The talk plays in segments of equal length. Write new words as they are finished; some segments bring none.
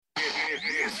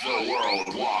It's the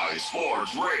Worldwide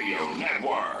Sports Radio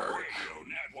Network.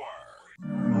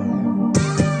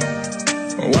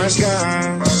 West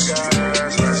guys, West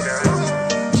guys, West guys,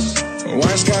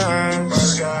 West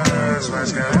guys,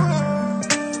 West guys,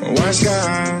 West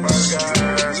guys, West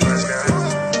guys,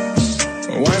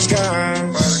 West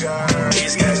guys, West guys.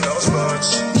 These guys know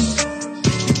sports.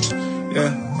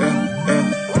 Yeah.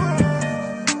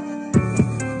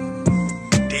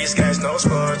 These guys know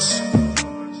sports.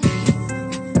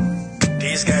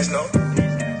 These guys know.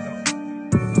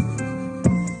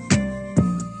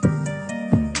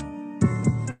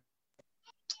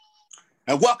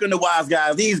 And welcome to Wise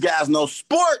Guys. These guys know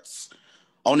sports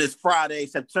on this Friday,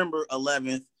 September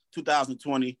 11th,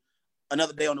 2020.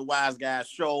 Another day on the Wise Guys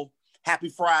show. Happy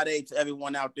Friday to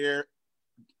everyone out there.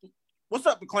 What's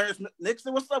up, Clarence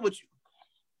Nixon? What's up with you?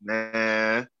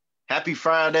 Man, happy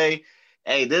Friday.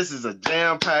 Hey, this is a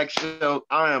jam-packed show.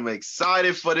 I am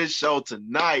excited for this show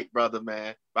tonight, brother,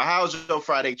 man. But how's your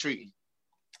Friday treating?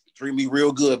 Treating me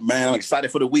real good, man. I'm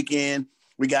excited for the weekend.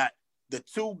 We got the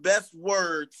two best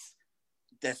words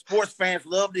that sports fans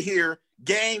love to hear.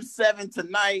 Game 7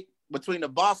 tonight between the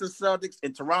Boston Celtics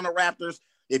and Toronto Raptors.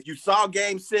 If you saw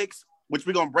Game 6, which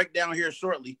we're going to break down here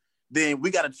shortly, then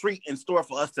we got a treat in store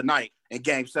for us tonight in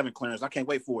Game 7, Clarence. I can't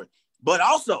wait for it. But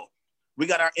also, we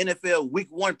got our NFL Week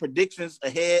 1 predictions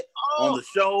ahead on the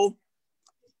show.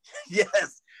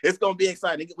 Yes, it's going to be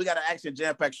exciting. We got an action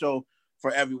jam-packed show for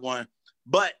everyone.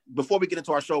 But before we get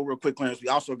into our show real quick, Clarence, we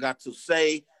also got to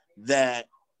say that,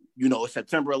 it's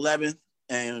September 11th.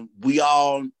 And we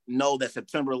all know that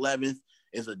September 11th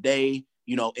is a day,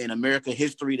 in American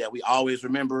history that we always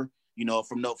remember,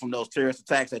 from those terrorist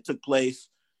attacks that took place,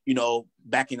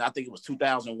 back in, I think it was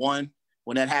 2001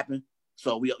 when that happened.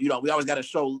 So we always got to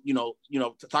show,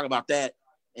 to talk about that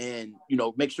and,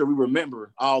 make sure we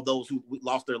remember all those who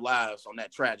lost their lives on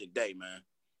that tragic day, man.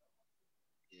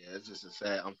 Yeah, it's just a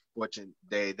sad, unfortunate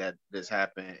day that this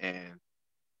happened. And,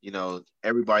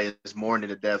 everybody is mourning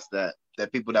the deaths that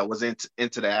people that was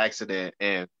into the accident.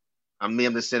 And I'm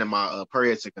just sending my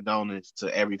prayers and condolences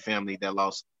to every family that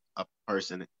lost a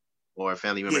person or a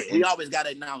family member. Yeah, we always got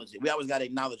to acknowledge it. We always got to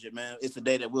acknowledge it, man. It's a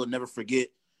day that we'll never forget.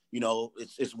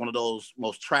 It's one of those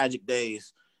most tragic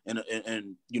days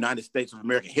in United States of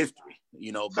American history,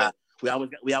 but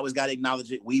we always got to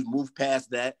acknowledge it. We've moved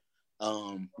past that.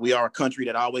 We are a country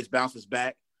that always bounces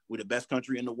back. We're the best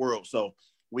country in the world. So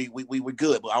we were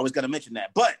good, but I always got to mention that.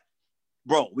 But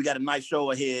bro, we got a nice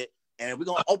show ahead, and we're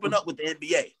going to open up with the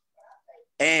NBA.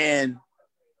 And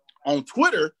on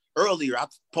Twitter earlier, I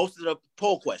posted a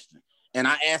poll question, and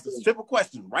I asked a simple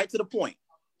question, right to the point.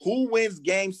 Who wins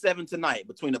Game 7 tonight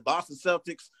between the Boston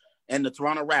Celtics and the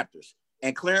Toronto Raptors?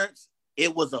 And Clarence,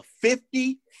 it was a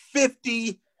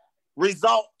 50-50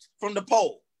 result from the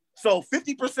poll. So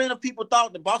 50% of people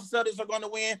thought the Boston Celtics are going to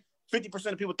win.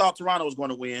 50% of people thought Toronto was going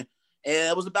to win. And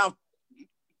it was about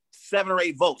 7 or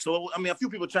 8 votes. So, a few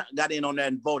people got in on that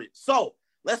and voted. So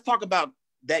let's talk about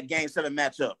that Game 7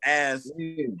 matchup. As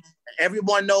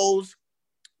everyone knows,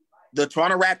 the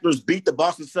Toronto Raptors beat the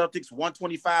Boston Celtics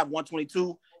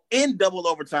 125-122 in double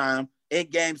overtime in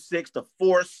Game 6 to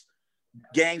force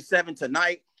Game 7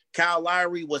 tonight. Kyle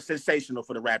Lowry was sensational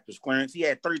for the Raptors, Clarence. He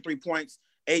had 33 points,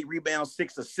 8 rebounds,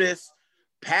 6 assists.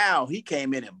 Powell, he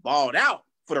came in and balled out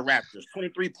for the Raptors,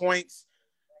 23 points.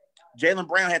 Jaylen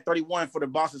Brown had 31 for the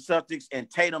Boston Celtics, and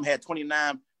Tatum had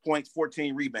 29 points,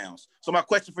 14 rebounds. So my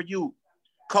question for you,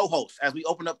 co-host, as we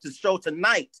open up the show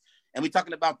tonight, and we're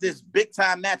talking about this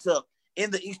big-time matchup in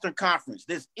the Eastern Conference,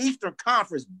 this Eastern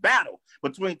Conference battle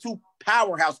between two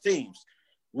powerhouse teams.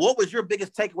 What was your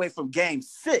biggest takeaway from Game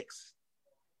 6?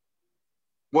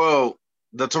 Well,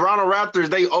 the Toronto Raptors,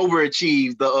 they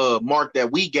overachieved the mark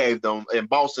that we gave them in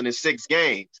Boston in 6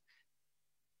 games.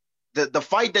 The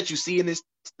fight that you see in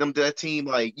that team,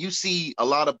 like, you see a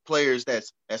lot of players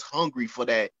that's hungry for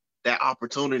that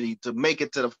opportunity to make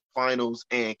it to the finals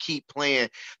and keep playing,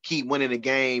 keep winning the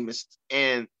games.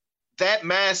 And that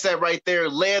mindset right there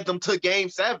led them to Game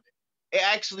 7. It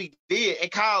actually did.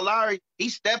 And Kyle Lowry, he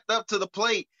stepped up to the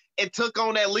plate and took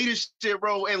on that leadership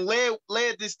role and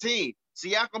led this team.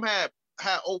 Siakam had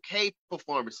okay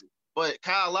performances, but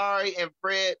Kyle Lowry and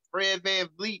Fred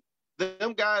VanVleet,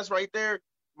 them guys right there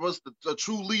was the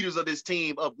true leaders of this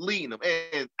team, of leading them.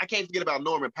 And I can't forget about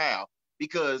Norman Powell,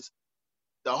 because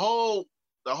the whole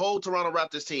Toronto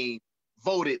Raptors team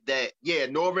voted that, yeah,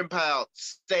 Norman Powell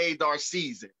saved our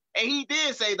season. And he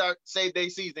did save their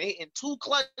season in 2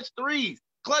 clutch threes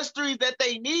that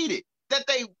they needed, that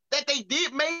they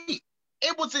did make.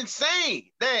 It was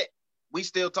insane that we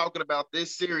still talking about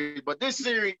this series, but this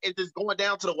series is just going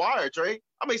down to the wire, Trey.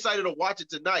 I'm excited to watch it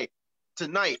tonight.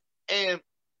 And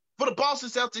for the Boston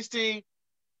Celtics team,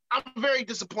 I'm very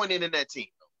disappointed in that team.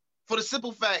 For the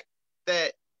simple fact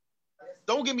that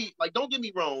don't get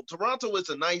me wrong, Toronto is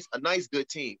a nice, good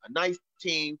team. A nice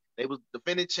team. They was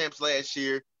defending champs last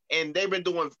year, and they've been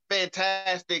doing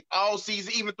fantastic all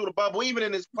season, even through the bubble, even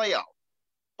in this playoff.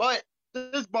 But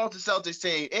this Boston Celtics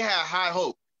team, it had high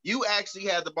hope. You actually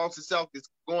had the Boston Celtics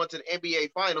going to the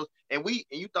NBA Finals, and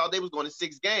you thought they was going to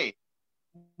 6 games.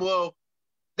 Well,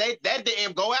 that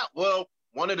didn't go out. Well,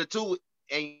 one of the two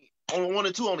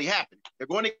only happened. They're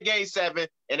going to Game 7,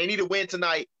 and they need to win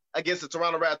tonight against the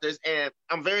Toronto Raptors. And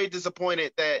I'm very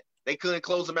disappointed that they couldn't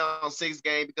close them out on 6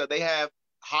 games because they have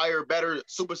higher, better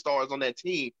superstars on that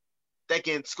team that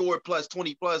can score plus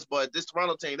 20 plus. But this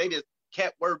Toronto team, they just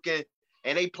kept working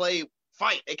and they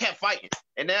kept fighting.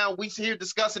 And now we here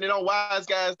discussing it on Wise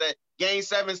Guys that Game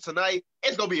 7's tonight.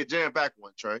 It's going to be a jam-packed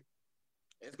one, Trey.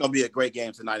 It's going to be a great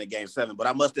game tonight in Game 7. But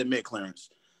I must admit, Clarence,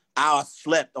 I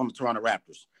slept on the Toronto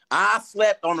Raptors. I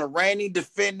slept on the reigning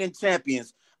defending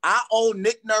champions. I owe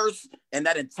Nick Nurse and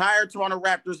that entire Toronto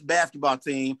Raptors basketball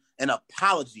team an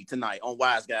apology tonight on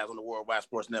Wise Guys on the Worldwide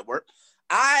Sports Network.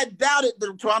 I doubted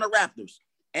the Toronto Raptors,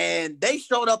 and they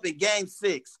showed up in Game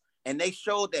 6, and they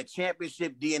showed that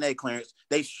championship DNA, Clarence.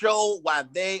 They showed why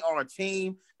they are a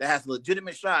team that has a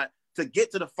legitimate shot to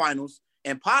get to the finals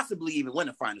and possibly even win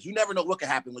the finals. You never know what can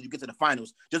happen when you get to the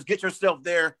finals. Just get yourself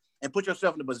there and put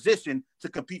yourself in a position to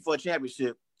compete for a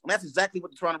championship. And that's exactly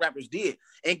what the Toronto Raptors did.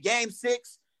 In Game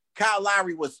 6, Kyle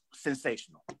Lowry was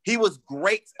sensational. He was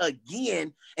great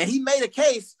again, and he made a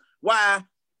case why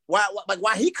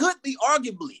he could be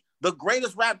arguably the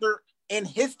greatest Raptor in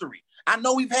history. I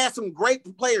know we've had some great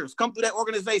players come through that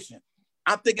organization.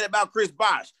 I'm thinking about Chris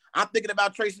Bosh. I'm thinking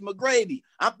about Tracy McGrady.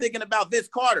 I'm thinking about Vince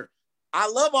Carter. I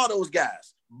love all those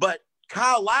guys, but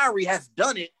Kyle Lowry has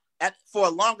done it for a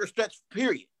longer stretch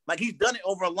period. Like, he's done it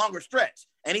over a longer stretch,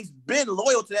 and he's been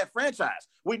loyal to that franchise.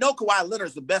 We know Kawhi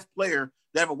Leonard's the best player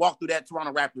that ever walked through that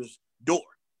Toronto Raptors door,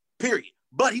 period.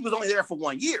 But he was only there for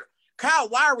 1 year. Kyle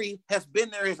Lowry has been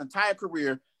there his entire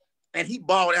career, and he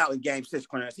balled out in Game 6,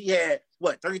 Clarence. He had,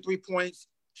 33 points,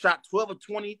 shot 12 of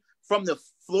 20 from the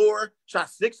floor, shot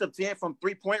 6 of 10 from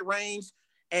three-point range,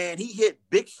 and he hit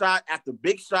big shot after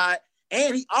big shot,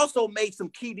 and he also made some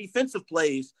key defensive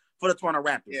plays for the Toronto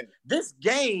Raptors. Yeah. This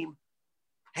game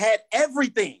had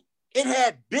everything. It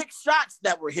had big shots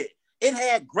that were hit. It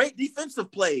had great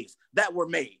defensive plays that were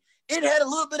made. It had a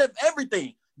little bit of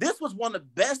everything. This was one of the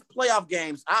best playoff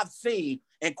games I've seen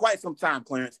in quite some time,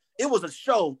 Clarence. It was a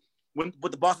show with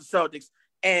the Boston Celtics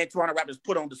and Toronto Raptors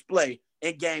put on display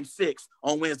in Game 6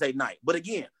 on Wednesday night. But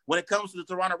again, when it comes to the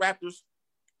Toronto Raptors,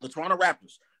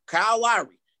 Kyle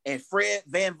Lowry and Fred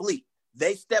VanVleet,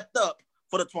 they stepped up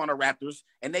for the Toronto Raptors,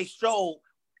 and they showed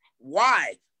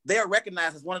why they are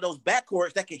recognized as one of those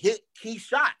backcourts that can hit key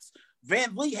shots.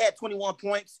 VanVleet had 21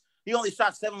 points. He only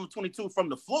shot 7 of 22 from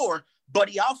the floor, but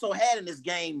he also had in this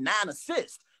game 9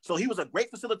 assists. So he was a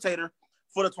great facilitator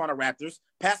for the Toronto Raptors.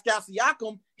 Pascal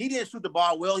Siakam, he didn't shoot the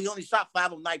ball well. He only shot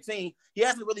 5 of 19. He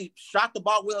hasn't really shot the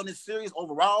ball well in this series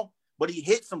overall, but he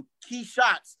hit some key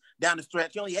shots down the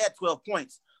stretch. He only had 12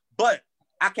 points. But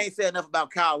I can't say enough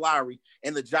about Kyle Lowry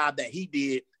and the job that he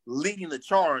did leading the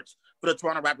charge for the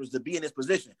Toronto Raptors to be in this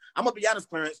position. I'm going to be honest,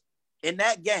 Clarence. In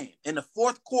that game, in the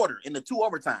fourth quarter, in the 2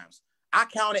 overtimes, I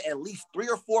counted at least 3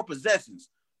 or 4 possessions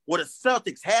where the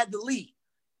Celtics had the lead,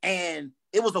 and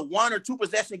it was a 1 or 2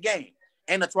 possession game.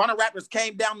 And the Toronto Raptors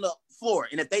came down the floor,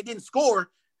 and if they didn't score,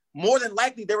 more than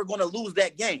likely they were going to lose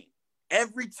that game.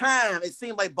 Every time it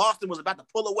seemed like Boston was about to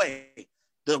pull away,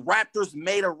 the Raptors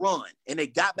made a run, and they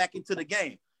got back into the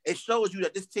game. It shows you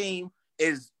that this team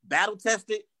is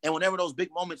battle-tested, and whenever those big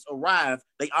moments arrive,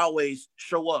 they always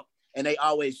show up, and they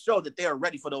always show that they are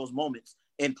ready for those moments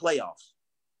in playoffs.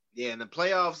 Yeah, in the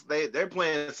playoffs, they're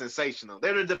playing sensational.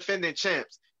 They're the defending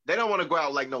champs. They don't want to go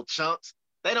out like no chumps.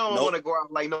 They don't want to go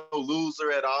out like no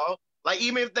loser at all. Like,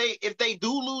 even if they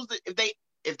do lose,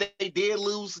 if they did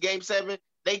lose Game 7,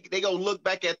 they gonna look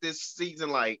back at this season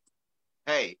like,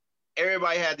 hey,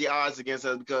 everybody had the odds against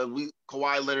us because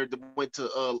Kawhi Leonard went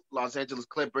to Los Angeles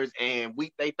Clippers, and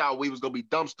they thought we was gonna be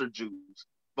dumpster juice.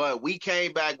 But we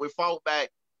came back, we fought back,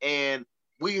 and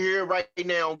we're here right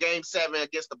now on Game 7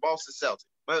 against the Boston Celtics.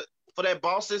 But for that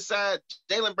Boston side,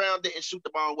 Jaylen Brown didn't shoot the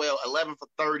ball well. 11 for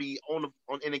 30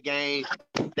 in the game.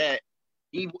 That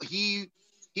he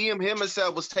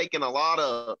himself was taking a lot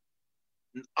of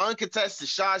uncontested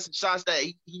shots and shots that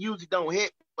he usually don't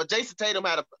hit. But Jason Tatum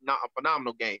had a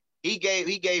phenomenal game. He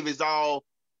gave his all,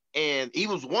 and he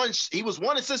was one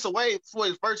assist away for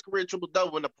his first career triple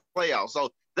double in the playoffs. So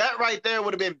that right there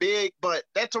would have been big. But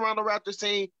that Toronto Raptors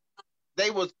team,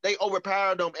 they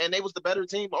overpowered them, and they was the better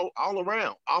team all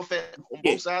around, offense on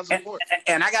Yeah. both sides of the court.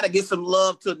 And I got to give some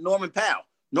love to Norman Powell.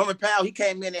 Norman Powell, he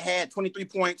came in and had 23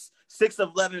 points, 6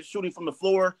 of 11 shooting from the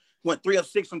floor, went 3 of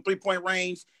 6 from three-point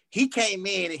range. He came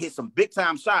in and hit some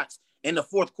big-time shots in the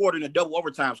fourth quarter in the double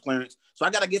overtimes, Clarence. So I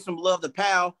got to give some love to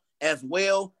Powell as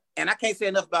well. And I can't say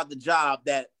enough about the job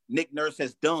that Nick Nurse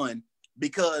has done,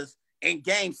 because in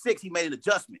Game 6, he made an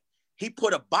adjustment. He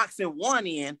put a boxing one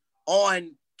in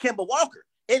on Kemba Walker.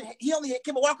 And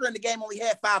Kemba Walker in the game only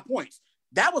had 5 points.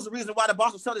 That was the reason why the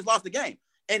Boston Celtics lost the game.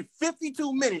 In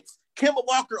 52 minutes, Kemba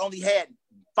Walker only had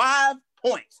 5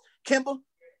 points. Kemba,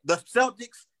 the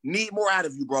Celtics need more out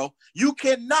of you, bro. You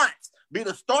cannot be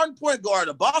the starting point guard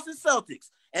of the Boston Celtics,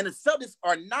 and the Celtics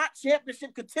are not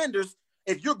championship contenders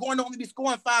if you're going to only be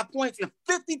scoring 5 points in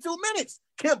 52 minutes.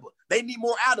 Kemba, they need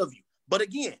more out of you. But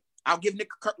again, I'll give Nick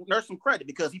Nurse some credit,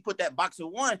 because he put that boxing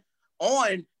one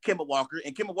on Kemba Walker,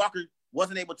 and Kemba Walker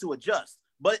wasn't able to adjust.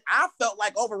 But I felt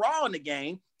like overall in the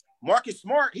game, Marcus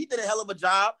Smart, he did a hell of a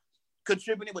job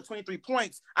contributing with 23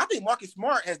 points. I think Marcus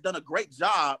Smart has done a great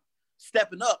job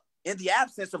stepping up in the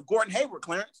absence of Gordon Hayward,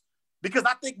 Clarence, because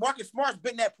I think Marcus Smart's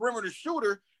been that perimeter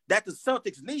shooter that the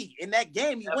Celtics need. In that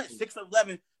game, he went 6 of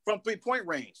 11 from three-point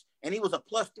range, and he was a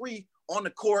 +3 on the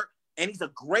court, and he's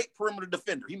a great perimeter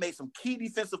defender. He made some key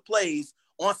defensive plays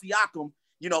on Siakam,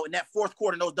 in that fourth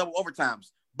quarter in those double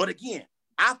overtimes. But again,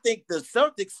 I think the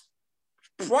Celtics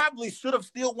probably should have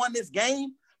still won this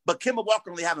game, but Kemba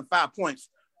Walker only having 5 points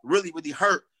really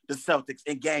hurt the Celtics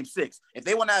in Game 6. If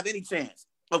they want to have any chance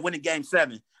of winning Game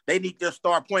 7, they need their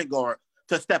star point guard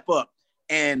to step up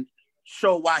and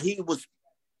show why he was,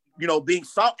 being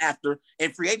sought after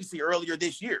in free agency earlier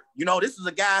this year. This is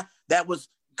a guy that was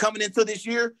coming into this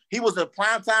year. He was a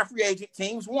primetime free agent.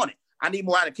 Teams wanted. I need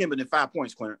more out of Kemba than 5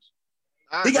 points, Clarence.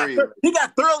 He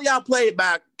got thoroughly outplayed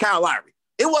by Kyle Lowry.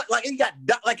 It was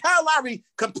like Kyle Lowry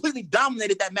completely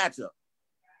dominated that matchup.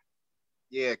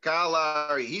 Yeah, Kyle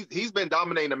Lowry, he's been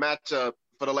dominating the matchup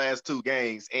for the last 2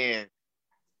 games. And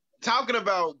talking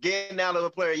about getting out of a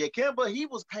player, Kemba, he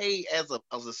was paid as a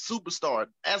superstar,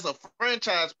 as a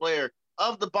franchise player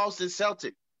of the Boston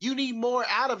Celtics. You need more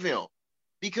out of him,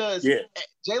 because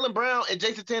Jaylen Brown and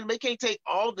Jason Tatum, they can't take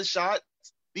all the shots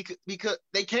because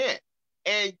they can't.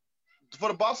 And for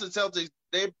the Boston Celtics,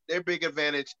 their big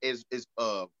advantage is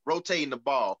rotating the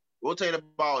ball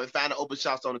and finding open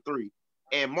shots on the three.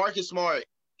 And Marcus Smart,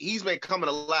 he's been coming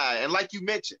alive. And like you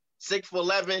mentioned, 6 for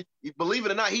 11. Believe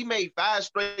it or not, he made 5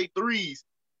 straight threes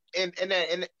in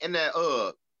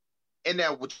that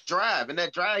drive. In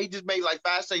that drive, he just made like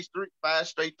 5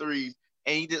 straight threes,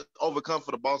 and he just overcome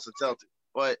for the Boston Celtics.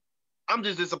 But I'm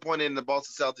just disappointed in the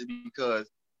Boston Celtics, because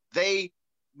they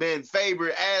been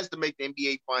favored as to make the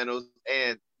NBA Finals,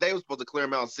 and they were supposed to clear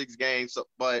them out in 6 games.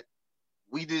 But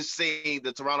we just see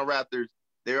the Toronto Raptors,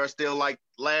 they are still like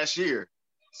last year.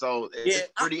 So it's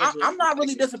pretty interesting. I'm not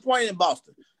really disappointed in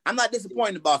Boston. I'm not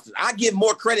disappointed in Boston. I give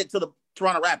more credit to the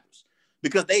Toronto Raptors,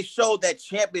 because they showed that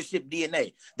championship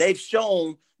DNA. They've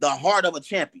shown the heart of a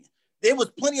champion. There was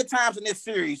plenty of times in this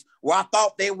series where I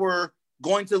thought they were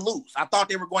going to lose. I thought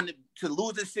they were going to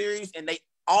lose this series, and they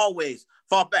always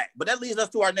fought back. But that leads us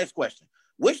to our next question.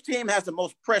 Which team has the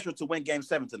most pressure to win Game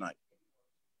 7 tonight?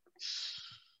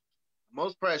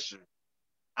 Most pressure.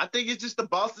 I think it's just the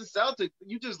Boston Celtics.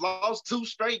 You just lost 2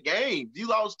 straight games. You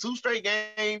lost 2 straight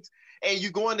games, and you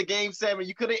go into Game 7.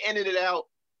 You could have ended it out.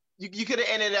 You could have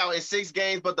ended it out in 6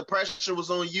 games, but the pressure was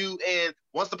on you. And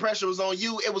once the pressure was on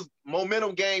you, it was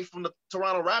momentum games from the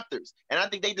Toronto Raptors. And I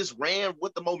think they just ran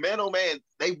with the momentum, and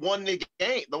they won the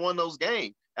game. They won those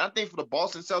games. And I think for the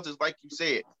Boston Celtics, like you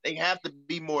said, they have to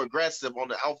be more aggressive on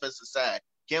the offensive side.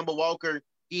 Kemba Walker,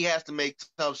 he has to make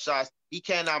tough shots. He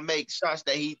cannot make shots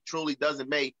that he truly doesn't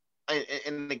make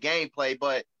in the gameplay.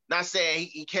 But not saying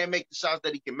he can't make the shots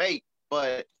that he can make,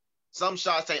 but some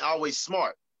shots ain't always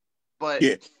smart. But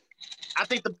I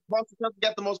think the Boston Celtics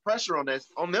got the most pressure on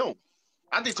them.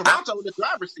 I think Toronto in the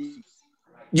driver's seat.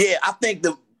 Yeah, I think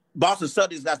the Boston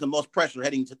Celtics got the most pressure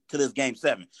heading to this Game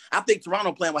 7. I think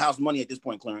Toronto playing with house money at this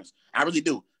point, Clarence. I really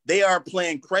do. They are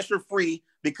playing pressure-free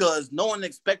because no one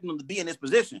expected them to be in this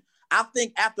position. I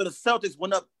think after the Celtics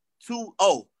went up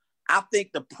 2-0, I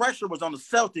think the pressure was on the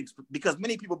Celtics because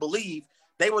many people believe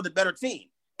they were the better team.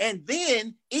 And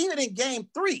then, even in Game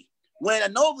 3, when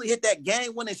Ginobili hit that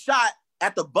game-winning shot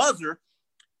at the buzzer,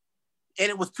 and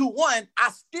it was 2-1,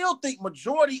 I still think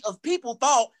majority of people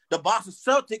thought the Boston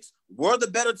Celtics were the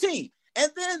better team.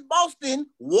 And then Boston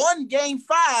won Game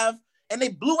 5, and they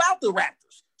blew out the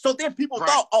Raptors. So then people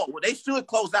thought, they should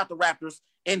close out the Raptors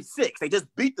in 6. They just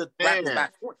beat the Raptors by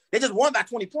 20. They just won by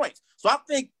 20 points. So I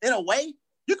think, in a way,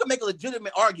 you can make a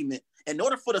legitimate argument in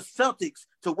order for the Celtics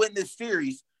to win this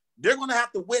series, they're going to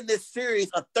have to win this series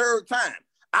a third time.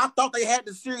 I thought they had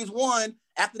the series won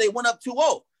after they went up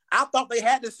 2-0. I thought they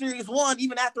had the series won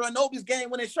even after Anobi's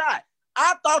game-winning shot.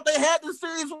 I thought they had the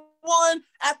series won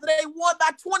after they won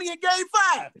by 20 in Game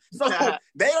 5. So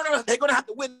they're going to have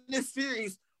to win this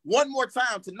series one more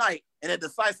time tonight in a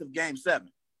decisive Game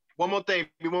 7. One more thing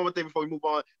before we move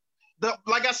on.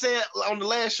 Like I said on the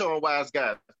last show on Wise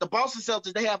Guys, the Boston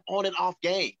Celtics, they have on and off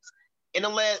games. In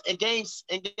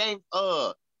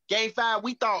game 5,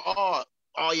 we thought,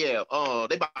 they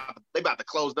about to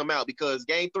close them out because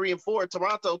Game 3 and 4,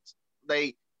 Toronto,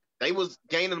 they was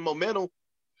gaining momentum,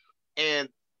 and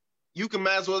you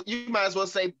might as well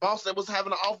say Boston was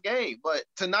having an off game. But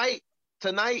tonight,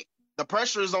 the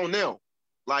pressure is on them.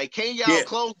 Like, can y'all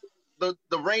close the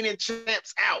reigning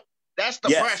champs out? That's the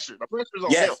pressure. The pressure is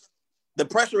on them. The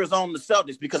pressure is on the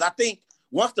Celtics because I think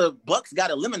once the Bucks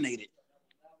got eliminated,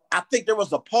 I think there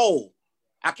was a poll.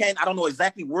 I don't know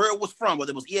exactly where it was from,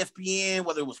 whether it was ESPN,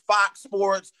 whether it was Fox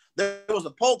Sports. There was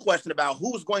a poll question about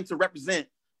who was going to represent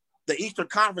the Eastern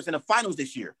Conference in the finals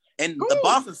this year. And the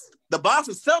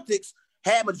Boston Celtics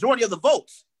had majority of the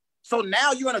votes. So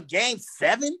now you're in a Game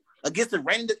 7 against the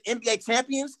reigning NBA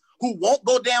champions who won't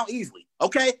go down easily.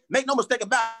 Okay? Make no mistake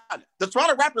about it. The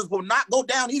Toronto Raptors will not go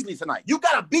down easily tonight. You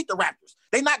got to beat the Raptors.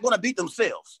 They're not going to beat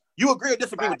themselves. You agree or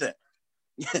disagree with that?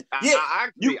 I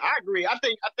agree. I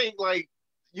think like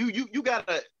you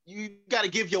gotta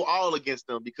give your all against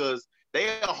them because they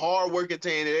are a hard working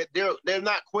team. They're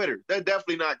not quitters. They're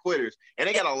definitely not quitters. And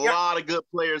they got a lot of good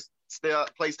players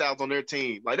play styles on their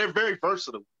team. Like, they're very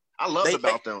versatile. I love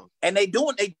about them. And they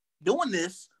doing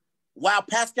this while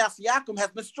Pascal Siakam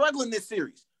has been struggling this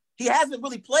series. He hasn't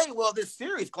really played well this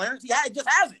series, Clarence. He just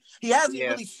hasn't. He hasn't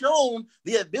really shown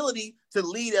the ability to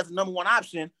lead as the number one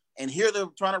option. And here the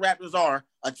Toronto Raptors are,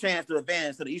 a chance to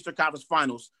advance to the Eastern Conference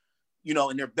Finals,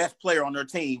 and their best player on their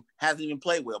team hasn't even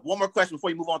played well. One more question before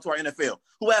you move on to our NFL.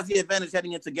 Who has the advantage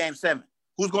heading into Game 7?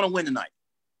 Who's going to win tonight?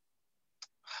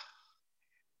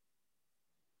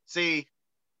 See,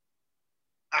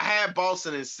 I had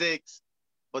Boston in 6,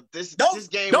 but this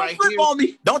game don't right flip here. on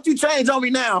me. Don't you change on me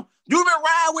now. You've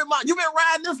been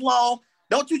riding this long.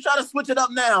 Don't you try to switch it up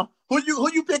now. Who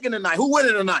you picking tonight? Who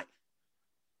winning tonight?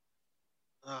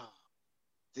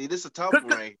 See, this is a tough one,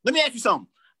 right? Let me ask you something.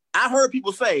 I heard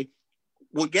people say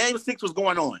when Game 6 was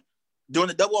going on during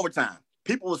the double overtime,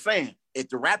 people were saying if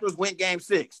the Raptors win Game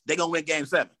 6, they're gonna win Game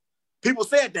 7. People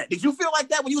said that. Did you feel like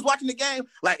that when you was watching the game?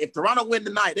 Like, if Toronto win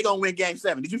tonight, they're gonna win Game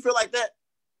 7. Did you feel like that?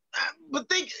 But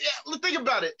think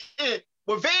about it.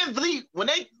 With Van Vliet, when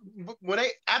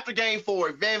they after Game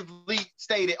 4, Van Vliet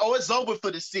stated, "Oh, it's over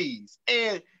for the C's,"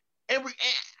 and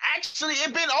actually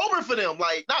it been over for them.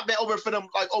 Like, not been over for them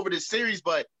like over this series,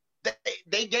 but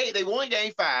they won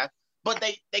Game 5, but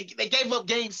they gave up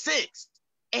Game 6,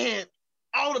 and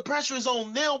all the pressure is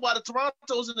on them while the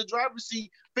Toronto's in the driver's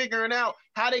seat figuring out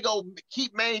how they go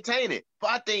keep maintaining.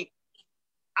 But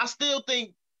I still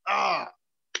think,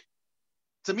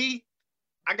 to me,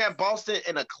 I got Boston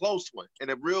in a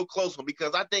real close one,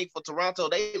 because I think for Toronto,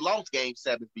 they lost Game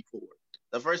 7 before.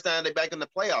 The first time they back in the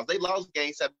playoffs, they lost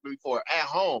Game 7 before at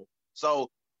home. So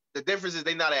the difference is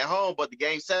they're not at home, but the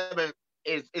Game 7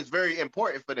 is very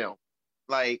important for them.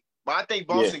 Like, but I think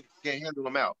Boston can handle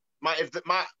them out.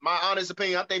 My honest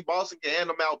opinion, I think Boston can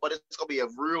handle them out, but it's gonna be a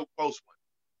real close one.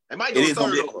 It might go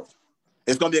third.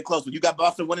 It's gonna be a close one. You got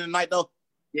Boston winning tonight, though?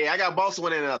 Yeah, I got Boston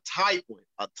winning a tight one.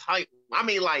 I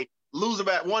mean, like,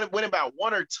 winning about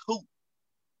 1 or 2.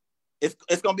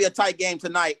 It's gonna be a tight game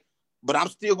tonight, but I'm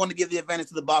still going to give the advantage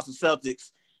to the Boston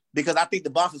Celtics because I think the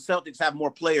Boston Celtics have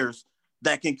more players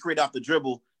that can create off the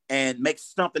dribble and make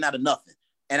something out of nothing.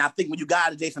 And I think when you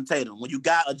got a Jason Tatum, when you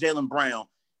got a Jaylen Brown,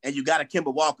 and you got a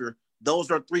Kemba Walker, those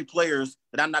are 3 players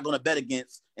that I'm not going to bet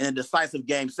against in a decisive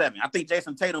Game 7. I think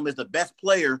Jason Tatum is the best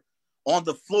player on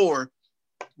the floor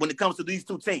when it comes to these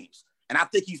two teams. And I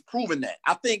think he's proven that.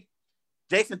 I think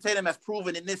Jason Tatum has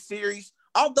proven in this series,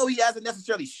 although he hasn't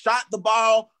necessarily shot the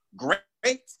ball great,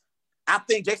 I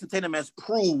think Jason Tatum has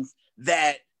proved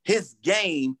that his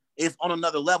game is on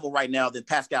another level right now than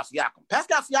Pascal Siakam.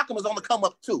 Pascal Siakam is on the come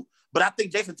up too, but I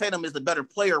think Jason Tatum is the better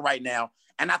player right now.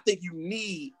 And I think you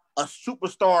need a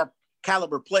superstar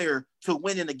caliber player to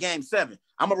win in the Game 7.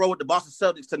 I'm going to roll with the Boston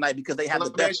Celtics tonight because they have the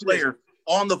best player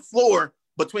on the floor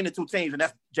between the two teams, and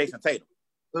that's Jason Tatum.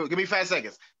 Give me 5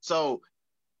 seconds. So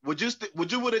would you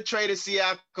have traded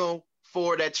Siakam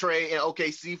for that trade in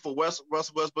OKC for Russell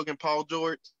Westbrook and Paul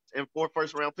George and 4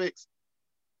 first-round picks?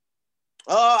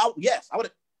 Yes, I would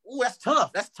have. Ooh, that's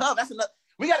tough. That's another.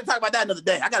 We got to talk about that another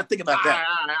day. I got to think about that.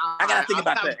 I got to think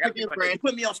about that. You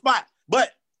put me on spot.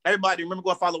 But Everybody, remember,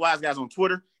 go follow Wise Guys on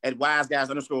Twitter at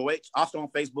WiseGuys_OH. Also on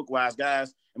Facebook, Wise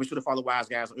Guys. And be sure to follow Wise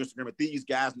Guys on Instagram at These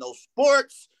Guys Know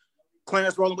Sports.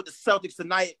 Clarence rolling with the Celtics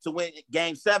tonight to win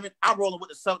Game 7. I'm rolling with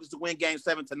the Celtics to win Game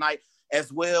 7 tonight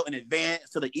as well and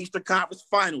advance to the Eastern Conference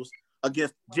Finals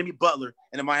against Jimmy Butler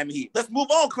and the Miami Heat. Let's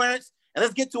move on, Clarence, and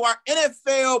let's get to our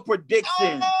NFL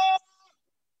prediction.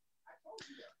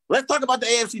 Let's talk about the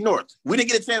AFC North. We didn't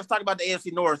get a chance to talk about the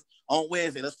AFC North on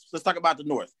Wednesday. Let's talk about the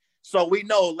North. So we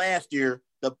know last year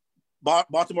the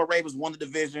Baltimore Ravens won the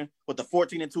division with a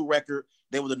 14-2 record.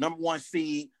 They were the number 1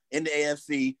 seed in the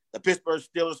AFC. The Pittsburgh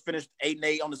Steelers finished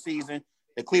 8-8 on the season.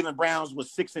 The Cleveland Browns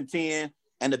was 6-10,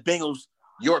 and the Bengals,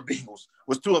 your Bengals,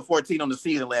 was 2-14 on the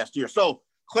season last year. So,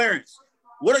 Clarence,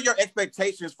 what are your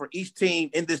expectations for each team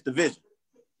in this division?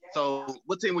 So,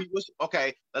 what team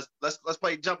okay, let's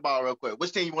play jump ball real quick.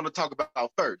 Which team you want to talk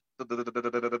about first?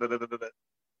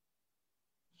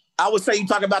 I would say you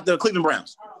talk about the Cleveland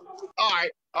Browns. All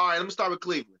right. Let me start with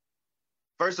Cleveland.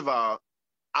 First of all,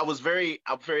 I'm very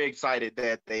excited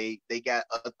that they got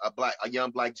a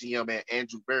young black GM and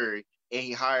Andrew Berry, and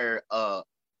he hired a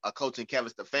coach in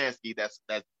Kevin Stefanski that's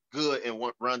good in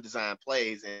run design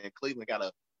plays, and Cleveland got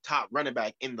a top running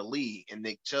back in the league in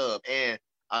Nick Chubb, and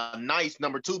a nice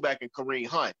number 2 back in Kareem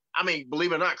Hunt. I mean,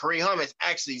 believe it or not, Kareem Hunt is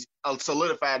actually a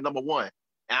solidified number 1,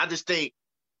 and I just think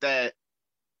that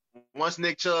once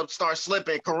Nick Chubb starts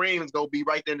slipping, Kareem is gonna be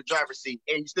right there in the driver's seat,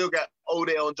 and you still got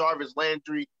Odell and Jarvis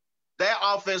Landry. That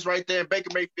offense right there, Baker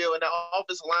Mayfield and that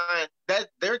offensive line, that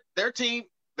their team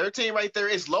right there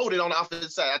is loaded on the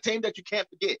offensive side. A team that you can't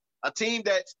forget. A team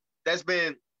that's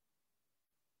been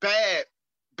bad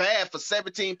for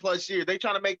 17 plus years. They're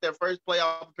trying to make their first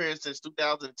playoff appearance since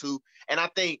 2002. And I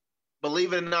think,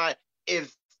 believe it or not,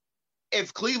 if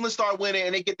Cleveland start winning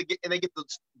and they get the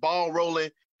ball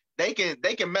rolling, they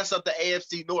can mess up the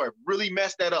AFC North, really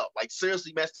mess that up, like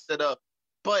seriously mess it up.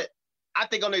 But I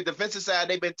think on the defensive side,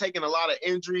 they've been taking a lot of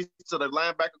injuries to the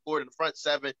linebacker core in the front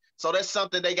 7. So that's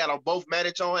something they got to both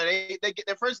manage on. And they get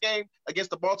their first game against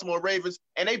the Baltimore Ravens,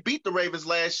 and they beat the Ravens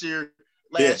last year.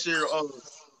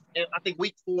 And I think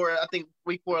week 4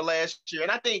 last year.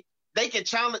 And I think they can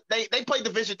challenge. They play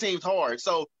division teams hard.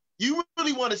 So you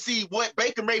really want to see what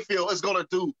Baker Mayfield is going to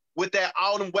do with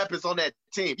all them weapons on that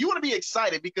team. You want to be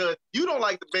excited because you don't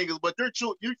like the Bengals, but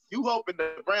you hoping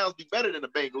the Browns be better than the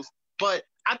Bengals. But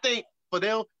I think for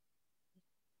them,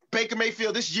 Baker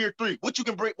Mayfield, this is year 3. What you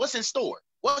can bring? What's in store?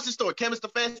 What's in store? Kevin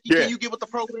Stefanski, Can you get with the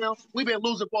program? We've been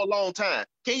losing for a long time.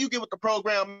 Can you get with the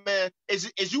program, man? Is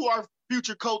you our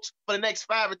future coach for the next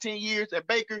 5 or 10 years at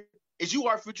Baker? Is you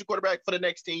our future quarterback for the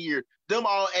next 10 years? Them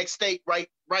all at stake right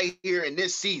here in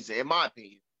this season, in my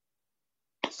opinion.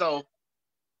 So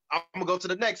I'm gonna go to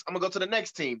the next. I'm gonna go to the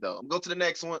next team though. I'm gonna go to the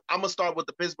next one. I'm gonna start with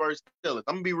the Pittsburgh Steelers.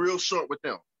 I'm gonna be real short with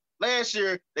them. Last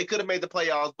year they could have made the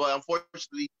playoffs, but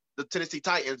unfortunately the Tennessee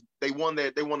Titans they won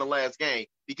the last game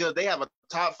because they have a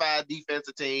top 5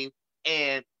 defensive team,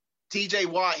 and T.J.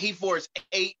 Watt he forced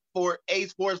 8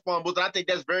 forced fumbles, and I think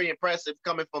that's very impressive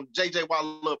coming from J.J. Watt's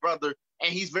little brother,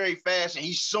 and he's very fast and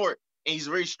he's short and he's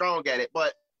very strong at it.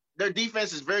 But their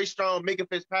defense is very strong. Minka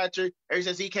Fitzpatrick, ever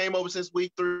since he came over since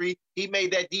week 3, he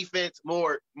made that defense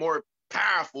more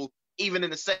powerful, even in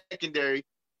the secondary.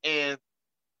 And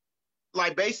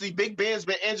like basically, Big Ben's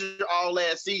been injured all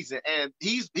last season, and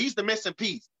he's the missing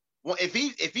piece. Well, if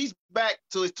he's back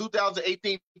to his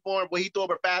 2018 form where he threw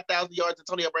over 5,000 yards,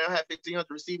 Antonio Brown had 1,500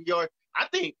 receiving yards, I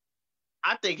think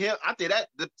that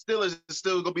the Steelers is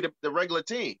still gonna be the regular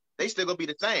team. They still gonna be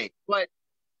the same. But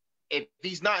if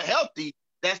he's not healthy,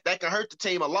 that can hurt the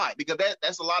team a lot because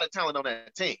that's a lot of talent on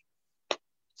that team.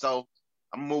 So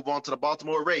I'm gonna move on to the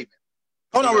Baltimore Ravens.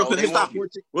 Hold on real quick. Stop you.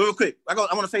 Real quick. I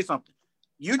want to say something.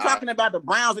 You're talking about the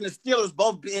Browns and the Steelers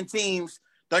both being teams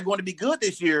that are going to be good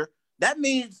this year. That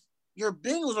means your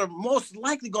Bengals are most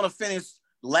likely going to finish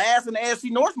last in the AFC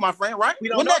North, my friend, right? We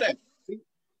don't know that.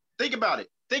 Think about it.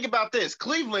 Think about this.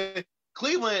 Cleveland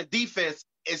defense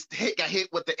got hit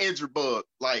with the injury bug.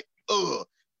 Like,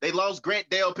 they lost Grant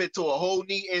Delpit to a whole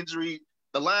knee injury.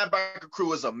 The linebacker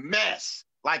crew is a mess,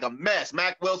 like a mess.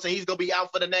 Mac Wilson, he's going to be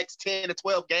out for the next 10 to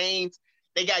 12 games.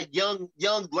 They got young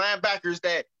linebackers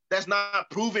that's not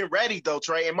proven ready, though,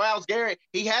 Trey. And Myles Garrett,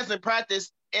 he hasn't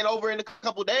practiced in a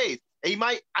couple of days.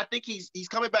 I think he's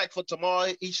coming back for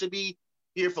tomorrow. He should be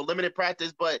here for limited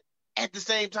practice. But at the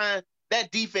same time,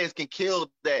 that defense can kill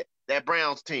that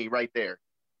Browns team right there.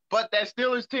 But that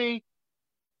Steelers team,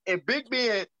 if Big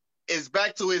Ben is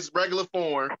back to his regular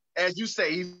form, as you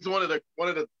say, he's one of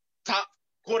the top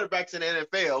quarterbacks in the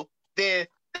NFL, then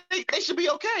they should be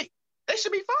okay. They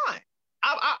should be fine.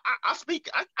 I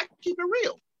keep it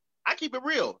real. I keep it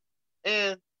real.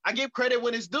 And I give credit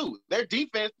when it's due. Their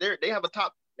defense, they have a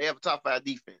top 5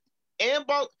 defense. And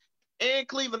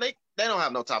Cleveland, they don't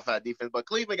have no top 5 defense, but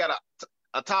Cleveland got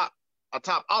a top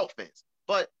offense.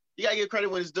 But you gotta give credit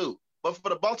when it's due. But for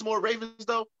the Baltimore Ravens,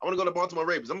 though, I want to go to Baltimore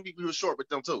Ravens. I'm gonna be real short with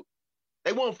them too.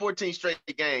 They won 14 straight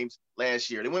games last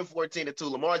year. They went 14-2.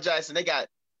 Lamar Jackson, they got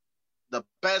the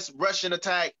best rushing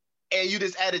attack, and you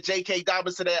just added J.K.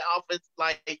 Dobbins to that offense.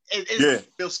 Like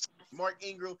Mark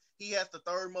Ingram, he has the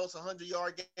third most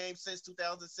 100-yard game since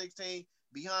 2016,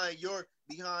 behind Jordan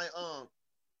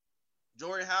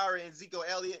Howard and Zeke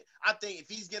Elliott. I think if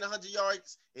he's getting 100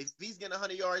 yards,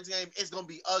 game, it's gonna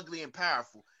be ugly and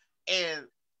powerful. And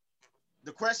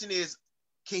the question is,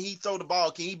 can he throw the ball?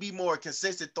 Can he be more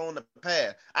consistent throwing the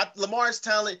pass? Lamar's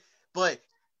talent, but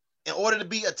in order to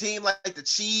beat a team like the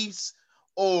Chiefs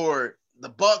or the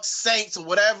Bucks, Saints, or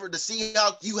whatever, the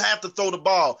Seahawks, you have to throw the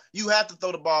ball. You have to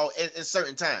throw the ball in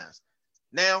certain times.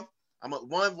 Now, I'm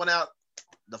one out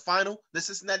the final, the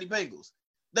Cincinnati Bengals.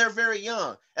 They're very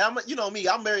young. And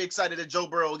I'm very excited that Joe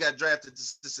Burrow got drafted to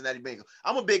Cincinnati Bengals.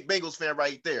 I'm a big Bengals fan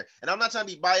right there. And I'm not trying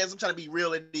to be biased. I'm trying to be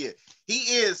real in it. He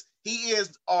is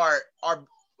our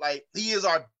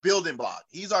building block.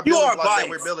 He's our building block that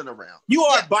we're building around. You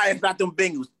are biased about them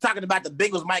Bengals. Talking about the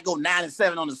Bengals might go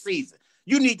 9-7 on the season.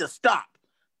 You need to stop.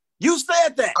 You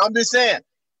said that. I'm just saying.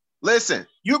 Listen,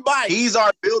 you're biased. He's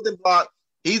our building block.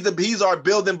 He's our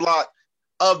building block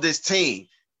of this team.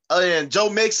 And Joe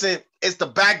Mixon is the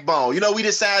backbone. We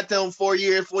just signed him 4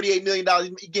 years, $48 million.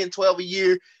 He's getting 12 a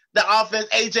year. The offense,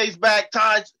 AJ's back.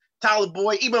 Tyler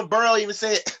Boyd, even Burrow even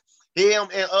said him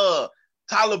and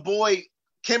Tyler Boyd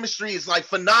chemistry is like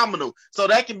phenomenal. So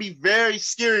that can be very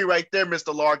scary right there,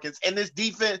 Mr. Larkins. And this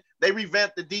defense, they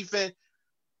revamped the defense.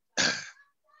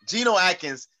 Geno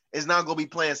Atkins is not going to be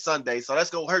playing Sunday, so that's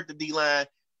going to hurt the D-line.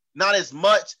 Not as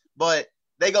much, but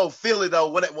they go feel it, though,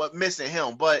 what missing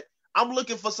him. But I'm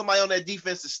looking for somebody on that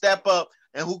defense to step up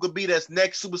and who could be this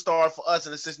next superstar for us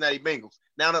in the Cincinnati Bengals.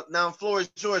 Now the floor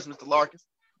is yours, Mr. Larkins.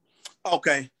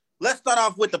 Okay, let's start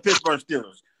off with the Pittsburgh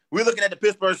Steelers. We're looking at the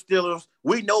Pittsburgh Steelers.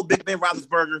 We know Big Ben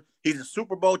Roethlisberger. He's a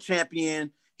Super Bowl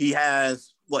champion. He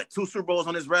has, 2 Super Bowls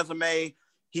on his resume.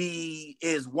 He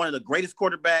is one of the greatest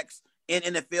quarterbacks in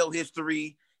NFL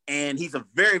history, and he's a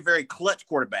very, very clutch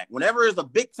quarterback. Whenever there's a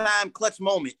big-time clutch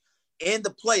moment in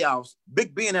the playoffs,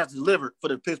 Big Ben has delivered for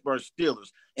the Pittsburgh Steelers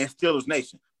and Steelers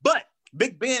Nation. But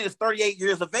Big Ben is 38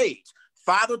 years of age.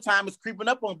 Father time is creeping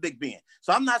up on Big Ben.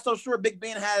 So I'm not so sure Big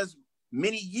Ben has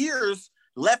many years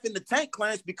left in the tank,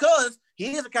 Clarence, because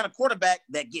he is the kind of quarterback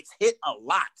that gets hit a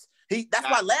lot. That's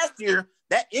why last year,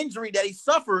 that injury that he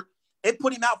suffered, it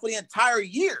put him out for the entire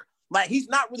year. Like, he's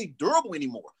not really durable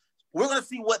anymore. We're going to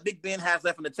see what Big Ben has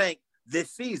left in the tank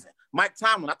this season. Mike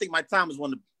Tomlin, I think Mike Tomlin is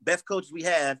one of the best coaches we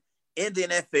have in the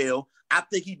NFL. I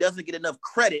think he doesn't get enough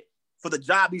credit for the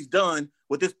job he's done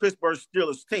with this Pittsburgh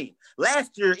Steelers team.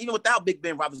 Last year, even without Big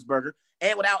Ben Roethlisberger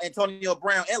and without Antonio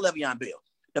Brown and Le'Veon Bell,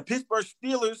 the Pittsburgh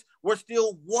Steelers were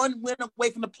still 1 win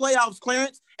away from the playoffs,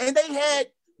 Clarence, and they had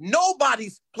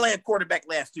nobody's playing quarterback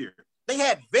last year. They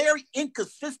had very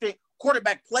inconsistent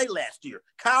quarterback play last year.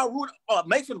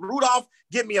 Mason Rudolph,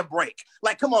 give me a break.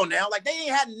 Like, come on now. Like, they ain't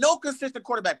had no consistent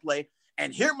quarterback play,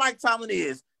 and here Mike Tomlin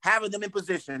is having them in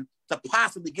position to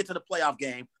possibly get to the playoff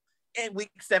game in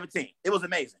week 17. It was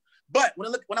amazing. But when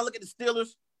I look at the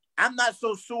Steelers, I'm not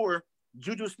so sure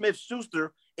Juju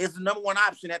Smith-Schuster is the number 1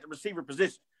 option at the receiver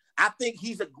position. I think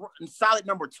he's a solid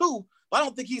number 2, but I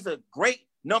don't think he's a great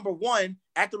number 1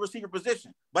 at the receiver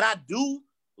position. But I do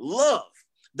love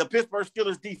the Pittsburgh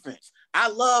Steelers defense. I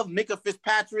love Micah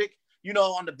Fitzpatrick,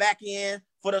 on the back end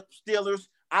for the Steelers.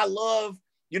 I love,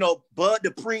 Bud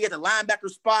Dupree at the linebacker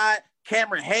spot,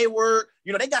 Cameron Hayward.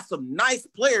 They got some nice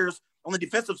players on the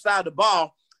defensive side of the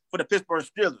ball for the Pittsburgh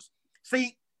Steelers.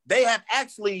 See, they have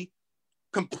actually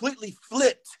completely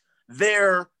flipped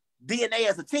their DNA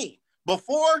as a team.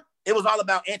 Before, it was all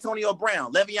about Antonio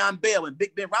Brown, Le'Veon Bell, and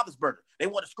Big Ben Roethlisberger. They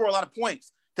want to score a lot of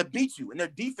points to beat you, and their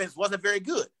defense wasn't very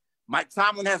good. Mike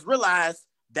Tomlin has realized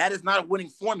that is not a winning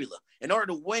formula. In order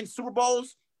to win Super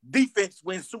Bowls, defense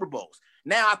wins Super Bowls.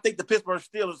 Now I think the Pittsburgh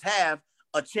Steelers have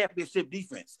a championship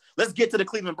defense. Let's get to the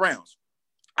Cleveland Browns.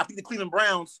 I think the Cleveland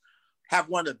Browns have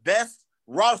one of the best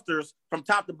rosters from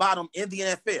top to bottom in the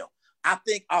NFL. I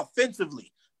think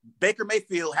offensively, Baker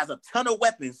Mayfield has a ton of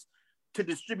weapons to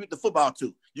distribute the football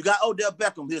to. You got Odell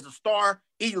Beckham, who's a star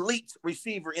elite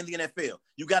receiver in the NFL.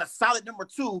 You got a solid number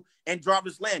 2 in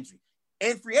Jarvis Landry.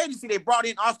 In free agency, they brought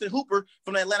in Austin Hooper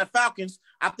from the Atlanta Falcons.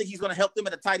 I think he's going to help them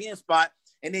at the tight end spot.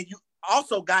 And then you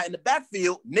also got in the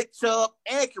backfield Nick Chubb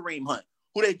and Kareem Hunt,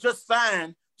 who they just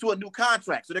signed to a new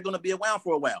contract. So they're going to be around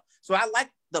for a while. So I like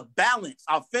the balance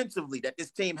offensively that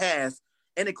this team has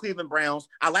in the Cleveland Browns.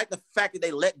 I like the fact that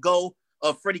they let go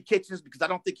of Freddie Kitchens because I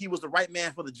don't think he was the right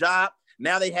man for the job.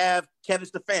 Now they have Kevin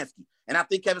Stefanski. And I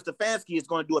think Kevin Stefanski is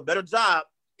going to do a better job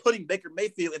putting Baker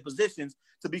Mayfield in positions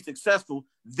to be successful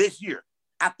this year.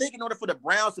 I think in order for the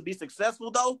Browns to be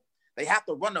successful, though, they have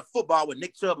to run the football with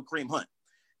Nick Chubb and Kareem Hunt.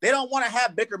 They don't want to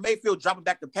have Baker Mayfield dropping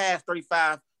back to pass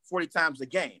 35, 40 times a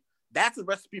game. That's a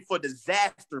recipe for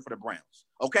disaster for the Browns,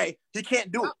 okay? He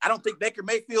can't do it. I don't think Baker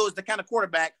Mayfield is the kind of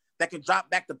quarterback that can drop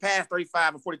back to pass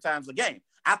 35 or 40 times a game.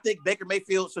 I think Baker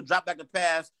Mayfield should drop back to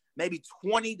pass maybe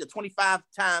 20 to 25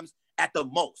 times at the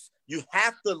most. You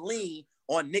have to lean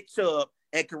on Nick Chubb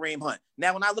and Kareem Hunt.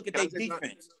 Now, when I look at their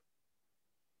defense,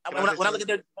 when I look at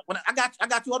their, I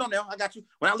got you. Hold on now, I got you.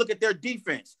 When I look at their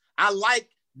defense, I like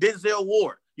Denzel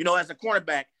Ward, as a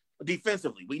cornerback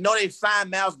defensively. We know they've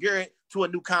signed Myles Garrett to a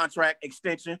new contract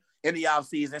extension in the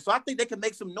offseason. So I think they can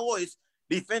make some noise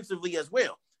defensively as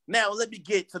well. Now, let me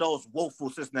get to those woeful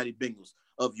Cincinnati Bengals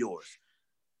of yours.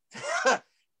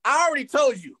 I already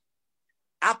told you,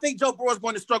 I think Joe Burrow is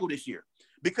going to struggle this year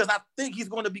because I think he's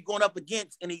going to be going up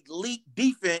against an elite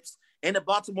defense in the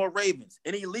Baltimore Ravens,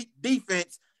 an elite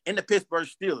defense in the Pittsburgh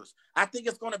Steelers. I think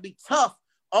it's going to be tough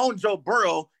on Joe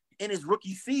Burrow in his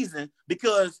rookie season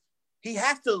because he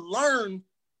has to learn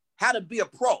how to be a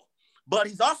pro, but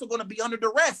he's also going to be under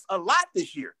duress a lot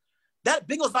this year. That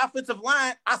Bengals offensive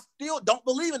line, I still don't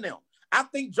believe in them. I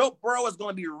think Joe Burrow is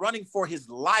going to be running for his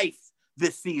life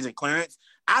this season, Clarence.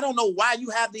 I don't know why you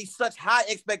have these such high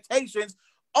expectations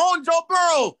on Joe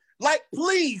Burrow. Like,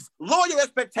 please lower your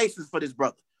expectations for this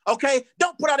brother. Okay?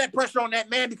 Don't put all that pressure on that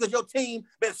man because your team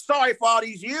been sorry for all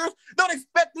these years. Don't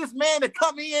expect this man to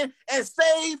come in and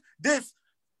save this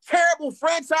terrible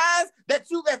franchise that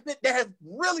has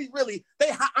really,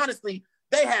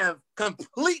 they have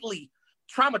completely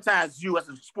traumatized you as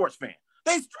a sports fan.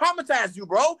 They traumatized you,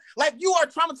 bro. Like, you are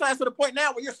traumatized to the point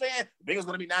now where you're saying the Bengals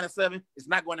going to be 9-7. It's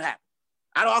not going to happen.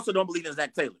 I also don't believe in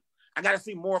Zach Taylor. I got to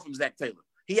see more from Zach Taylor.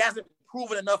 He hasn't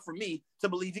proven enough for me to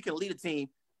believe he can lead a team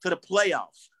to the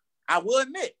playoffs. I will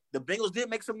admit, the Bengals did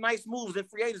make some nice moves in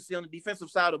free agency on the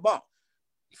defensive side of the ball,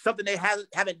 something they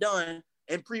haven't done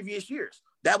in previous years.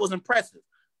 That was impressive.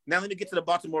 Now let me get to the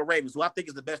Baltimore Ravens, who I think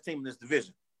is the best team in this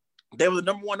division. They were the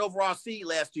number 1 overall seed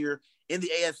last year in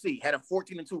the AFC, had a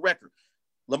 14-2 record.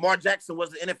 Lamar Jackson was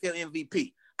the NFL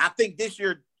MVP. I think this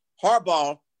year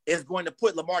Harbaugh is going to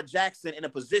put Lamar Jackson in a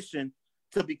position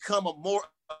to become a more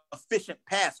efficient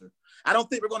passer. I don't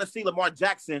think we're going to see Lamar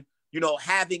Jackson,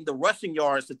 having the rushing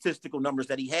yard statistical numbers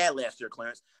that he had last year,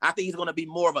 Clarence. I think he's going to be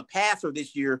more of a passer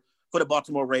this year for the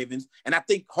Baltimore Ravens. And I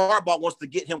think Harbaugh wants to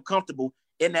get him comfortable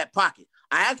in that pocket.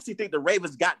 I actually think the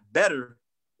Ravens got better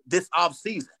this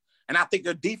offseason. And I think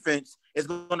their defense is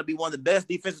going to be one of the best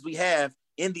defenses we have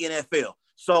in the NFL.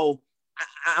 So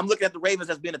I'm looking at the Ravens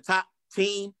as being a top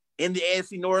team in the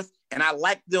AFC North, and I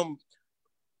like them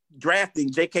drafting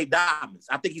J.K. Dobbins.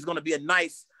 I think he's going to be a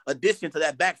nice addition to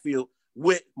that backfield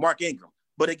with Mark Ingram.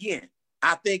 But again,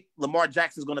 I think Lamar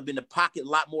Jackson is going to be in the pocket a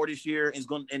lot more this year,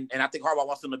 and I think Harbaugh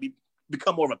wants him to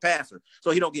become more of a passer so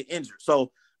he don't get injured.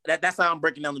 So that's how I'm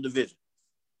breaking down the division.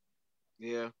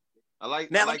 Yeah, I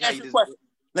like. Now I like let me ask you a question.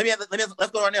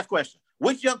 Let's go to our next question.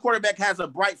 Which young quarterback has a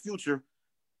bright future?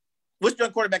 Which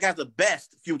young quarterback has the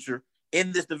best future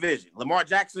in this division? Lamar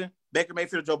Jackson, Baker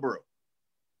Mayfield, or Joe Burrow?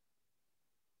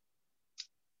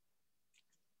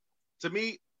 To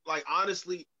me,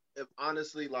 honestly,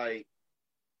 like,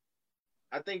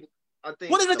 I think.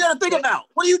 What is it there to think about?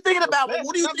 What are you thinking about?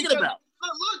 What are you thinking about?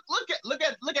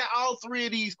 Look at all three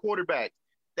of these quarterbacks.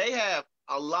 They have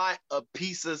a lot of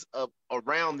pieces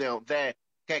around them that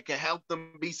can help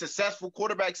them be successful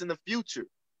quarterbacks in the future.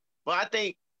 But I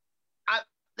think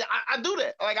I do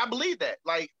that. Like, I believe that.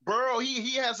 Like, Burrow,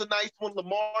 he has a nice one.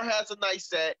 Lamar has a nice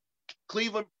set.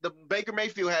 Cleveland, the Baker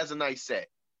Mayfield has a nice set.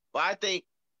 But I think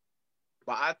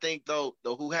though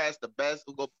who has the best,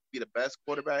 who will be the best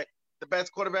quarterback? The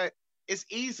best quarterback is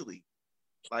easily,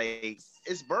 like,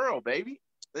 it's Burrow, baby.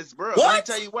 It's Burrow. What? Let me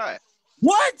tell you why.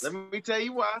 What? Let me tell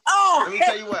you why. Oh, Let me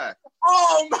tell you why.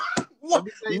 Oh my!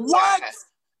 What?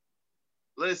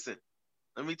 Listen,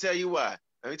 let me tell you why.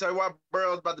 Let me tell you why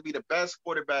Burrow's about to be the best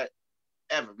quarterback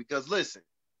ever. Because listen,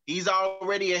 he's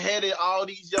already ahead of all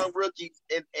these young rookies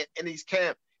in these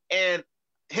camps. And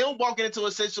him walking into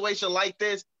a situation like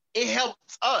this, it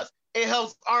helps us. It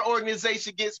helps our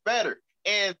organization gets better.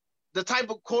 And the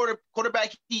type of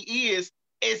quarterback he is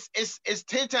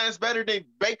 10 times better than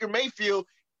Baker Mayfield.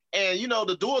 And,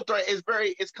 the dual threat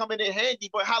is coming in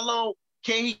handy. But how long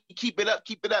can he keep it up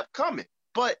coming?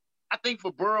 But I think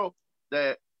for Burrow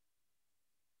that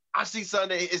I see something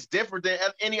that is different than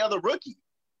any other rookie.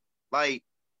 Like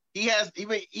he's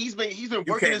been You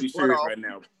working can't be his butt serious off. right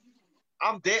now.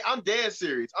 I'm dead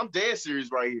serious. I'm dead serious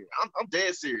right here. I'm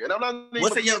dead serious. And I'm not even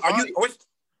What's in your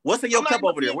What's in your I'm not cup even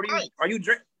over there? being What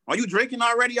are you drinking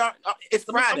already? It's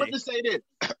I'm Friday. gonna just say this.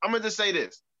 I'm gonna just say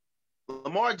this.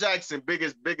 Lamar Jackson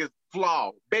biggest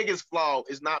flaw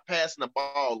is not passing the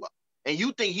ball up. And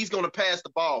you think he's gonna pass the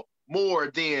ball more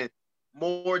than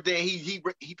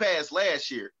he passed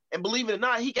last year. And believe it or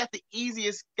not, he got the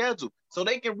easiest schedule. So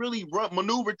they can really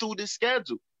maneuver through this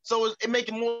schedule. So it make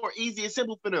it more easy and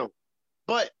simple for them.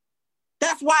 But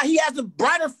that's why he has a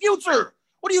brighter future.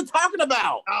 What are you talking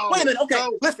about? Wait a minute. Okay,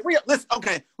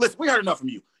 listen. We heard enough from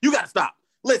you. You got to stop.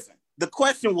 Listen. The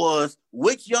question was,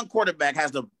 which young quarterback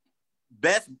has the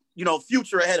best,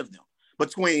 future ahead of them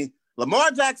between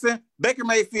Lamar Jackson, Baker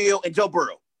Mayfield, and Joe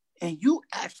Burrow? And you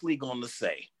actually going to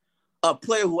say a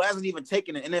player who hasn't even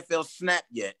taken an NFL snap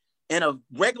yet in a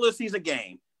regular season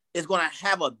game is going to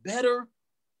have a better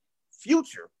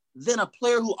future than a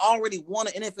player who already won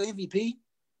an NFL MVP?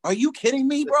 Are you kidding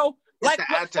me, bro? Wait.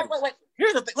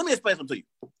 Here's the thing. Let me explain something to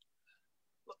you.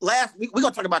 We're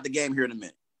going to talk about the game here in a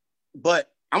minute. But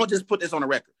I'm going to just put this on the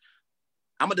record.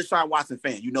 I'm a Deshaun Watson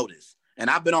fan. You know this. And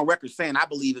I've been on record saying I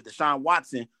believe if Deshaun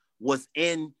Watson was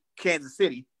in Kansas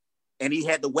City and he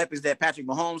had the weapons that Patrick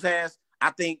Mahomes has, I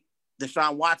think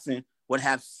Deshaun Watson would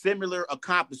have similar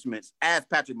accomplishments as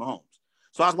Patrick Mahomes.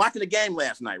 So I was watching the game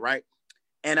last night, right?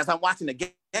 And as I'm watching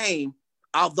the game,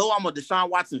 although I'm a Deshaun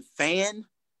Watson fan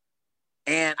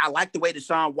and I like the way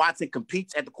Deshaun Watson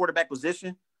competes at the quarterback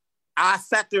position, I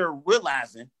sat there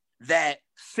realizing that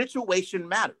situation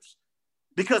matters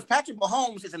because Patrick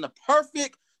Mahomes is in the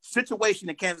perfect situation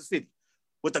in Kansas City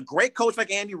with a great coach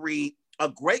like Andy Reid, a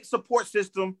great support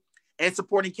system and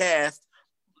supporting cast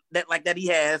that he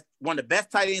has, one of the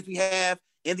best tight ends we have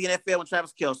in the NFL in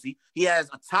Travis Kelce. He has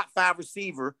a top 5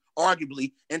 receiver,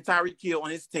 arguably, in Tyreek Hill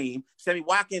on his team. Sammy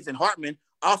Watkins and Hartman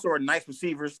also are nice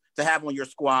receivers to have on your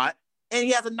squad. And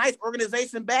he has a nice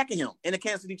organization backing him in the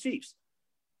Kansas City Chiefs.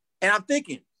 And I'm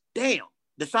thinking, damn,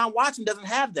 Deshaun Watson doesn't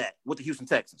have that with the Houston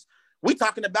Texans. We're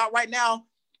talking about right now,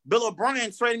 Bill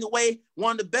O'Brien trading away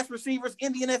one of the best receivers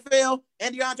in the NFL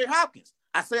and DeAndre Hopkins.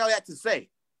 I say all that to say,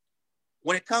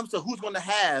 when it comes to who's going to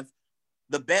have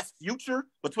the best future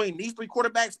between these 3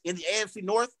 quarterbacks in the AFC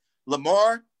North,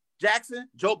 Lamar Jackson,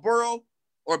 Joe Burrow,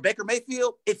 or Baker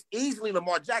Mayfield, it's easily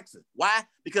Lamar Jackson. Why?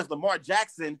 Because Lamar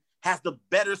Jackson has the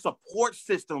better support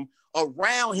system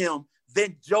around him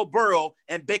than Joe Burrow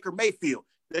and Baker Mayfield.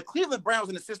 The Cleveland Browns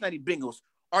and the Cincinnati Bengals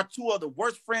are 2 of the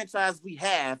worst franchises we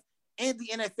have in the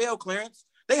NFL, Clarence.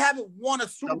 They haven't won a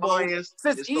Super Bowl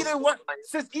since neither one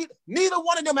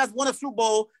of them has won a Super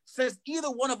Bowl since either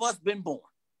one of us been born.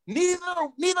 Neither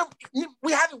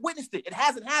we haven't witnessed it. It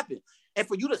hasn't happened. And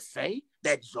for you to say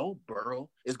that Joe Burrow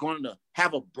is going to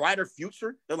have a brighter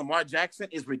future than Lamar Jackson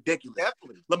is ridiculous.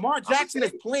 Definitely. Lamar Jackson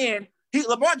is playing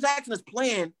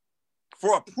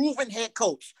for a proven head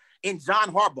coach in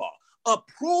John Harbaugh, a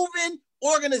proven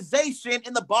organization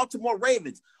in the Baltimore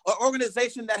Ravens, an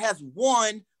organization that has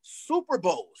won Super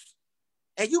Bowls.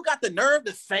 And you got the nerve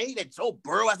to say that Joe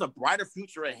Burrow has a brighter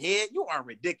future ahead? You are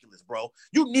ridiculous, bro.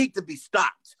 You need to be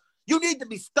stopped. You need to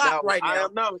be stopped right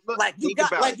now. You got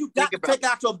to take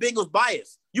out your Bengals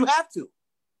bias. You have to.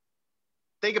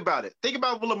 Think about it. Think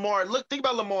about what Lamar. Think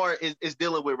about Lamar is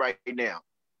dealing with right now.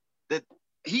 That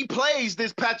he plays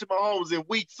this Patrick Mahomes in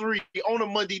week 3 on a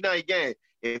Monday night game.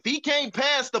 If he can't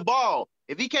pass the ball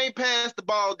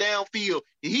downfield,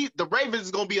 the Ravens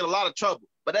is gonna be in a lot of trouble.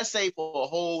 But that's safe for a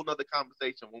whole nother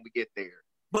conversation when we get there.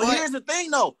 But here's the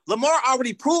thing, though. Lamar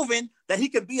already proven that he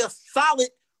can be a solid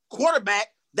quarterback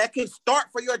that can start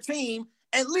for your team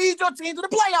and lead your team to the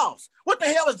playoffs. What the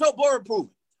hell is Joe Burrow proving?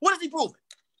 What is he proving?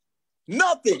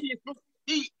 Nothing.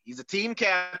 He's a team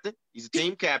captain. He was a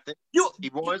team captain.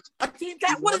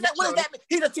 What does that mean?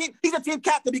 He's a team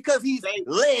captain because he's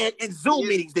led in Zoom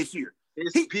meetings this year.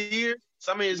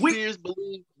 Some of his peers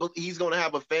believe he's going to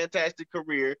have a fantastic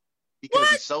career because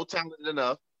he's so talented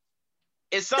enough.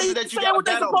 It's something that you got to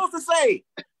bet on. Supposed to say.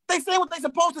 They say what they're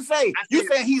supposed to say.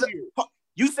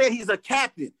 You said he's a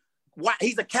captain. Why?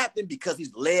 He's a captain because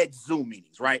he's led Zoom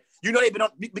meetings, right? You know they've been on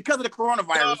because of the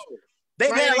coronavirus.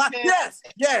 They've had a lot.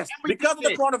 Yes. Because of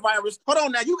the coronavirus. Hold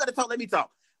on now. You got to talk. Let me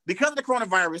talk. Because of the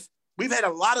coronavirus, we've had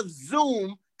a lot of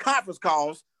Zoom conference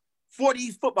calls for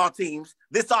these football teams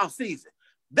this offseason.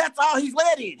 That's all he's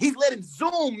led in. He's led in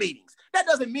Zoom meetings. That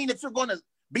doesn't mean that you're going to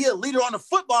be a leader on the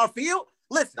football field.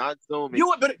 Listen, not Zoom. You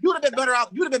would have been better off.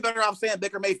 You'd have been better off saying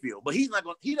Baker Mayfield, but he's not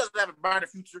going. He doesn't have a brighter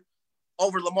future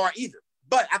over Lamar either.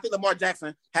 But I think Lamar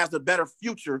Jackson has the better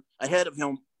future ahead of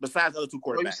him besides the other two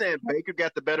quarterbacks. Are you saying Baker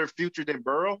got the better future than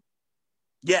Burrow?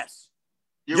 Yes.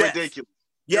 You're ridiculous.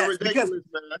 Yes, You're ridiculous,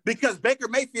 because Baker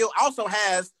Mayfield also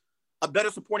has a better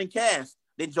supporting cast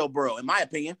than Joe Burrow, in my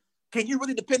opinion. Can you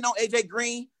really depend on AJ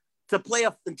Green to play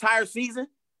an entire season?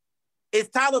 Is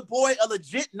Tyler Boyd a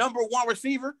legit number one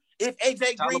receiver if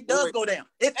AJ Green does go down?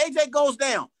 If AJ goes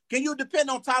down, can you depend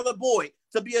on Tyler Boyd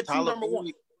to be a true number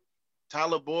one?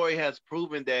 Tyler Boyd has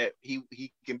proven that he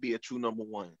can be a true number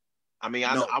one. I mean,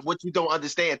 No. what you don't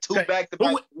understand, two Okay.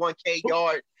 back-to-back 1K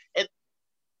yard.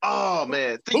 Oh,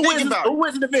 man. Who wins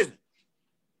the division?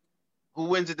 Who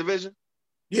wins the division?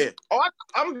 Yeah. Oh,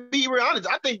 I'm going to be real honest.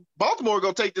 I think Baltimore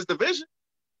going to take this division.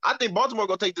 I think Baltimore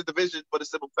going to take this division for the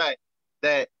simple fact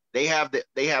that they have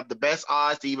the best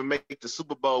odds to even make the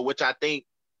Super Bowl, which I think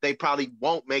they probably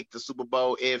won't make the Super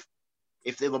Bowl if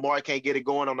Lamar can't get it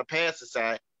going on the passing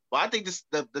side. But I think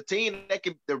the team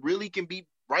that really can be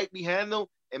right behind them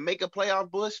and make a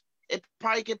playoff push, it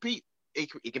probably compete. It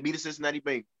can be the Cincinnati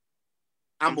Bengals.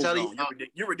 I'm telling you,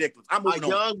 you're ridiculous. I'm moving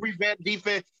on. A young revamped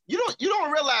defense. You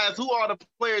don't realize who are the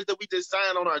players that we just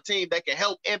signed on our team that can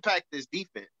help impact this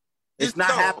defense. It's not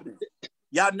happening.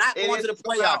 Y'all not going to the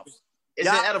playoffs.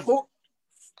 Y'all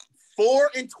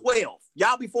 4-12.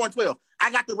 Y'all be 4-12.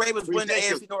 I got the Ravens winning the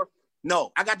AFC North.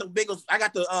 No, I got the Bengals. I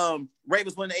got the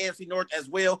Ravens winning the AFC North as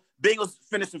well. Bengals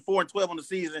finishing 4-12 on the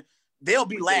season. They'll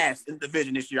be last in the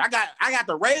division this year. I got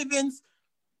the Ravens.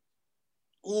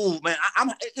 Ooh, man,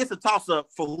 it's a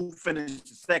toss-up for who finishes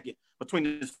second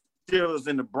between the Steelers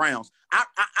and the Browns.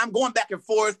 I'm going back and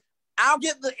forth. I'll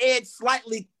give the edge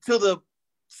slightly to the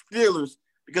Steelers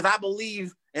because I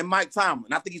believe in Mike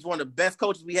Tomlin. I think he's one of the best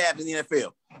coaches we have in the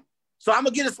NFL. So I'm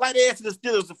going to get a slight edge to the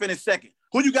Steelers to finish second.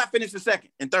 Who you got finishing second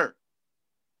and third?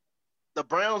 The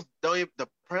Browns don't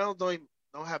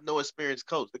have no experienced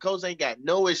coach. The coach ain't got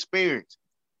no experience.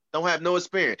 Don't have no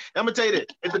experience. I'm gonna tell you this: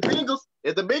 if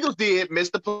the Bengals did miss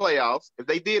the playoffs, if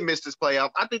they did miss this playoff,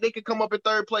 I think they could come up in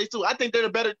third place too. I think they're a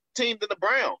better team than the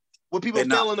Browns. What people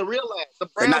failing to realize, the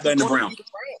Browns not better than the Browns.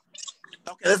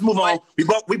 Okay, let's move on.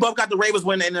 We both got the Ravens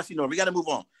winning the NFC North. We got to move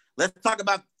on. Let's talk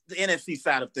about the NFC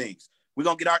side of things. We're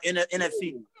gonna get our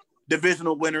NFC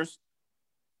divisional winners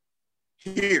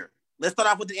here. Let's start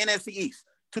off with the NFC East.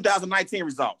 2019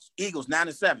 results: Eagles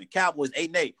 9-7, Cowboys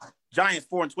 8-8, Giants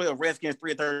 4-12, Redskins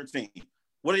 3-13.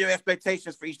 What are your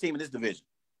expectations for each team in this division?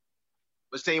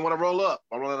 Which team want to roll up?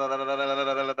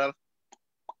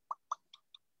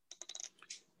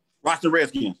 Watch the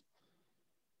Redskins.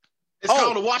 It's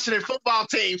called the Washington football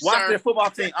team, sir. Washington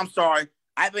football team. I'm sorry.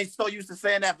 I've been so used to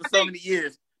saying that for so many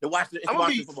years. The Washington football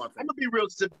team. I'm going to be real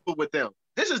simple with them.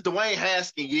 This is Dwayne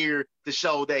Haskins' year to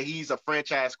show that he's a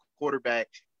franchise quarterback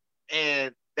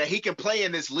and that he can play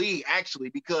in this league, actually,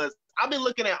 because I've been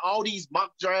looking at all these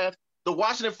mock drafts. The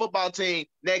Washington football team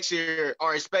next year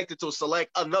are expected to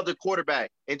select another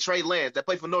quarterback in Trey Lance that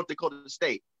played for North Dakota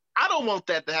State. I don't want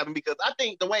that to happen because I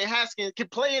think Dwayne Haskins can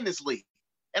play in this league.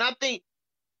 And I think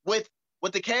with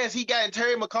the cast he got in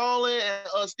Terry McLaurin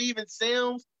and Steven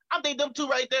Sims, I think them two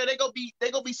right there, they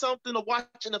gonna be something to watch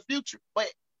in the future. But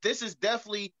this is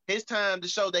definitely his time to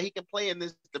show that he can play in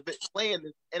this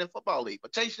football league.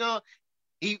 But Chase Young,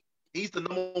 he's the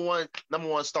number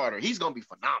one starter. He's gonna be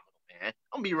phenomenal, man.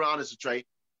 I'm gonna be real honest with Trey.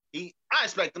 I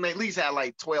expect him to at least have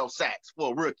like 12 sacks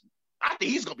for a rookie. I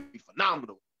think he's gonna be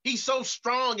phenomenal. He's so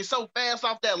strong and so fast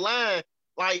off that line.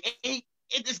 Like it's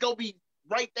just gonna be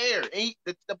right there. And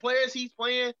the players he's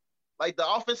playing, like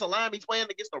the offensive line he's playing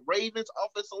against the Ravens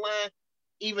offensive line,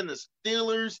 even the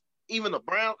Steelers, even the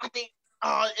Browns. I think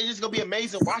it's just gonna be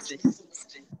amazing watching.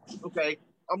 Okay,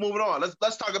 I'm moving on.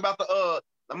 Let's talk about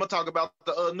I'm gonna talk about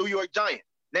the New York Giants.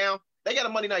 Now they got a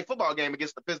Monday Night Football game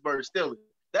against the Pittsburgh Steelers.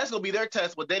 That's gonna be their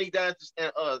test with Danny Dimes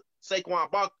and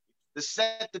Saquon Barkley to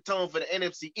set the tone for the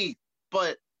NFC East.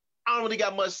 But I don't really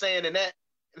got much saying in that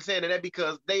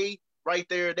because they right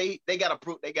there they got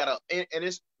an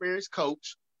inexperienced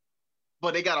coach,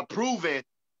 but they got a proven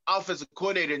offensive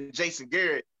coordinator in Jason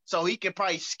Garrett, so he can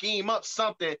probably scheme up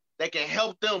something that can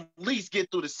help them at least get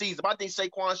through the season. But I think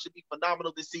Saquon should be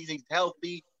phenomenal this season. He's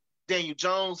healthy. Daniel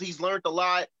Jones, he's learned a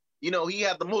lot. You know, he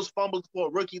had the most fumbles for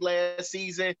a rookie last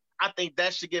season. I think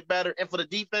that should get better. And for the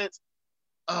defense,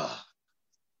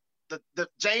 the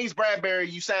James Bradbury,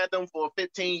 you signed them for a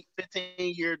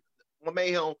 15-year,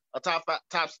 made him a top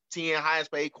 10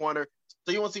 highest paid corner.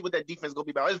 So you want to see what that defense is going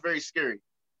to be about. It's very scary.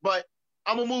 But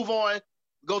I'm going to move on,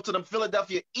 go to the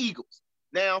Philadelphia Eagles.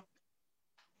 Now,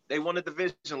 they won the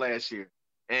division last year.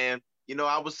 And, you know,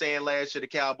 I was saying last year the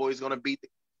Cowboys going to beat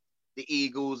the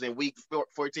Eagles in week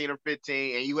 14 or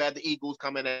 15, and you had the Eagles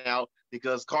coming out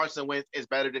because Carson Wentz is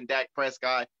better than Dak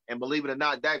Prescott. And believe it or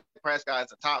not, Dak Prescott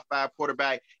is a top 5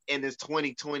 quarterback in this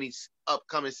 2020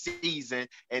 upcoming season,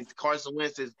 and Carson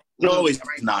Wentz is no, he's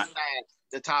not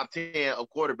the top 10 of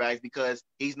quarterbacks because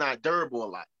he's not durable a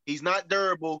lot. He's not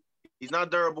durable. He's not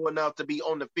durable enough to be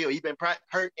on the field. He's been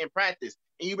hurt in practice.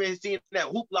 And you've been seeing that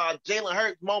hoopla, Jalen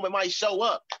Hurts moment might show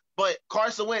up. But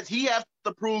Carson Wentz, he has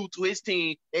to prove to his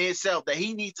team and himself that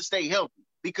he needs to stay healthy.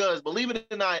 Because believe it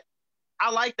or not,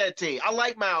 I like that team. I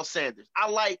like Miles Sanders. I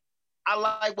like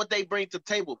what they bring to the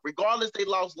table. Regardless, they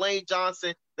lost Lane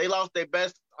Johnson. They lost their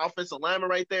best offensive lineman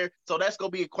right there. So that's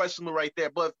going to be a question right there.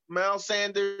 But Miles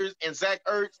Sanders and Zach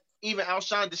Ertz, even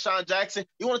Alshon Deshaun Jackson,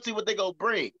 you want to see what they're going to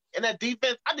bring. And that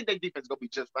defense, I think that defense is going to be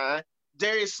just fine.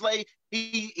 Darius Slay,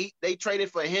 they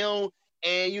traded for him.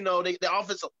 And, you know, the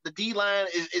offense, the D-line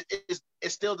is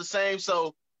still the same.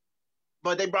 So,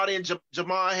 but they brought in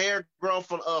Jamal Harris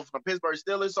from Pittsburgh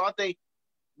Steelers. So I think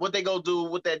what they going to do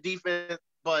with that defense,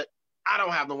 but I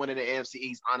don't have them winning the AFC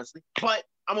East, honestly. But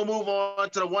I'm going to move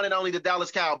on to the one and only the Dallas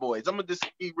Cowboys. I'm going to just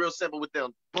be real simple with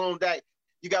them. Boom, that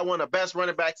you got one of the best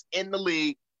running backs in the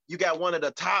league. You got one of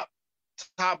the top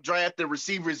drafted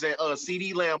receivers in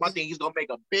CeeDee Lamb. I think he's going to make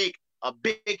a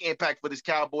big impact for this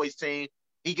Cowboys team.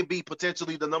 He could be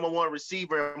potentially the number 1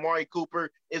 receiver. Amari Cooper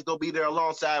is going to be there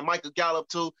alongside Michael Gallup,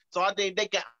 too. So I think they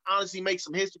can honestly make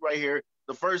some history right here.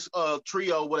 The first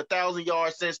trio with 1,000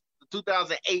 yards since the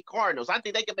 2008 Cardinals. I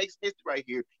think they can make some history right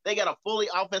here. They got a fully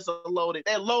offensive loaded.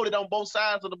 They're loaded on both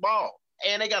sides of the ball.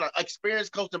 And they got an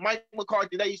experienced coach. And Mike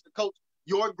McCarthy, they used to coach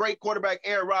your great quarterback,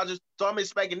 Aaron Rodgers. So I'm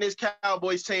expecting this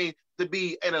Cowboys team to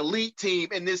be an elite team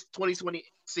in this 2020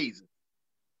 season.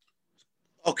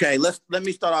 Okay, let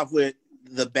me start off with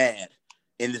the bad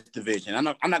in this division. I'm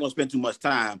not going to spend too much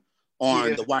time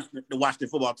on the Washington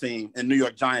football team and New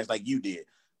York Giants like you did.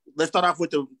 Let's start off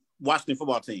with the Washington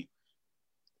football team.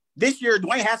 This year,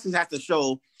 Dwayne Haskins has to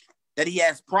show that he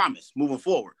has promise moving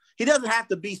forward. He doesn't have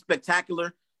to be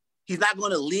spectacular. He's not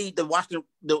going to lead the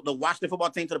Washington football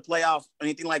team to the playoffs or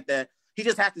anything like that. He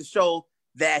just has to show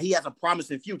that he has a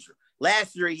promising future.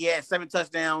 Last year, he had 7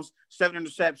 touchdowns, 7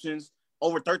 interceptions,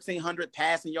 over 1,300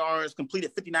 passing yards,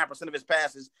 completed 59% of his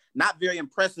passes. Not very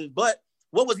impressive, but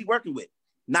what was he working with?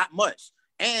 Not much.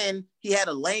 And he had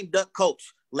a lame duck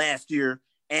coach last year,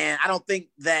 and I don't think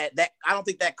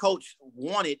that coach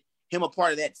wanted him a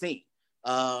part of that team.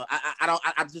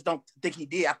 I just don't think he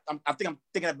did. I'm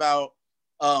thinking about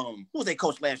who was their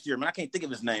coach last year? Man, I can't think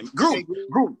of his name.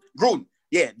 Gruden.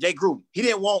 Yeah, Jay Gruden.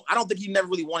 I don't think he never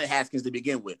really wanted Haskins to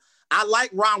begin with. I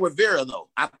like Ron Rivera, though.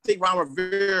 I think Ron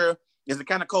Rivera is the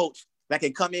kind of coach that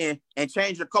can come in and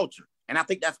change your culture. And I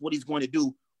think that's what he's going to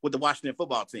do with the Washington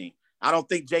football team. I don't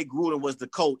think Jay Gruden was the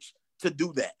coach to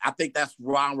do that. I think that's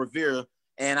Ron Rivera.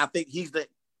 And I think he's the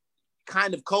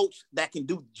kind of coach that can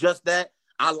do just that.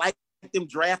 I like them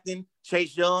drafting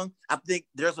Chase Young. I think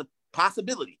there's a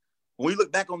possibility. When we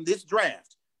look back on this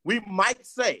draft, we might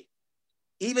say,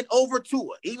 even over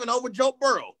Tua, even over Joe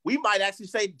Burrow, we might actually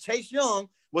say Chase Young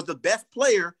was the best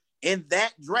player in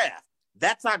that draft.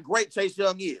 That's how great Chase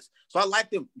Young is. So I like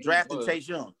them drafting Chase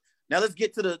Young. Now let's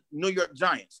get to the New York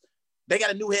Giants. They got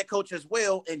a new head coach as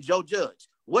well in Joe Judge.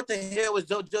 What the hell is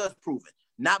Joe Judge proving?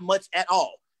 Not much at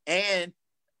all. And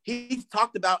he's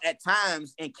talked about at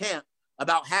times in camp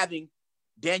about having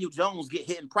Daniel Jones get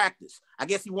hit in practice. I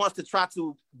guess he wants to try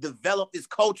to develop his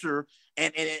culture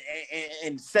and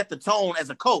set the tone as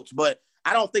a coach. But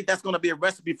I don't think that's going to be a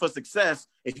recipe for success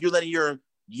if you're letting your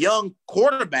young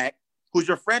quarterback, who's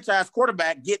your franchise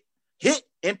quarterback, get hit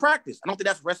in practice. I don't think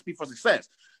that's a recipe for success.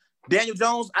 Daniel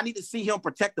Jones, I need to see him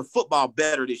protect the football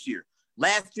better this year.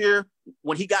 Last year,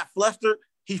 when he got flustered,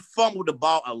 he fumbled the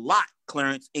ball a lot,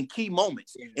 Clarence, in key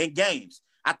moments in games.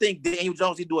 I think Daniel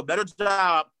Jones needs to do a better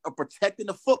job of protecting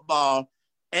the football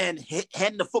and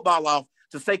handing the football off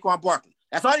to Saquon Barkley.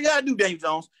 That's all you got to do, Daniel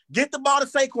Jones. Get the ball to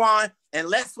Saquon and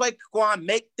let Saquon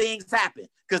make things happen,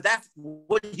 because that's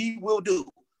what he will do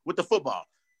with the football.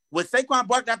 With Saquon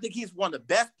Barkley, I think he's one of the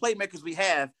best playmakers we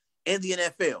have in the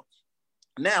NFL.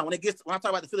 Now, when I talk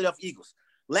about the Philadelphia Eagles,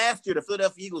 last year the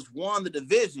Philadelphia Eagles won the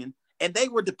division and they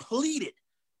were depleted.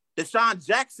 Deshaun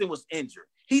Jackson was injured.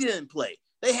 He didn't play.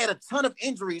 They had a ton of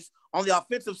injuries on the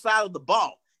offensive side of the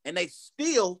ball, and they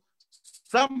still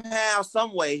somehow,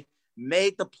 some way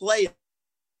made the playoffs.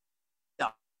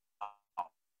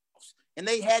 And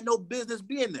they had no business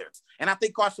being there. And I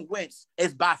think Carson Wentz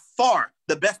is by far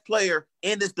the best player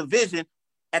in this division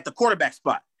at the quarterback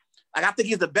spot. Like, I think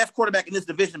he's the best quarterback in this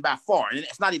division by far, and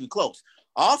it's not even close.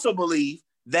 I also believe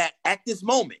that at this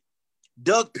moment,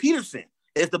 Doug Peterson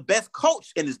is the best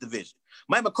coach in this division.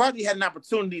 Mike McCarthy had an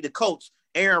opportunity to coach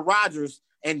Aaron Rodgers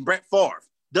and Brett Favre.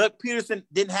 Doug Peterson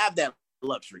didn't have that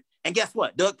luxury. And guess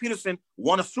what? Doug Peterson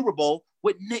won a Super Bowl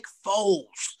with Nick Foles.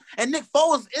 And Nick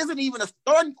Foles isn't even a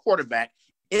starting quarterback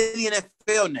in the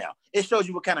NFL now. It shows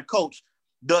you what kind of coach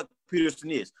Doug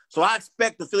Peterson is. So I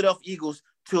expect the Philadelphia Eagles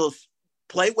to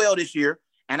play well this year,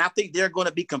 and I think they're going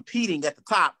to be competing at the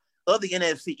top of the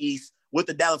NFC East with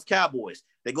the Dallas Cowboys.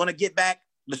 They're going to get back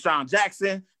LaShawn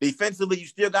Jackson. Defensively, you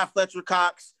still got Fletcher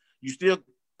Cox. You still,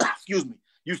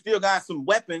 you still got some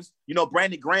weapons. You know,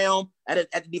 Brandon Graham at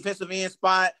the defensive end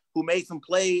spot who made some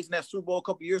plays in that Super Bowl a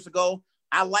couple years ago.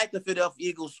 I like the Philadelphia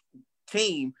Eagles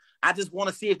team. I just want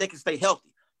to see if they can stay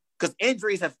healthy because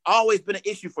injuries have always been an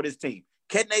issue for this team.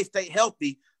 Can they stay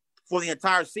healthy for the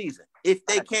entire season? If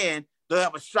they can, they'll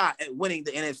have a shot at winning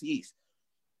the NFC East.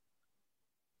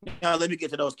 Now, let me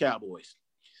get to those Cowboys.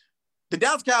 The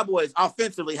Dallas Cowboys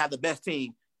offensively have the best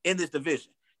team in this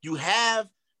division. You have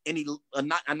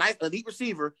a nice elite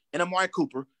receiver in Amari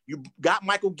Cooper. You got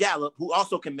Michael Gallup, who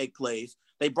also can make plays.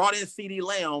 They brought in CeeDee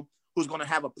Lamb, who's going to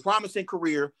have a promising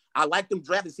career. I like them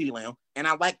drafting CeeDee Lamb, and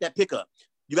I like that pickup.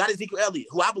 You got Ezekiel Elliott,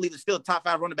 who I believe is still a top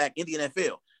 5 running back in the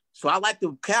NFL. So I like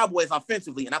the Cowboys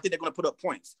offensively, and I think they're going to put up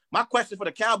points. My question for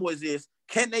the Cowboys is,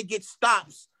 can they get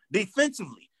stops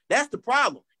defensively? That's the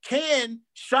problem. Can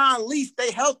Sean Lee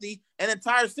stay healthy an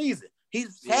entire season?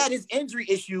 He's had his injury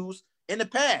issues in the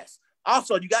past.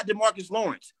 Also, you got DeMarcus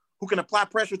Lawrence, who can apply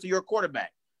pressure to your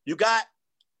quarterback.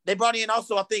 They brought in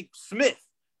also, I think, Smith.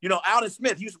 You know, Alden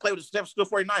Smith, he used to play with the San Francisco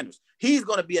 49ers. He's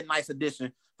going to be a nice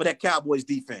addition for that Cowboys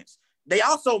defense. They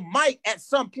also might at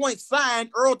some point sign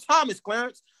Earl Thomas,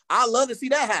 Clarence. I'd love to see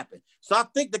that happen. So I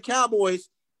think the Cowboys,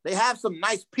 they have some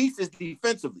nice pieces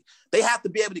defensively. They have to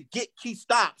be able to get key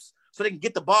stops so they can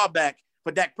get the ball back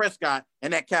for Dak Prescott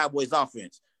and that Cowboys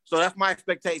offense. So that's my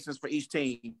expectations for each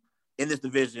team in this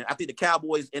division. I think the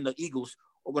Cowboys and the Eagles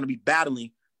are going to be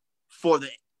battling for the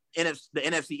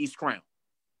NFC East crown.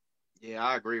 Yeah,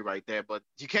 I agree right there. But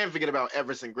you can't forget about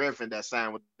Everson Griffin that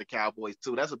signed with the Cowboys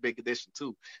too. That's a big addition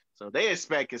too. So they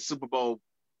expect a Super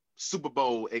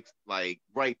Bowl, like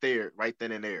right there, right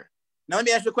then and there. Now let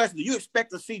me ask you a question. Do you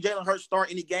expect to see Jalen Hurts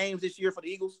start any games this year for the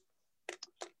Eagles?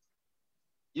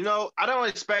 You know, I don't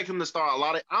expect him to start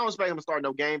I don't expect him to start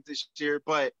no games this year,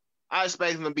 but I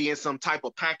expect him to be in some type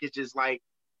of packages like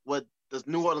what the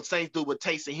New Orleans Saints do with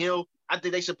Taysom Hill. I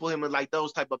think they should put him in like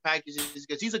those type of packages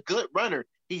because he's a good runner.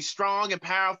 He's strong and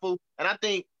powerful, and I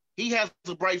think he has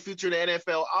a bright future in the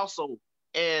NFL also.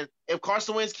 And if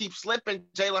Carson Wentz keeps slipping,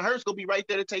 Jalen Hurts will be right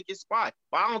there to take his spot.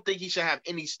 But I don't think he should have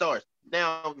any starts.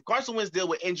 Now, if Carson Wentz deal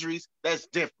with injuries, that's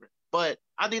different. But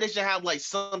I think they should have like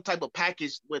some type of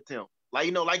package with him. Like,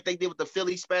 you know, like they did with the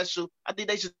Philly special. I think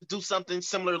they should do something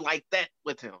similar like that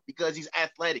with him because he's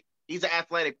athletic. He's an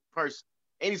athletic person,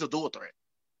 and he's a dual threat.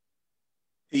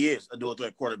 He is a dual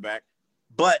threat quarterback.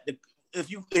 But if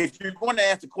you're going to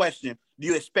ask the question, do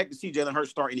you expect to see Jalen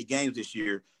Hurts start any games this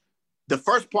year? The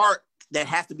first part that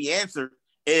has to be answered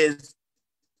is,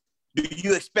 do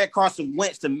you expect Carson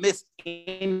Wentz to miss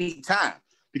any time?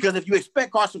 Because if you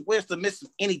expect Carson Wentz to miss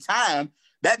any time,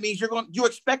 that means you're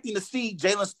expecting to see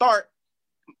Jalen start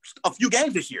a few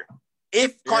games this year.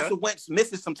 If Carson Wentz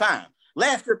misses some time.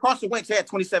 Last year, Carson Wentz had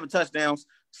 27 touchdowns,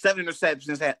 7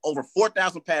 interceptions, had over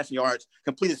 4,000 passing yards,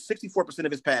 completed 64%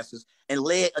 of his passes, and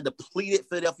led a depleted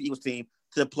Philadelphia Eagles team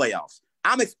to the playoffs.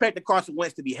 I'm expecting Carson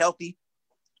Wentz to be healthy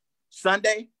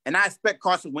Sunday, and I expect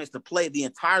Carson Wentz to play the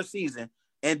entire season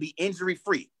and be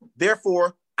injury-free.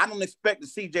 Therefore, I don't expect to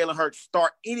see Jalen Hurts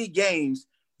start any games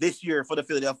this year for the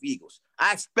Philadelphia Eagles.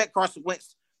 I expect Carson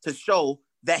Wentz to show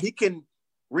that he can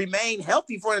remain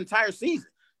healthy for an entire season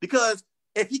because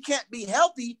if he can't be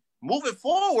healthy moving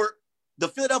forward, the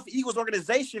Philadelphia Eagles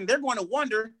organization, they're going to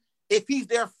wonder if he's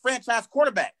their franchise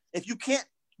quarterback. If you can't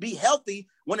be healthy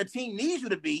when the team needs you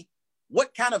to be,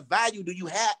 what kind of value do you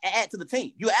add to the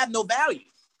team? You have no value.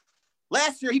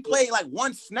 Last year, he played like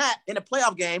one snap in a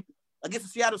playoff game against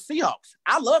the Seattle Seahawks.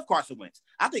 I love Carson Wentz.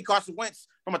 I think Carson Wentz,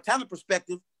 from a talent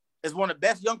perspective, is one of the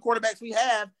best young quarterbacks we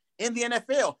have in the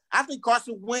NFL. I think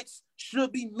Carson Wentz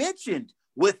should be mentioned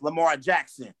with Lamar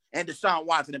Jackson and Deshaun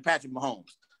Watson and Patrick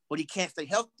Mahomes, but he can't stay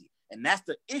healthy. And that's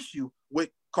the issue with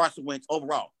Carson Wentz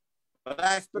overall. But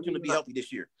I expect him to be healthy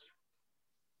this year.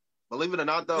 Believe it or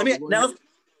not, though, I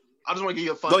just want to give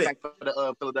you a fun fact for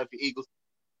the Philadelphia Eagles.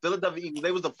 Philadelphia Eagles,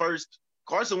 they was the first.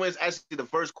 Carson Wentz actually the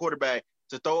first quarterback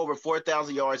to throw over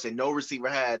 4,000 yards, and no receiver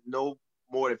had no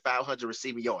more than 500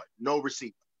 receiving yards. No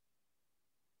receiver.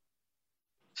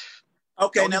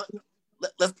 Okay, now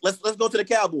let's go to the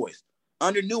Cowboys.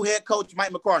 Under new head coach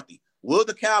Mike McCarthy, will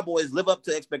the Cowboys live up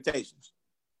to expectations?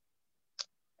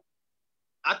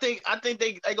 I think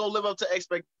they gonna live up to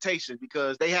expectations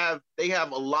because they have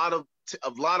a lot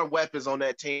of weapons on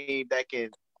that team that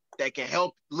can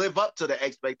help live up to the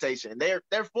expectation. They're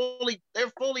fully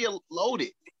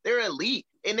loaded. They're elite,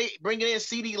 and they bringing in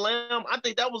CeeDee Lamb. I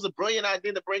think that was a brilliant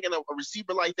idea to bring in a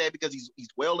receiver like that because he's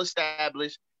well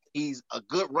established. He's a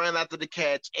good run after the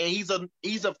catch, and he's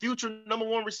a future number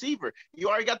one receiver. You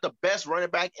already got the best running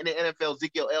back in the NFL,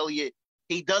 Ezekiel Elliott.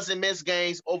 He doesn't miss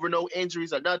games over no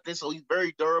injuries or nothing, so he's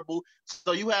very durable.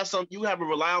 So you have a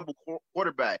reliable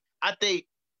quarterback. I think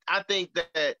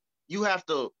that you have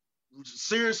to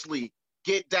seriously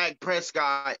get Dak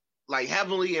Prescott like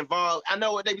heavily involved. I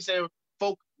know what they be saying,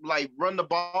 folk like run the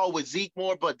ball with Zeke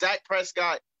more, but Dak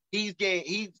Prescott, he's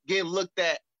getting looked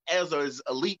at as an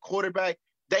elite quarterback.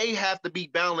 They have to be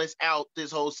balanced out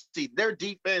this whole season. Their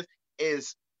defense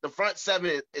is the front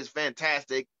seven is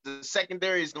fantastic. The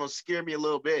secondary is going to scare me a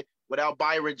little bit without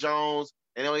Byron Jones,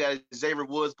 and they only got Xavier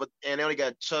Woods, and they only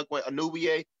got Chuck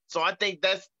Anubuye. So I think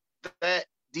that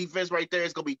defense right there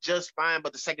is going to be just fine,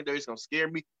 but the secondary is going to scare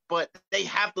me. But they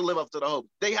have to live up to the hope.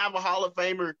 They have a Hall of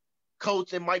Famer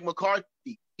coach in Mike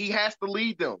McCarthy. He has to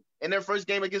lead them. In their first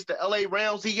game against the LA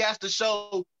Rams, he has to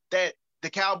show that the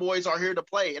Cowboys are here to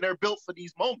play, and they're built for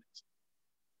these moments.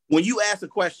 When you ask the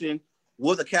question,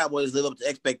 will the Cowboys live up to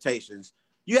expectations?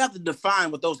 You have to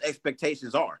define what those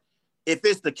expectations are. If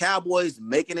it's the Cowboys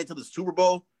making it to the Super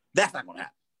Bowl, that's not going to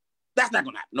happen. That's not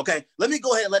going to happen, okay? Let me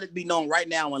go ahead and let it be known right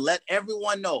now and let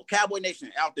everyone know, Cowboy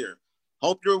Nation out there,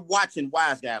 hope you're watching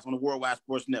Wise Guys on the Worldwide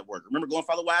Sports Network. Remember, go and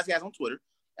follow Wise Guys on Twitter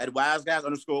at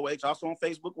WiseGuys_H. Also on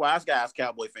Facebook, Wise Guys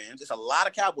Cowboy fans. There's a lot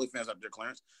of Cowboy fans up there,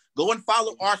 Clarence. Go and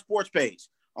follow our sports page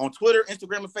on Twitter,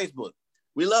 Instagram, and Facebook.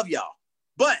 We love y'all.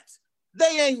 But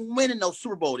they ain't winning no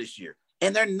Super Bowl this year,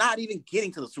 and they're not even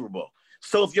getting to the Super Bowl.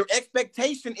 So if your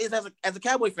expectation is as a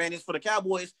Cowboy fan is for the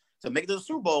Cowboys to make it to the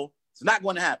Super Bowl, it's not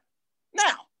going to happen.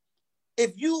 Now,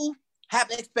 if you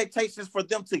have expectations for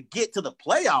them to get to the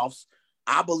playoffs,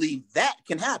 I believe that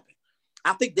can happen.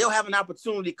 I think they'll have an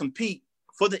opportunity to compete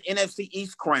for the NFC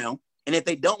East crown, and if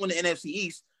they don't win the NFC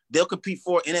East, they'll compete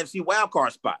for an NFC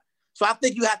wildcard spot. So I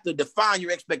think you have to define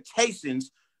your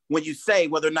expectations when you say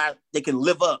whether or not they can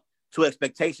live up to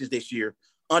expectations this year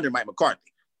under Mike McCarthy.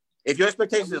 If your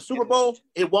expectations is Super Bowl,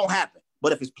 it won't happen.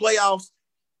 But if it's playoffs,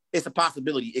 it's a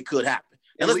possibility it could happen.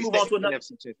 And let's move on to another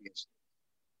NFC championship.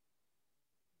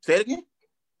 Say it again.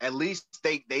 At least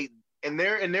they in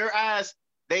their eyes,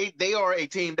 they are a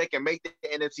team that can make the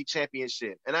NFC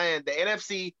championship. And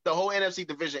the whole NFC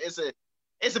division,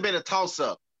 it's been a toss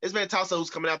up. It's been a toss up who's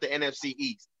coming out the NFC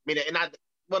East. I mean, not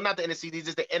the NFC East,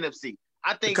 just the NFC.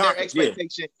 I think their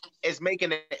expectation is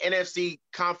making an NFC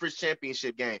conference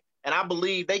championship game. And I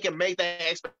believe they can make that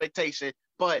expectation,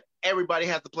 but everybody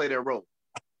has to play their role.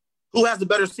 Who has the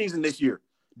better season this year?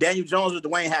 Daniel Jones or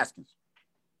Dwayne Haskins?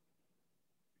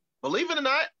 Believe it or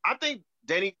not, I think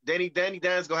Danny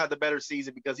Dan's gonna have the better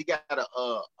season because he got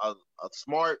a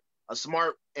smart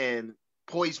and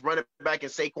poised running back in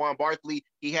Saquon Barkley.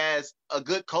 He has a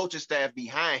good coaching staff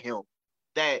behind him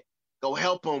that go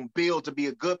help him build to be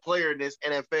a good player in this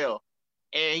NFL.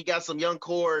 And he got some young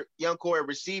core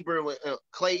receiver with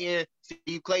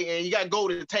Steve Clayton. You got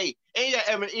Golden Tate, and you got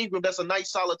Evan Ingram. That's a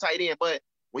nice, solid tight end. But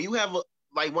when you have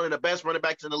one of the best running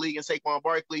backs in the league in Saquon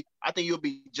Barkley, I think you'll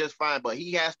be just fine. But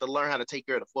he has to learn how to take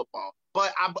care of the football.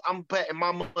 But I'm betting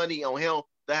my money on him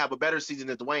to have a better season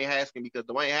than Dwayne Haskins because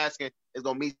Dwayne Haskins is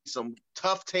gonna meet some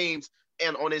tough teams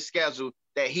and on his schedule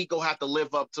that he gonna have to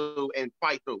live up to and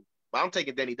fight through. But I'm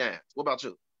taking Danny Dimes. What about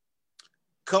you?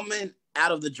 Coming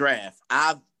out of the draft,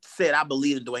 I've said I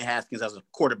believe in Dwayne Haskins as a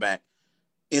quarterback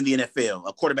in the NFL,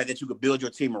 a quarterback that you could build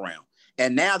your team around.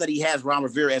 And now that he has Ron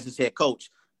Rivera as his head coach,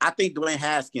 I think Dwayne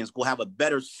Haskins will have a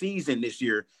better season this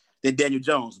year than Daniel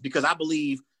Jones because I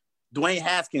believe Dwayne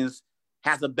Haskins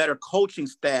has a better coaching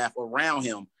staff around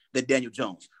him than Daniel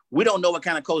Jones. We don't know what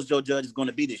kind of coach Joe Judge is going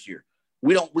to be this year.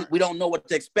 We don't know what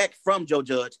to expect from Joe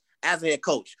Judge as a head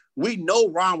coach. We know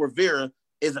Ron Rivera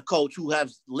is a coach who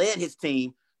has led his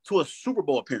team to a Super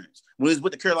Bowl appearance when he was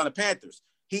with the Carolina Panthers.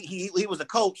 He was a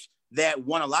coach that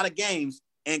won a lot of games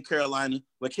in Carolina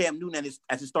with Cam Newton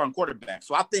as his starting quarterback.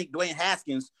 So I think Dwayne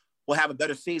Haskins will have a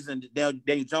better season than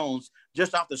Daniel Jones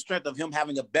just off the strength of him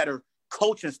having a better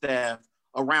coaching staff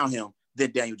around him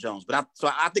than Daniel Jones. But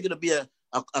I think it'll be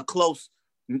a close,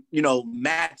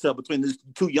 matchup between these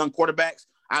two young quarterbacks.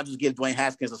 I'll just give Dwayne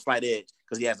Haskins a slight edge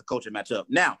because he has a coaching matchup.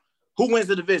 Now, who wins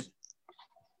the division?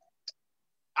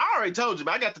 I already told you,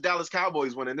 but I got the Dallas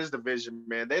Cowboys winning this division,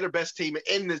 man. They're the best team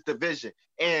in this division.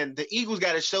 And the Eagles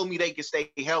got to show me they can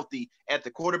stay healthy at the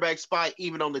quarterback spot,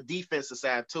 even on the defensive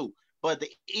side, too. But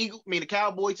the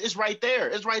Cowboys, it's right there.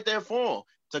 It's right there for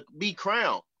them to be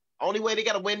crowned. Only way they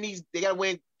got to win they got to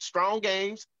win strong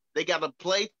games. They got to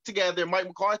play together. Mike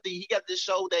McCarthy, he got to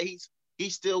show that he's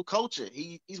still coaching.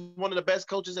 He's one of the best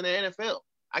coaches in the NFL.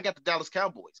 I got the Dallas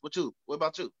Cowboys. What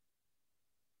about you?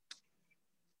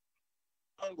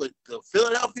 With the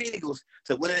Philadelphia Eagles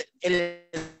to win it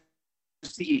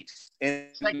NFC East. And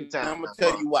I'm going to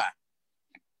tell you why.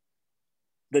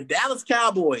 The Dallas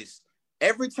Cowboys,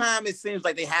 every time it seems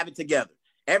like they have it together,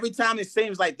 every time it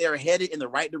seems like they're headed in the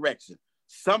right direction,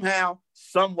 somehow,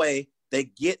 some way, they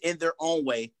get in their own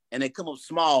way and they come up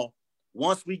small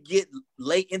once we get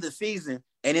late in the season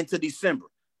and into December.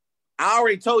 I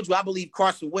already told you I believe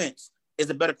Carson Wentz is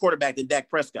a better quarterback than Dak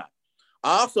Prescott.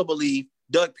 I also believe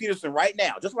Doug Peterson right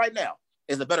now, just right now,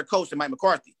 is a better coach than Mike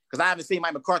McCarthy because I haven't seen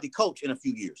Mike McCarthy coach in a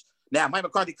few years. Now, Mike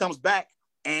McCarthy comes back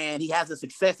and he has the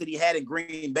success that he had in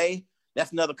Green Bay.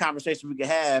 That's another conversation we could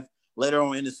have later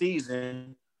on in the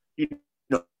season,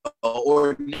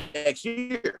 or next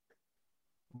year.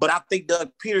 But I think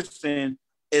Doug Peterson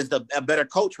is a better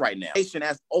coach right now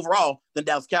as overall than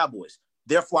Dallas Cowboys.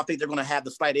 Therefore, I think they're going to have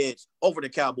the slight edge over the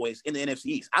Cowboys in the NFC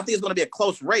East. I think it's going to be a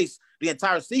close race the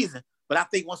entire season, but I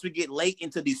think once we get late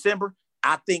into December,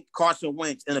 I think Carson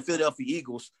Wentz and the Philadelphia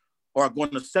Eagles are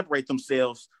going to separate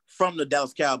themselves from the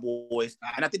Dallas Cowboys.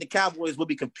 And I think the Cowboys will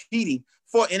be competing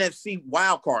for NFC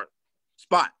wildcard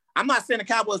spot. I'm not saying the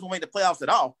Cowboys will make the playoffs at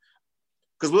all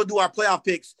because we'll do our playoff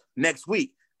picks next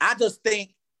week. I just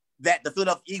think that the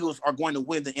Philadelphia Eagles are going to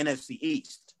win the NFC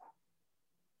East.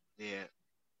 Yeah.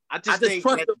 I just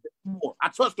trust them more. I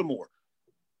trust them more.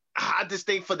 I just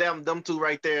think for them two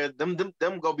right there, them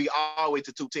gonna be always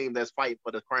the two teams that's fighting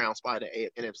for the crown spot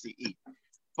at NFC East.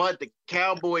 But the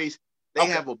Cowboys, they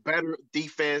have a better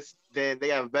defense than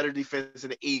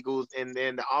the Eagles, and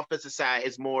then the offensive side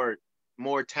is more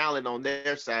talent on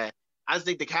their side. I just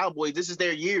think the Cowboys, this is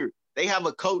their year. They have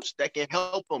a coach that can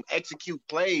help them execute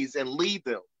plays and lead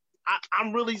them.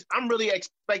 I'm really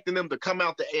expecting them to come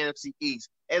out the NFC East,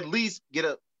 at least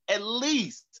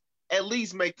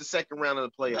make the second round of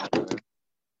the playoffs.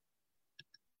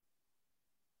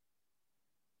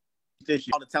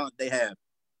 All the talent they have,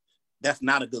 that's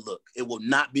not a good look. It will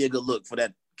not be a good look for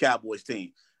that Cowboys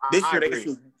team. This year, they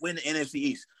should win the NFC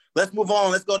East. Let's move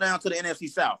on. Let's go down to the NFC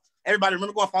South. Everybody,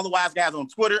 remember, go and follow Wise Guys on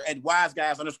Twitter at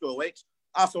WiseGuys_OH.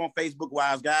 Also on Facebook,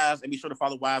 Wise Guys. And be sure to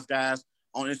follow Wise Guys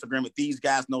on Instagram at These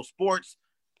Guys Know Sports.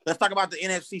 Let's talk about the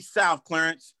NFC South,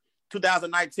 Clarence.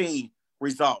 2019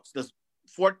 results. The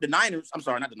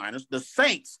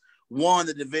Saints won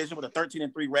the division with a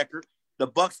 13-3 record. The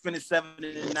Bucks finished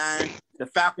 7-9, the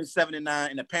Falcons 7-9,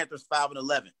 and the Panthers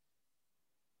 5-11.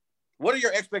 What are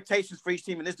your expectations for each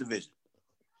team in this division?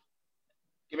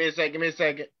 Give me a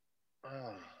second.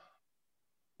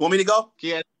 Want me to go?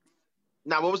 Yeah.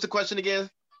 Now, what was the question again?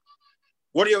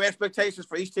 What are your expectations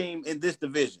for each team in this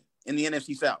division in the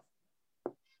NFC South?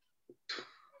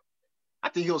 I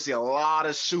think you'll see a lot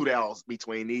of shootouts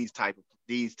between these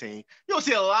teams. You'll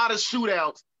see a lot of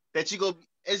shootouts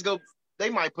that they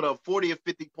might put up 40 or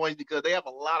 50 points because they have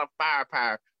a lot of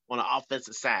firepower on the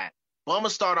offensive side. But I'm going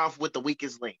to start off with the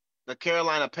weakest link, the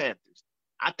Carolina Panthers.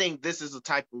 I think this is the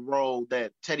type of role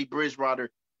that Teddy Bridgewater,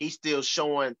 he's still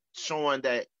showing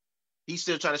that he's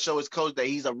still trying to show his coach that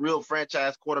he's a real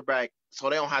franchise quarterback, so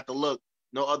they don't have to look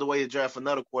no other way to draft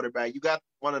another quarterback. You got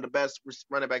one of the best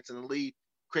running backs in the league,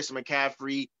 Chris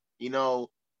McCaffrey.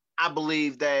 I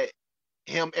believe that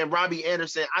him and Robbie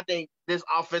Anderson, I think this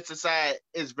offensive side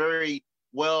is very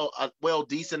well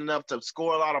decent enough to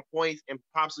score a lot of points and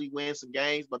possibly win some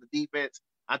games. But the defense,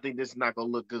 I think this is not going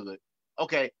to look good.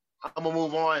 Okay, I'm going to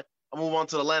move on. I'll move on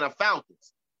to the Atlanta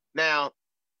Falcons. Now,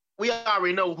 we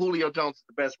already know Julio Jones is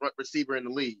the best receiver in the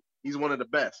league. He's one of the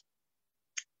best.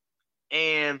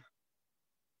 And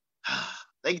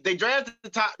they drafted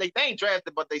they ain't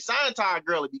drafted, but they signed Todd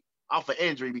Gurley off of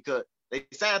injury because they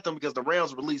signed him because the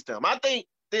Rams released him. I think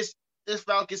this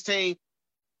Falcons team,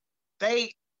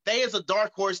 they is a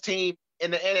dark horse team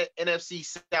in the NFC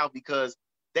South because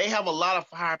they have a lot of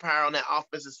firepower on that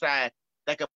offensive side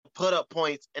that can put up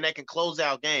points and that can close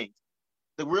out games.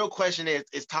 The real question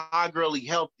is Todd Gurley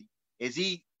healthy? Is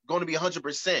he going to be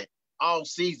 100% all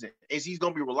season? Is he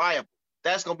going to be reliable?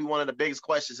 That's going to be one of the biggest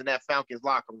questions in that Falcons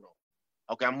locker room.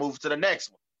 Okay, I'm moving to the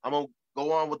next one. I'm going to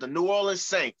go on with the New Orleans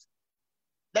Saints.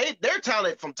 They're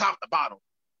talented from top to bottom,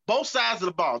 both sides of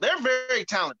the ball. They're very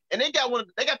talented, and they got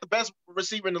the best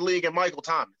receiver in the league in Michael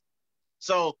Thomas.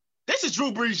 So this is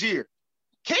Drew Brees' year.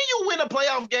 Can you win a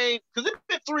playoff game? Because it's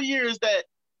been 3 years that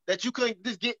you couldn't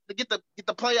just get the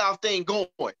playoff thing going.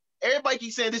 Everybody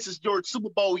keeps saying this is your Super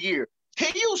Bowl year.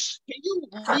 Can you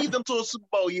lead them to a Super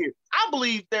Bowl year? I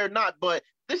believe they're not, but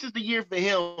this is the year for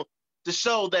him to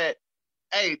show that,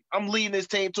 hey, I'm leading this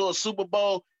team to a Super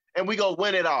Bowl and we gonna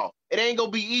win it all. It ain't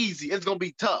gonna be easy. It's gonna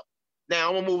be tough. Now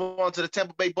I'm gonna move on to the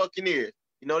Tampa Bay Buccaneers.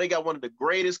 You know, they got one of the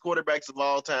greatest quarterbacks of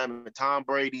all time, Tom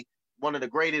Brady, one of the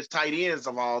greatest tight ends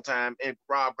of all time, and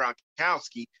Rob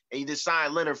Gronkowski, and you just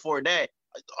signed Leonard Fournette.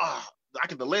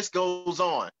 The list goes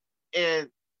on. And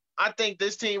I think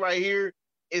this team right here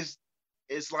is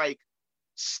like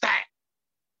stacked.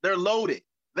 They're loaded.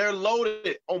 They're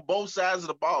loaded on both sides of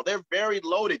the ball. They're very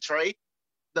loaded, Trey.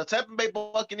 The Tampa Bay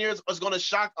Buccaneers is going to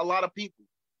shock a lot of people.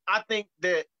 I think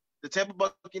that the Tampa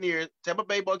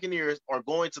Bay Buccaneers are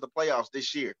going to the playoffs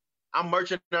this year. I'm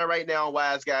merching that right now on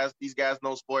Wise Guys. These guys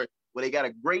know sport. Where they got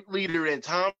a great leader in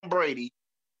Tom Brady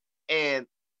and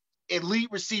elite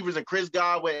receivers in Chris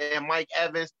Godwin and Mike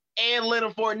Evans and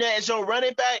Leonard Fournette as your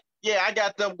running back. Yeah, I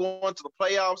got them going to the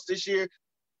playoffs this year.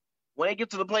 When they get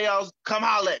to the playoffs, come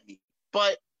holler at me.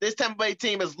 But this Tampa Bay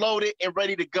team is loaded and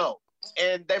ready to go.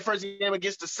 And their first game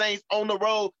against the Saints on the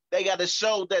road, they got to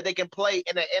show that they can play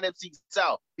in the NFC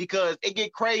South because it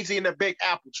get crazy in the Big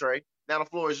Apple, Trey. Now the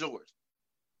floor is yours.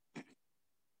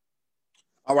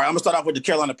 All right, I'm going to start off with the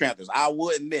Carolina Panthers. I will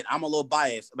admit I'm a little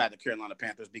biased about the Carolina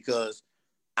Panthers because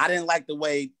I didn't like the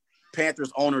way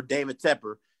Panthers owner David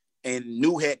Tepper and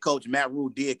new head coach Matt Rule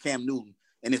did Cam Newton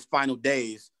in his final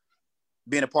days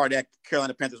being a part of that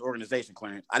Carolina Panthers organization,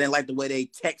 Clarence. I didn't like the way they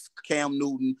text Cam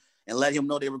Newton and let him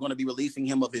know they were going to be releasing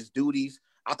him of his duties.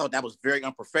 I thought that was very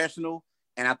unprofessional,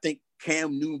 and I think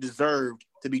Cam Newton deserved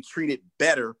to be treated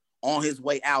better on his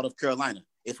way out of Carolina.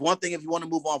 It's one thing if you want to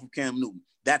move on from Cam Newton.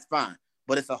 That's fine.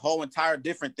 But it's a whole entire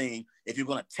different thing if you're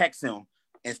going to text him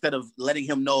instead of letting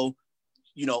him know,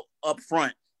 up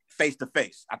front,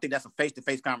 face-to-face. I think that's a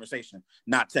face-to-face conversation,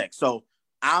 not text. So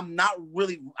I'm not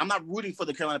rooting for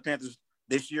the Carolina Panthers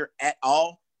this year at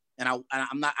all. And I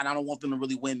don't want them to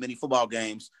really win many football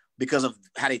games because of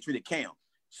how they treated Cam.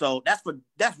 So that's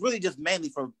really just mainly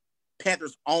for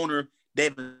Panthers owner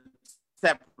David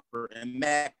Tepper and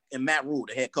Matt Rule,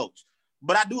 the head coach.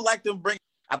 But I do like them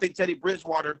I think Teddy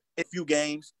Bridgewater a few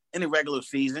games in the regular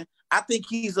season. I think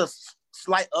he's a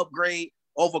slight upgrade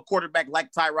over a quarterback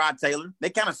like Tyrod Taylor.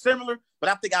 They're kind of similar, but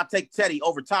I think I'll take Teddy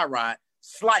over Tyrod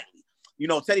slightly.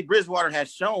 Teddy Bridgewater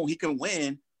has shown he can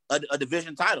win a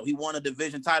division title. He won a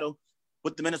division title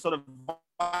with the Minnesota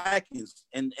Vikings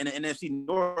in the NFC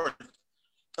North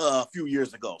a few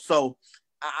years ago. So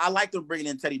I like them bringing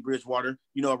in Teddy Bridgewater,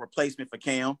 a replacement for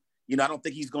Cam. I don't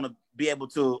think he's going to be able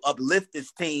to uplift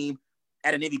this team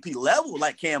at an MVP level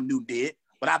like Cam Newton did,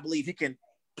 but I believe he can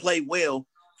play well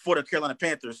for the Carolina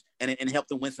Panthers and help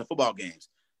them win some football games.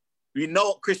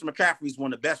 Christian McCaffrey is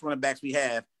one of the best running backs we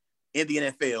have in the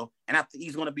NFL, and I think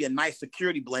he's going to be a nice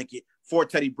security blanket for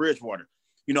Teddy Bridgewater.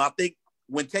 I think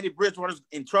when Teddy Bridgewater's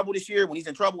in trouble this year, when he's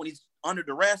under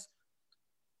duress,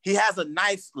 he has a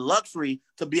nice luxury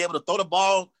to be able to throw the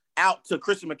ball out to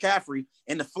Christian McCaffrey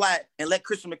in the flat and let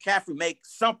Christian McCaffrey make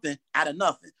something out of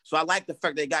nothing. So I like the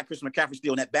fact they got Christian McCaffrey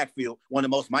still in that backfield, one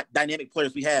of the most dynamic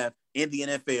players we have in the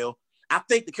NFL. I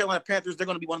think the Carolina Panthers, they're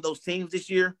going to be one of those teams this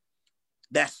year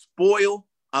that spoil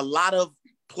a lot of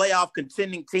playoff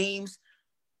contending teams'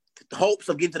 hopes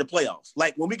of getting to the playoffs.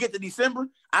 Like when we get to December,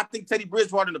 I think Teddy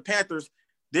Bridgewater and the Panthers,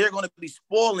 they're going to be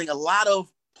spoiling a lot of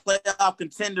playoff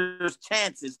contenders'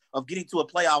 chances of getting to a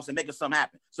playoffs and making something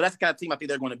happen. So that's the kind of team I think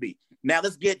they're going to be. Now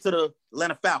let's get to the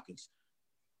Atlanta Falcons.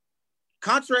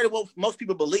 Contrary to what most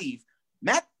people believe,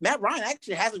 Matt Ryan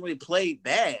actually hasn't really played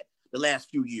bad the last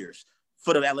few years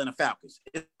for the Atlanta Falcons.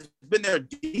 It's been their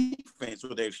defense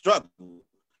where they've struggled.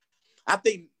 I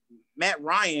think Matt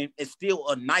Ryan is still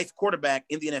a nice quarterback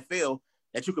in the NFL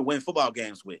that you can win football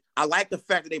games with. I like the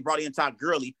fact that they brought in Todd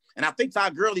Gurley, and I think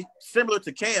Todd Gurley, similar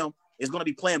to Cam, is going to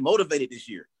be playing motivated this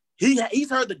year. He's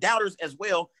heard the doubters as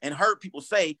well and heard people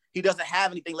say he doesn't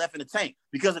have anything left in the tank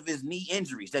because of his knee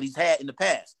injuries that he's had in the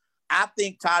past. I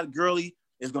think Todd Gurley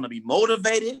is going to be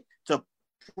motivated to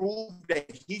prove that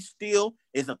he still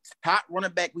is a top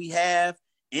running back we have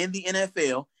in the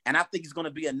NFL, and I think he's going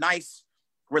to be a nice,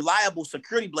 reliable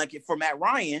security blanket for Matt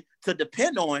Ryan to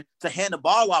depend on to hand the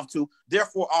ball off to.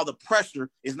 Therefore, all the pressure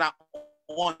is not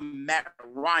on Matt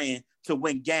Ryan to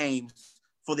win games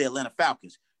for the Atlanta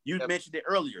Falcons. You mentioned it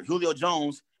earlier. Julio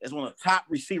Jones is one of the top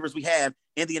receivers we have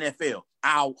in the NFL.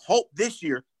 I hope this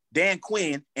year Dan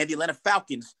Quinn and the Atlanta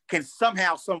Falcons can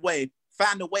somehow, some way,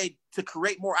 find a way to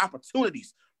create more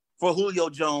opportunities for Julio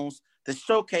Jones to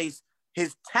showcase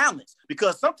his talents,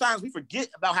 because sometimes we forget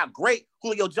about how great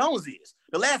Julio Jones is.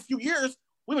 The last few years,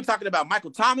 we've been talking about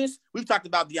Michael Thomas. We've talked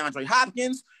about DeAndre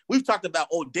Hopkins. We've talked about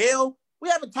Odell. We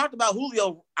haven't talked about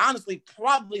Julio, honestly,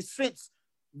 probably since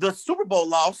the Super Bowl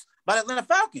loss by the Atlanta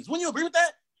Falcons. Wouldn't you agree with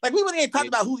that? Like, we really ain't talked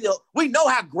about Julio. We know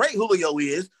how great Julio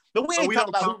is, but we ain't talked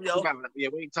about Julio.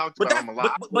 We ain't talked about him a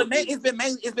lot. But it's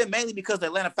been mainly because the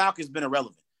Atlanta Falcons been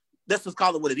irrelevant. Let's just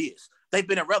call it what it is. They've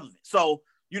been irrelevant. So,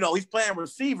 he's playing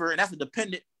receiver, and that's a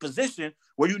dependent position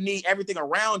where you need everything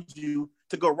around you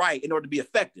to go right in order to be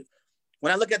effective.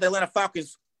 When I look at the Atlanta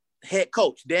Falcons head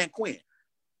coach, Dan Quinn,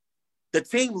 the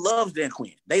team loves Dan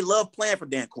Quinn. They love playing for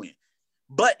Dan Quinn.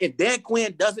 But if Dan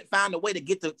Quinn doesn't find a way to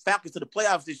get the Falcons to the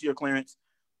playoffs this year, Clarence,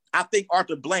 I think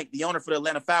Arthur Blank, the owner for the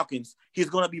Atlanta Falcons, he's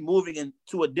going to be moving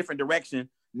into a different direction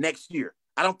next year.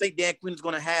 I don't think Dan Quinn is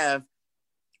going to have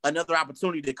another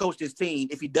opportunity to coach this team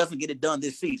if he doesn't get it done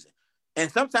this season.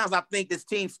 And sometimes I think this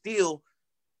team still,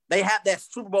 they have that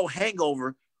Super Bowl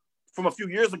hangover from a few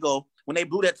years ago when they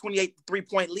blew that 28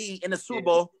 3-point lead in the Super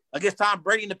Bowl against Tom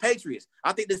Brady and the Patriots.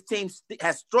 I think this team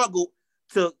has struggled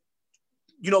to,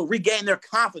 regain their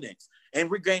confidence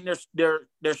and regain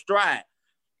their stride.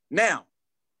 Now,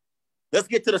 let's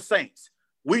get to the Saints.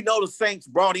 We know the Saints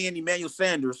brought in Emmanuel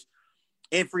Sanders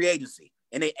in free agency,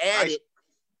 and they added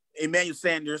Emmanuel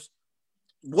Sanders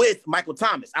with Michael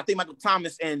Thomas. I think Michael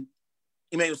Thomas and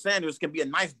Emmanuel Sanders can be a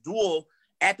nice duel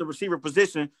at the receiver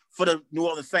position for the New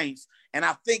Orleans Saints. And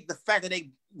I think the fact that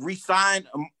they re-signed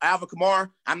Alvin Kamara,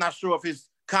 I'm not sure if his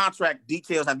contract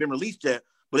details have been released yet,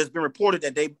 but it's been reported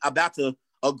that they about to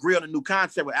agree on a new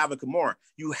contract with Alvin Kamara.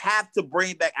 You have to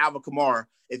bring back Alvin Kamara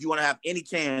if you want to have any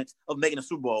chance of making a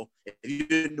Super Bowl if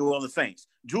you're New Orleans Saints.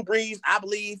 Drew Brees, I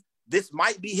believe this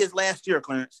might be his last year,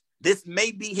 Clarence. This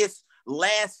may be his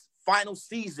last final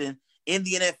season in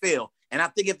the NFL. And I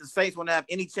think if the Saints want to have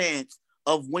any chance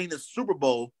of winning the Super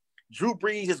Bowl, Drew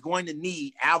Brees is going to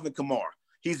need Alvin Kamara.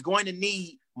 He's going to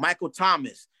need Michael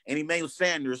Thomas and Emmanuel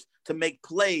Sanders to make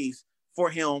plays for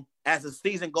him as the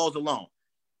season goes along.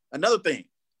 Another thing,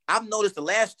 I've noticed the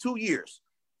last 2 years,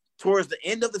 towards the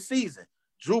end of the season,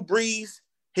 Drew Brees,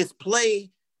 his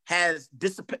play has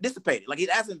dissipated. Like, he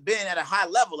hasn't been at a high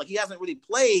level. Like, he hasn't really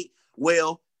played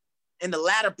well in the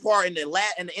latter part, in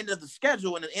the end of the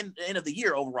schedule, and the end of the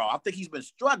year overall. I think he's been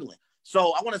struggling.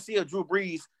 So I want to see if Drew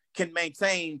Brees can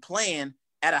maintain playing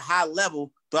at a high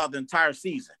level throughout the entire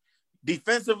season.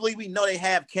 Defensively, we know they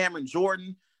have Cameron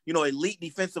Jordan, elite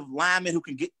defensive lineman who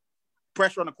can get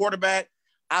pressure on the quarterback.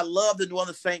 I love the New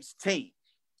Orleans Saints team.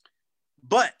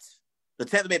 But the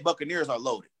Tampa Bay Buccaneers are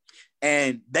loaded.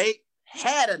 And they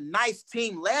had a nice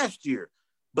team last year,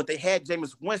 but they had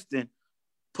Jameis Winston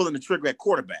pulling the trigger at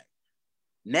quarterback.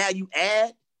 Now you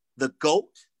add the GOAT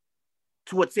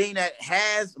to a team that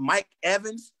has Mike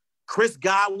Evans, Chris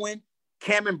Godwin,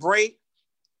 Cameron Brate,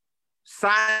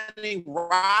 signing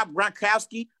Rob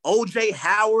Gronkowski, O.J.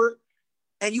 Howard,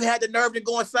 and you had the nerve to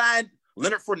go and sign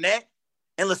Leonard Fournette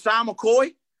and LaShawn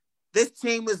McCoy. This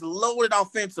team is loaded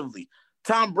offensively.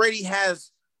 Tom Brady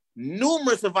has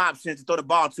numerous of options to throw the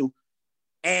ball to,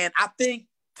 and I think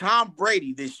Tom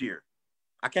Brady this year,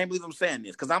 I can't believe I'm saying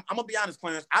this because I'm going to be honest,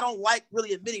 Clarence, I don't like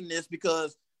really admitting this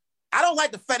because I don't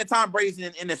like the fact that Tom Brady's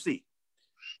in the NFC.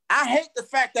 I hate the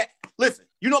fact that, listen,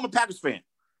 I'm a Packers fan.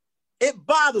 It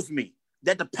bothers me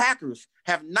that the Packers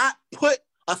have not put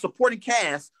a supporting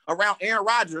cast around Aaron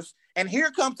Rodgers, and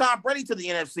here comes Tom Brady to the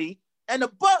NFC, and the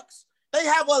Bucs, they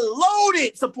have a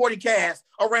loaded supporting cast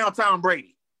around Tom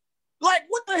Brady. Like,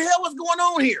 what the hell is going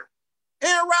on here?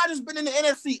 Aaron Rodgers has been in the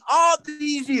NFC all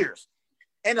these years.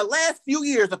 And the last few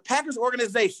years, the Packers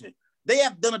organization, they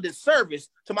have done a disservice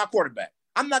to my quarterback.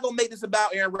 I'm not going to make this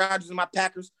about Aaron Rodgers and my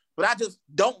Packers, but I just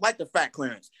don't like the fact,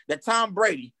 Clarence, that Tom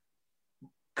Brady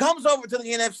comes over to the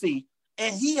NFC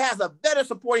and he has a better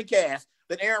supporting cast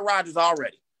than Aaron Rodgers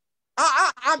already.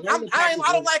 I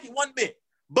don't like it one bit.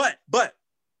 But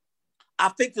I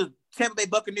think the Tampa Bay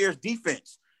Buccaneers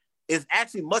defense is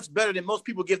actually much better than most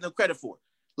people give them credit for.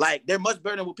 Like, they're much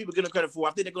better than what people give them credit for.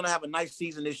 I think they're going to have a nice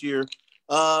season this year.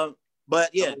 But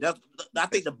yeah, I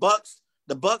think the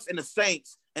Bucs and the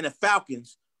Saints and the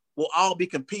Falcons will all be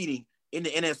competing in the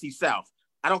NFC South.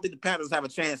 I don't think the Panthers have a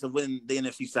chance of winning the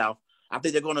NFC South. I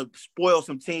think they're going to spoil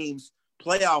some teams'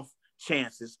 playoff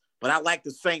chances, but I like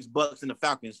the Saints, Bucs, and the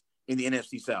Falcons in the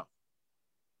NFC South.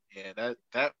 Yeah,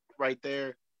 that right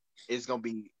there is going to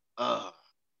be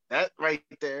that right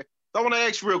there. So I want to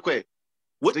ask you real quick.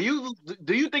 What do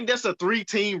you think that's a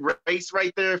 3-team race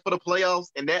right there for the playoffs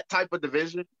in that type of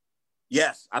division?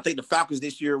 Yes, I think the Falcons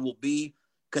this year will be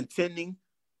contending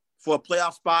for a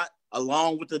playoff spot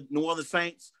along with the New Orleans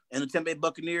Saints and the Tampa Bay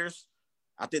Buccaneers.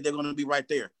 I think they're going to be right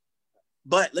there.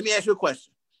 But let me ask you a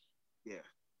question. Yeah.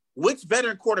 Which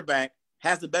veteran quarterback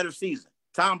has the better season,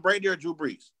 Tom Brady or Drew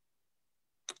Brees?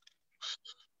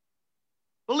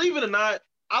 believe it or not,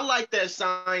 I like that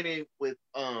signing with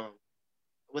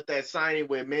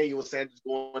Emmanuel Sanders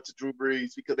going to Drew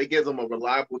Brees because they give them a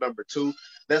reliable number 2.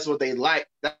 That's what they like.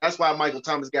 That's why Michael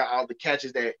Thomas got all the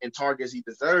catches and targets he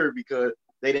deserved because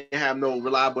they didn't have no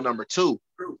reliable number 2.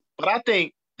 But I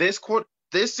think this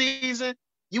season,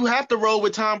 you have to roll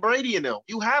with Tom Brady in them.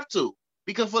 You have to,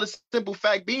 because for the simple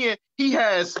fact being, he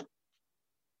has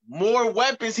more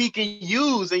weapons he can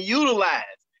use and utilize.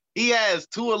 He has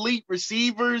 2 elite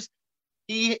receivers.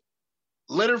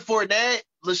 Leonard Fournette,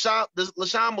 LaShawn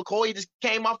McCoy just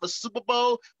came off a Super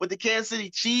Bowl with the Kansas City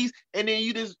Chiefs, and then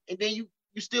you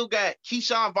still got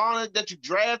Keyshawn Vaughn that you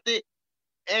drafted,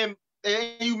 and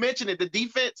you mentioned it, the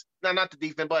defense. No, not the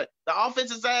defense, but the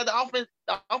offensive side.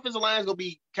 The offensive line is gonna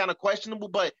be kind of questionable,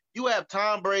 but you have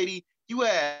Tom Brady, you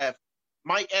have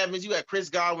Mike Evans, you have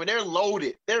Chris Godwin. They're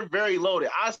loaded. They're very loaded.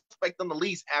 I expect them to at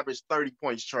least average 30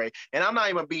 points, Trey. And I'm not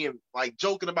even being like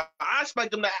joking about it. I expect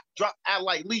them to drop at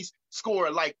like least score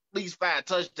like at least 5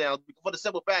 touchdowns for the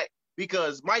simple fact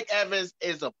because Mike Evans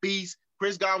is a beast.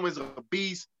 Chris Godwin is a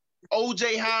beast.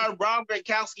 OJ Howard, Rob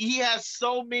Gronkowski, he has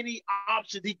so many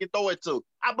options he can throw it to.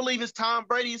 I believe it's Tom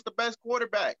Brady is the best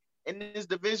quarterback in this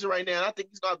division right now. And I think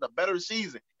he's got the better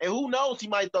season. And who knows, he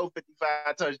might throw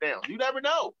 55 touchdowns. You never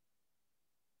know.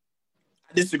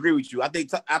 I disagree with you. I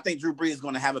think Drew Brees is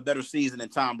going to have a better season than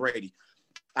Tom Brady.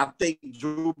 I think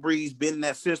Drew Brees been in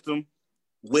that system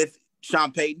with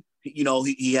Sean Payton. You know,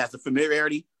 he has the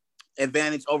familiarity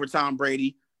advantage over Tom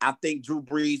Brady. I think Drew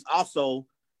Brees also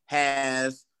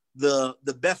has the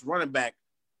best running back,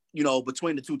 you know,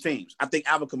 between the two teams. I think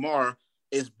Alvin Kamara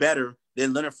is better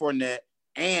than Leonard Fournette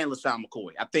and LaShawn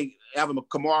McCoy. I think Alvin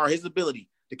Kamara, his ability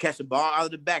to catch the ball out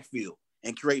of the backfield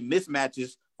and create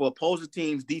mismatches for opposing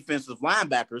teams' defensive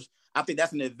linebackers, I think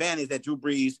that's an advantage that Drew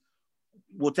Brees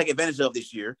will take advantage of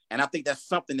this year. And I think that's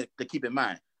something to keep in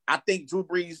mind. I think Drew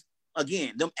Brees,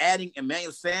 again, them adding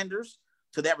Emmanuel Sanders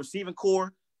to that receiving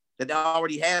core that they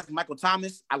already has, Michael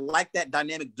Thomas, I like that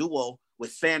dynamic duo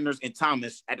with Sanders and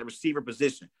Thomas at the receiver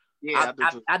position. Yeah,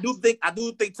 I do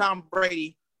think Tom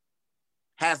Brady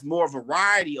has more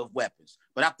variety of weapons,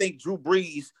 but I think Drew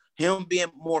Brees, him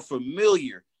being more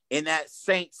familiar in that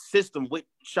Saints system with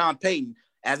Sean Payton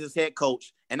as his head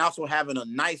coach, and also having a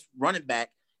nice running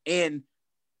back in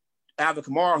Alvin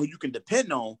Kamara who you can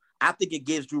depend on, I think it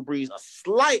gives Drew Brees a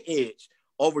slight edge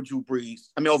over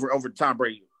over Tom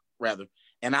Brady, rather.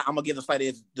 And I'm going to give a slight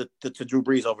edge to Drew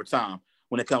Brees over Tom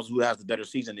when it comes to who has the better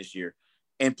season this year.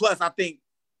 And plus, I think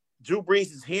Drew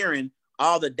Brees is hearing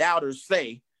all the doubters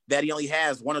say that he only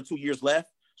has 1 or 2 years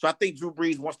left. So I think Drew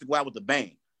Brees wants to go out with a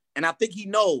bang. And I think he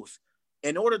knows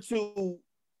in order to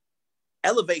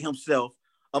elevate himself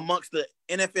amongst the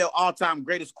NFL all-time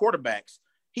greatest quarterbacks,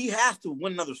 he has to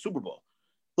win another Super Bowl.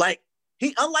 Like,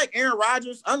 unlike Aaron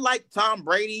Rodgers, unlike Tom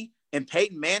Brady and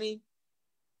Peyton Manning,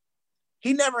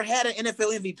 he never had an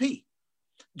NFL MVP.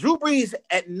 Drew Brees,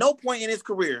 at no point in his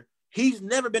career, he's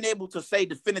never been able to say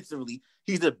definitively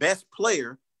he's the best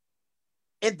player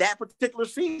in that particular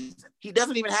season. He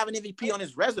doesn't even have an MVP on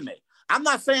his resume. I'm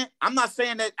not saying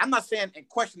and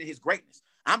questioning his greatness.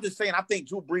 I'm just saying I think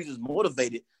Drew Brees is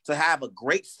motivated to have a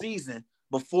great season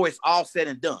before it's all said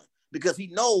and done, because he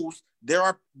knows there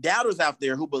are doubters out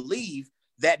there who believe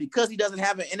that because he doesn't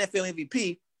have an NFL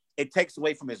MVP, it takes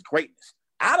away from his greatness.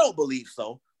 I don't believe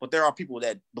so, but there are people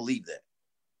that believe that.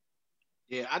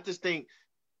 Yeah, I just think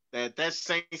that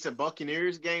Saints and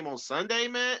Buccaneers game on Sunday,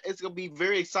 man, it's going to be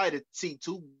very exciting to see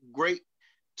two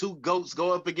GOATs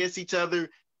go up against each other.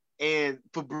 And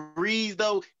for Brees,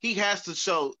 though, he has to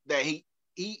show that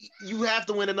you have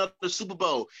to win another Super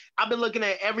Bowl. I've been looking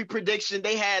at every prediction.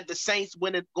 They had the Saints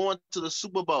going to the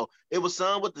Super Bowl. It was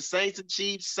some with the Saints and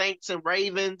Chiefs, Saints and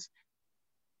Ravens.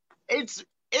 It's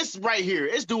right here.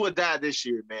 It's do or die this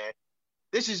year, man.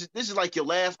 This is like your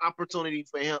last opportunity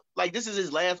for him. Like, this is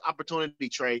his last opportunity,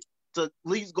 Trey, to at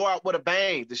least go out with a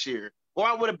bang this year. Go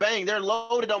out with a bang. They're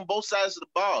loaded on both sides of the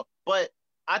ball. But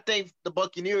I think the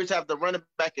Buccaneers have the running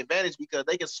back advantage because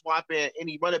they can swap in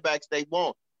any running backs they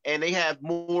want. And they have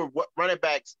more running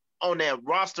backs on that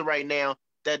roster right now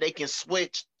that they can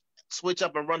switch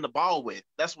up and run the ball with.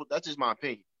 That's just my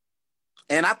opinion.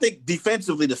 And I think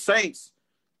defensively, the Saints,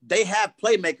 they have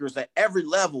playmakers at every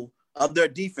level of their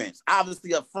defense.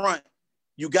 Obviously, up front,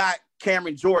 you got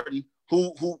Cameron Jordan,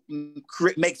 who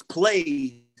makes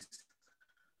plays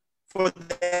for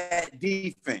that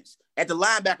defense. At the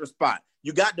linebacker spot,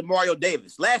 you got Demario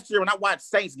Davis. Last year, when I watched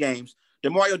Saints games,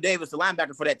 Demario Davis, the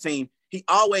linebacker for that team, he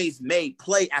always made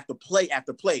play after play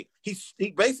after play. He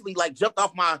basically like jumped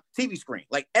off my TV screen.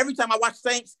 Like, every time I watched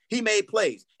Saints, he made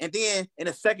plays. And then in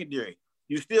the secondary,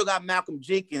 you still got Malcolm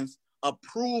Jenkins, a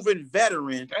proven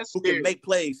veteran That's who scary. can make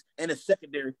plays in the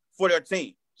secondary for their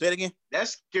team. Say it again.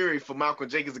 That's scary for Malcolm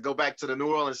Jenkins to go back to the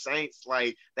New Orleans Saints.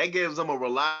 Like, that gives them a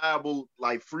reliable,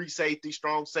 like, free safety,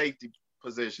 strong safety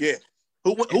position. Yeah.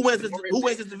 Who wins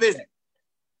this division?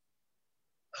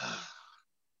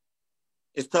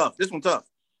 It's tough. This one's tough.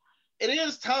 It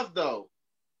is tough though.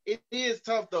 It is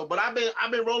tough though. But I've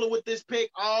been rolling with this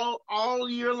pick all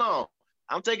year long.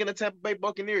 I'm taking the Tampa Bay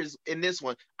Buccaneers in this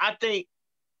one. I think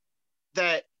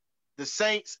that the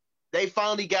Saints, they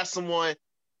finally got someone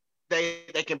they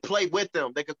can play with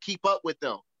them. They can keep up with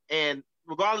them. And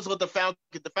regardless of what the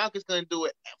Falcons couldn't do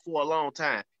it for a long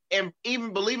time. And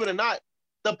even believe it or not,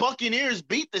 the Buccaneers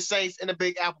beat the Saints in the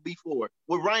Big Apple before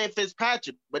with Ryan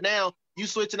Fitzpatrick. But now you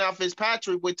switching out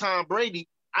Fitzpatrick with Tom Brady.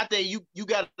 I think you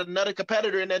got another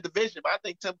competitor in that division. But I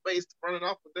think Tampa Bay is running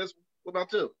off with this one. What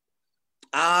about you?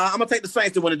 I'm going to take the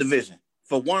Saints to win the division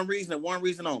for one reason and one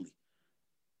reason only.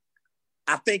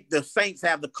 I think the Saints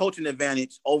have the coaching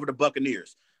advantage over the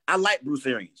Buccaneers. I like Bruce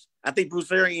Arians. I think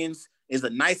Bruce Arians is a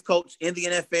nice coach in the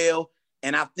NFL,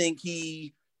 and I think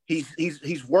he's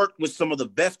worked with some of the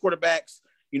best quarterbacks,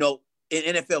 in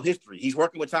NFL history. He's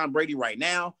working with Tom Brady right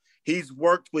now. He's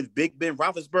worked with Big Ben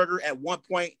Roethlisberger at one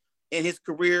point in his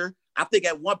career. I think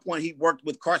at one point he worked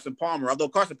with Carson Palmer, although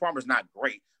Carson Palmer is not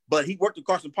great, but he worked with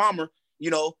Carson Palmer,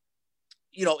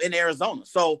 in Arizona.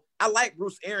 So I like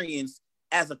Bruce Arians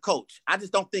as a coach. I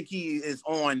just don't think he is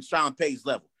on Sean Payton's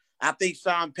level. I think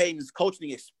Sean Payton's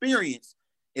coaching experience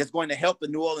is going to help the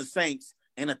New Orleans Saints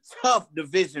in a tough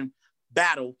division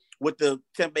battle with the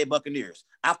Tampa Bay Buccaneers.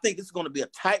 I think this is going to be a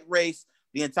tight race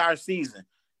the entire season.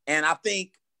 And I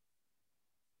think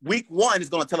week 1 is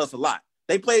going to tell us a lot.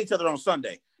 They play each other on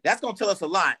Sunday. That's going to tell us a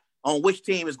lot on which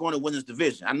team is going to win this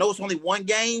division. I know it's only one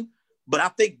game, but I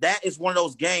think that is one of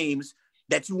those games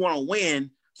that you want to win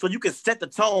so you can set the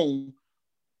tone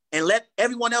and let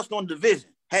everyone else know in the division,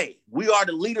 hey, we are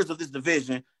the leaders of this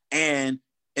division, and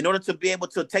in order to be able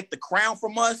to take the crown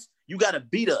from us, you got to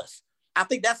beat us. I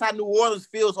think that's how New Orleans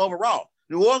feels overall.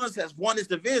 New Orleans has won this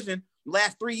division the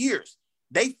last 3 years.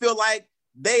 They feel like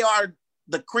they are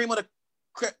the cream of the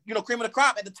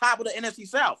crop at the top of the NFC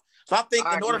South. So I think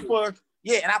in order for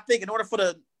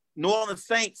the New Orleans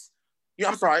Saints, in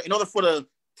order for the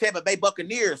Tampa Bay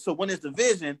Buccaneers to win this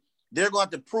division, they're going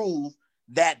to prove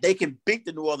that they can beat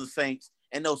the New Orleans Saints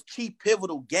in those key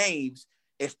pivotal games.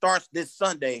 It starts this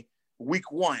Sunday,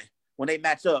 week 1, when they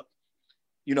match up,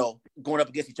 going up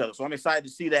against each other. So I'm excited to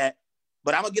see that.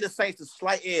 But I'm going to get the Saints a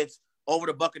slight edge over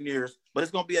the Buccaneers, but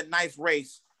it's going to be a nice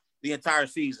race the entire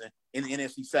season in the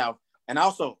NFC South. And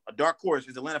also, a dark horse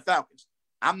is Atlanta Falcons.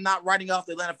 I'm not writing off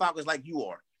the Atlanta Falcons like you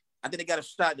are. I think they got a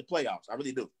shot at the playoffs. I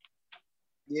really do.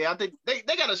 Yeah, I think they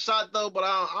got a shot though, but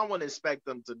I wouldn't expect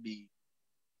them to be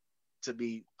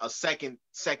a second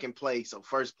place or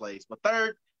first place. But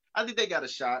third, I think they got a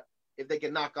shot if they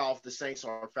can knock off the Saints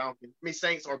or Falcons.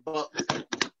 Saints or Bucks.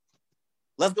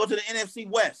 Let's go to the NFC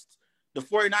West. The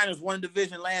 49ers won the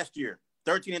division last year.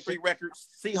 13-3 records.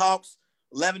 Seahawks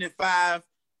 11-5.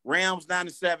 Rams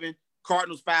 9-7.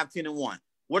 Cardinals 5-10-1.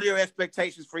 What are your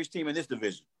expectations for each team in this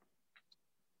division?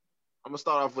 I'm gonna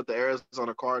start off with the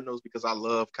Arizona Cardinals because I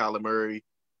love Kyler Murray.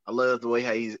 I love the way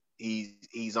how he's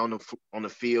on the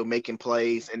field making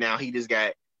plays, and now he just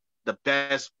got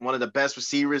one of the best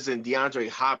receivers in DeAndre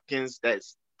Hopkins.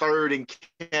 That's third in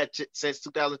catches since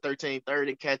 2013, third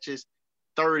in catches,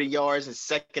 30 yards, and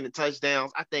second in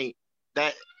touchdowns. I think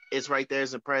that is right there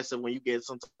is impressive when you get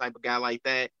some type of guy like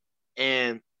that.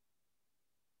 And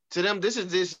to them, this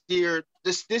is year.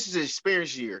 This is an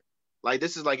experience year. Like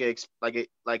this is like a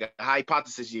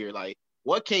hypothesis year. Like,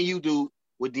 what can you do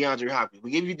with DeAndre Hopkins? We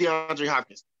give you DeAndre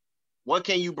Hopkins. What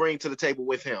can you bring to the table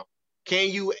with him? Can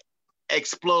you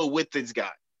explode with this guy?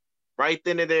 Right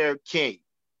then and there, can you?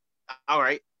 All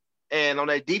right. And on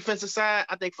that defensive side,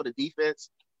 I think for the defense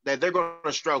that they're going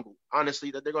to struggle. Honestly,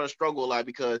 that they're going to struggle a lot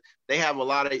because they have a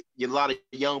lot of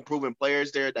young proven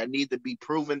players there that need to be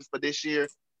proven for this year.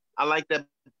 I like the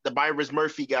Byron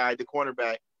Murphy guy, the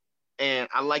cornerback. And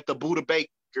I like the Budda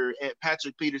Baker and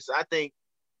Patrick Peterson. I think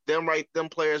them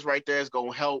players right there is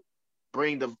gonna help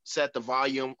set the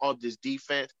volume of this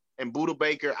defense. And Budda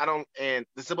Baker, and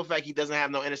the simple fact he doesn't have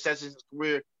no interceptions in his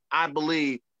career, I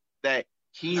believe that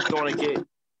he's gonna get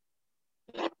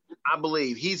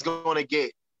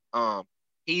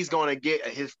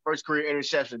his first career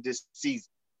interception this season.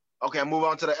 Okay, I'll move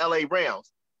on to the LA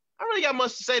Rams. I really got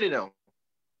much to say to them.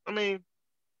 I mean,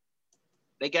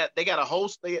 They got a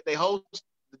host. They host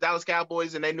the Dallas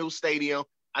Cowboys in their new stadium.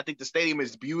 I think the stadium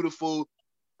is beautiful.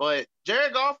 But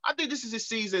Jared Goff, I think this is his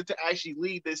season to actually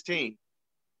lead this team.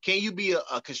 Can you be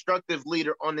a constructive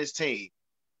leader on this team?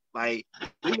 Like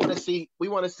we want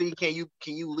to see can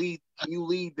you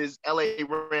lead this LA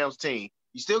Rams team?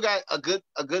 You still got a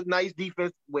good nice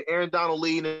defense with Aaron Donald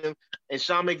leading them and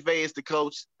Sean McVay is the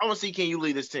coach. I want to see can you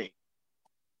lead this team.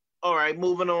 All right,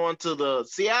 moving on to the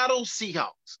Seattle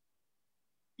Seahawks.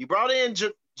 You brought in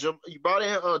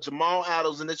Jamal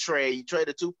Adams in the trade. You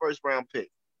traded 2 first-round picks.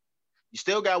 You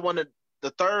still got one of the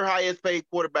third highest paid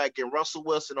quarterback in Russell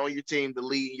Wilson on your team to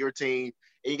lead your team.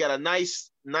 And you got a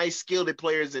nice skilled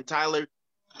players in Tyler.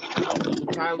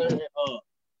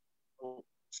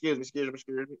 Excuse me.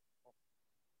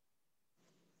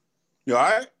 You all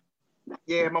right?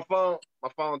 Yeah, my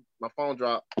phone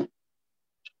dropped.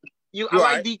 I like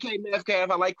right? DK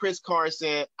Metcalf. I like Chris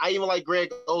Carson. I even like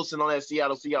Greg Olsen on that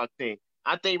Seattle Seahawks team.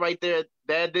 I think right there,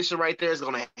 that addition right there is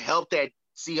going to help that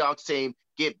Seahawks team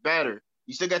get better.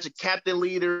 You still got your captain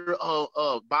leader,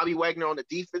 Bobby Wagner on the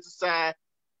defensive side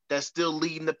that's still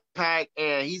leading the pack,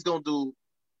 and he's going to do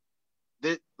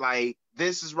this. Like,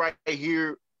 this is right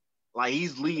here. Like,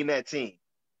 he's leading that team.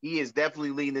 He is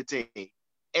definitely leading the team.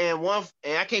 And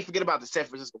I can't forget about the San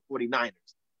Francisco 49ers.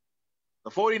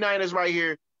 The 49ers right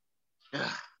here.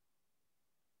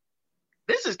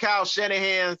 This is Kyle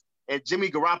Shanahan's and Jimmy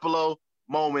Garoppolo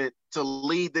moment to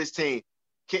lead this team.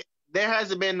 There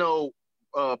hasn't been no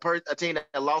a team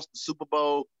that lost the Super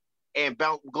Bowl and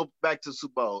go back to the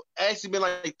Super Bowl. It's actually been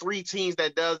like 3 teams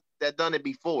that done it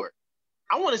before.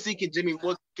 I want to see what Jimmy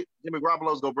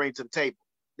Garoppolo's gonna bring to the table.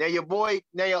 Now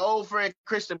your old friend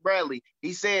Christian Bradley,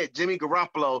 he said Jimmy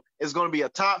Garoppolo is going to be a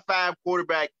top 5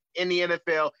 quarterback in the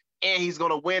NFL, and he's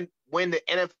going to win the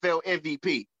NFL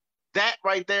MVP. That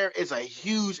right there is a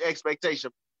huge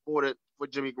expectation for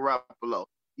Jimmy Garoppolo.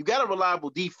 You got a reliable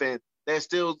defense that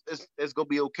still is going to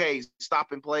be okay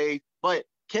stopping plays, but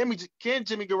can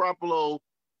Jimmy Garoppolo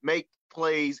make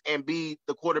plays and be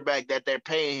the quarterback that they're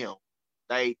paying him?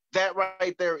 Like that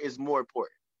right there is more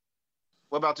important.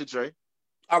 What about you, Trey?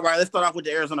 All right, let's start off with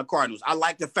the Arizona Cardinals. I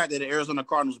like the fact that the Arizona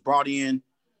Cardinals brought in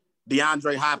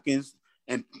DeAndre Hopkins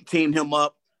and teamed him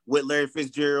up with Larry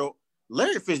Fitzgerald.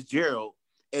 Larry Fitzgerald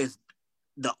is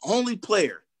the only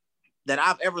player that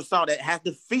I've ever saw that has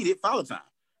defeated Father Time.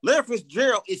 Larry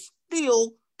Fitzgerald is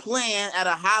still playing at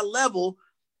a high level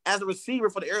as a receiver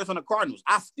for the Arizona Cardinals.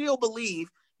 I still believe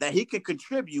that he can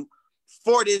contribute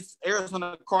for this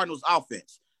Arizona Cardinals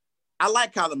offense. I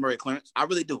like Kyler Murray, Clarence. I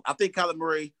really do. I think Kyler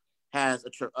Murray has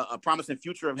a promising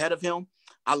future ahead of him.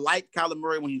 I like Kyler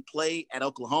Murray when he played at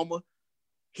Oklahoma.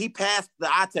 He passed the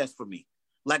eye test for me.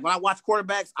 Like when I watch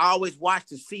quarterbacks, I always watch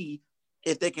to see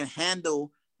if they can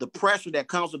handle the pressure that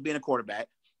comes with being a quarterback.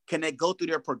 Can they go through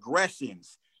their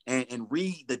progressions and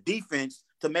read the defense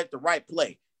to make the right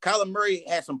play? Kyler Murray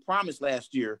had some promise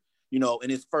last year, in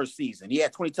his first season. He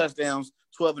had 20 touchdowns,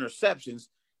 12 interceptions.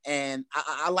 And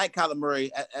I like Kyler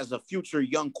Murray as a future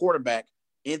young quarterback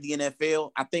in the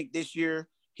NFL. I think this year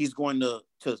he's going to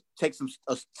take some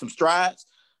strides.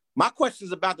 My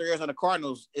questions about the Arizona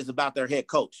Cardinals is about their head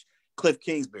coach, Cliff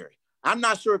Kingsbury. I'm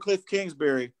not sure Cliff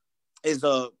Kingsbury is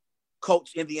a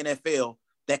coach in the NFL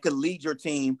that could lead your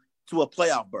team to a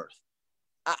playoff berth.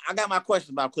 I got my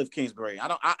questions about Cliff Kingsbury.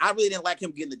 I really didn't like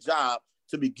him getting the job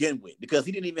to begin with because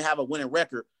he didn't even have a winning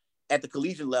record at the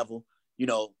collegiate level,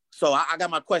 So I got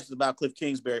my questions about Cliff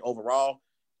Kingsbury overall.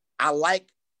 I like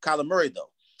Kyler Murray, though.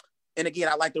 And again,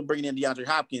 I like them bringing in DeAndre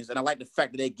Hopkins, and I like the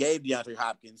fact that they gave DeAndre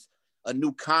Hopkins a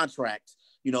new contract.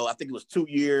 I think it was 2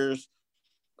 years,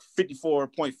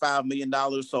 $54.5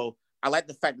 million. So I like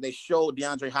the fact that they showed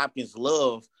DeAndre Hopkins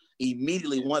love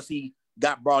immediately once he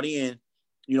got brought in,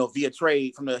 via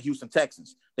trade from the Houston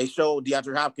Texans. They showed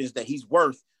DeAndre Hopkins that he's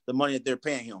worth the money that they're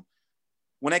paying him.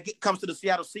 When it comes to the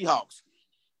Seattle Seahawks,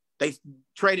 they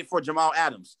traded for Jamal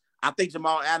Adams. I think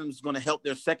Jamal Adams is going to help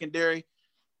their secondary,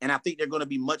 and I think they're going to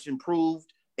be much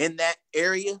improved in that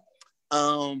area.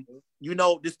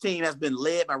 This team has been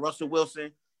led by Russell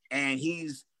Wilson, and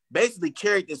he's basically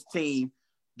carried this team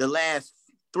the last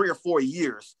 3 or 4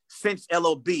 years since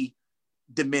LOB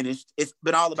diminished. It's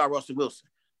been all about Russell Wilson.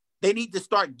 They need to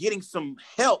start getting some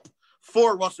help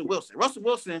for Russell Wilson. Russell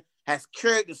Wilson has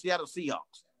carried the Seattle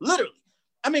Seahawks, literally.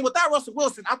 I mean, without Russell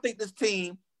Wilson, I think this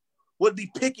team would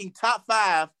be picking top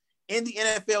 5 in the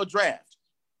NFL draft.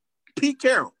 Pete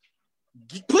Carroll,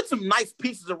 put some nice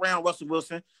pieces around Russell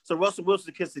Wilson so Russell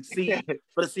Wilson can succeed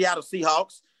for the Seattle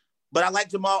Seahawks. But I like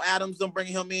Jamal Adams. Them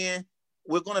bringing him in.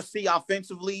 We're going to see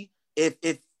offensively if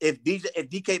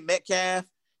DK Metcalf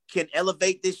can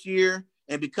elevate this year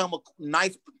and become a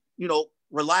nice,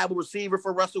 reliable receiver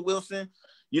for Russell Wilson.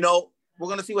 We're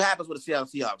going to see what happens with the Seattle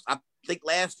Seahawks. I think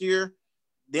last year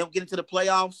them getting to the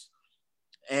playoffs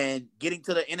and getting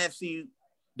to the NFC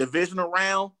divisional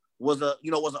round was an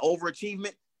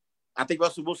overachievement. I think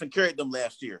Russell Wilson carried them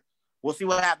last year. We'll see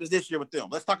what happens this year with them.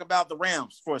 Let's talk about the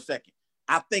Rams for a second.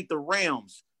 I think the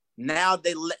Rams, now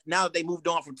that they moved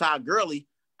on from Todd Gurley,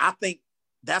 I think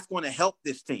that's going to help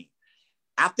this team.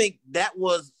 I think that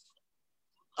was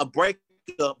a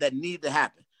breakup that needed to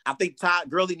happen. I think Todd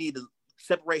Gurley needed to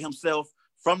separate himself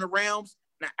from the Rams,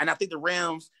 and I think the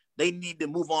Rams, they need to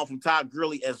move on from Todd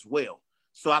Gurley as well.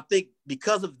 So I think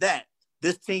because of that,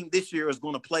 this team this year is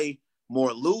going to play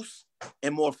more loose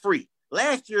and more free.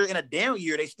 Last year, in a down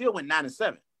year, they still went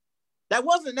 9-7. That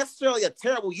wasn't necessarily a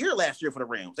terrible year last year for the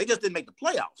Rams. They just didn't make the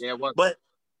playoffs. Yeah, but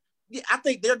yeah, I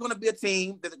think they're going to be a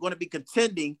team that's going to be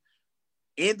contending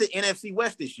in the NFC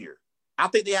West this year. I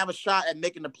think they have a shot at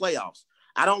making the playoffs.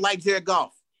 I don't like Jared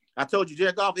Goff. I told you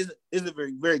Jared Goff isn't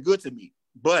very, very good to me.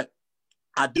 But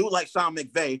I do like Sean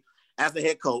McVay as the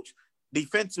head coach.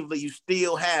 Defensively, you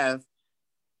still have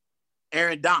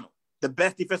Aaron Donald, the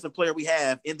best defensive player we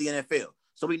have in the NFL.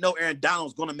 So we know Aaron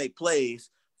Donald's going to make plays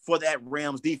for that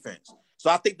Rams defense. So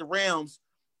I think the Rams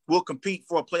will compete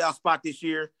for a playoff spot this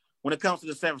year. When it comes to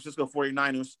the San Francisco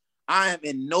 49ers, I am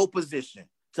in no position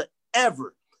to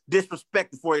ever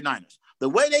disrespect the 49ers. The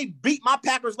way they beat my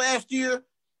Packers last year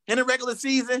in the regular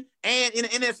season and in the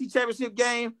NFC Championship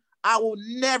game, I will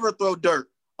never throw dirt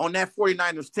on that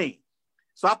 49ers team.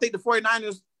 So I think the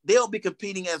 49ers, they'll be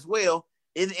competing as well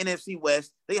in the NFC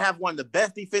West. They have one of the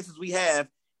best defenses we have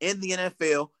in the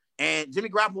NFL, and Jimmy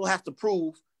Garoppolo has to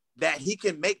prove that he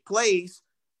can make plays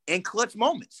in clutch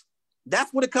moments.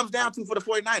 That's what it comes down to for the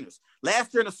 49ers.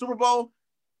 Last year in the Super Bowl,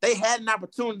 they had an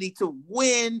opportunity to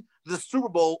win the Super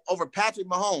Bowl over Patrick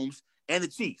Mahomes and the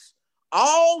Chiefs.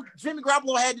 All Jimmy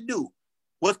Garoppolo had to do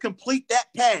was complete that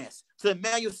pass to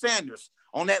Emmanuel Sanders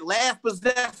on that last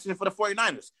possession for the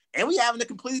 49ers. And we're having a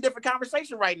completely different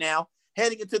conversation right now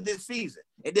heading into this season.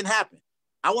 It didn't happen.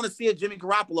 I want to see if Jimmy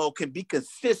Garoppolo can be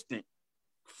consistent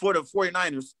for the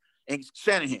 49ers and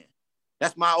Shanahan.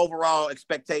 That's my overall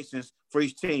expectations for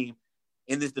each team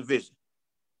in this division.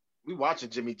 We watching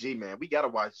Jimmy G, man. We got to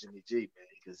watch Jimmy G, man,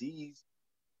 because he's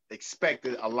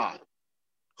expected a lot.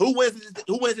 Who wins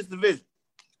this division?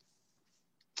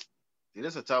 See,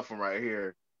 this is a tough one right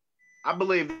here. I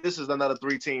believe this is another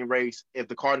 3-team race if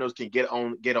the Cardinals can get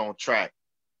on track.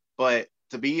 But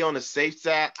to be on the safe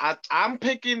side, I'm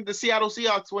picking the Seattle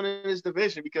Seahawks winning this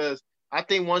division because I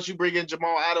think once you bring in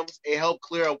Jamal Adams, it helped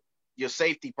clear up your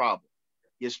safety problem,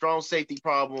 your strong safety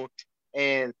problem,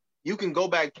 and you can go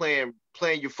back playing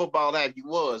your football that you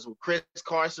was with Chris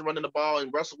Carson running the ball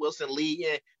and Russell Wilson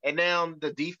leading, and now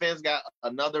the defense got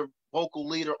another vocal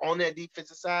leader on that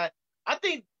defensive side. I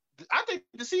think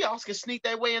the Seahawks can sneak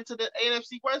their way into the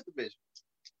NFC West division.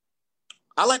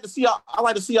 I like the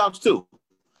Seahawks too.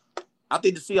 I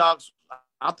think the Seahawks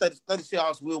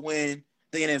will win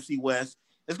the NFC West.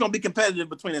 It's going to be competitive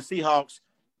between the Seahawks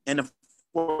and the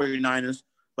 49ers,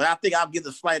 but I think I'll give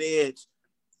the slight edge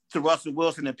to Russell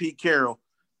Wilson and Pete Carroll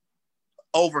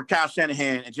over Kyle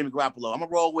Shanahan and Jimmy Garoppolo. I'm going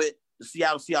to roll with the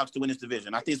Seattle Seahawks to win this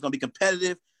division. I think it's going to be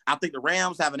competitive. I think the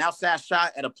Rams have an outside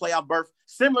shot at a playoff berth,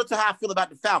 similar to how I feel about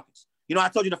the Falcons. You know, I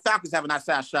told you the Falcons have an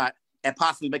outside shot at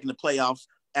possibly making the playoffs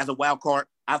as a wild card.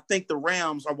 I think the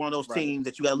Rams are one of those teams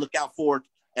that you got to look out for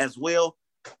as well.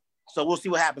 So we'll see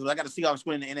what happens. I got the Seahawks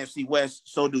winning the NFC West.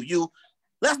 So do you.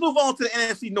 Let's move on to the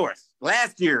NFC North.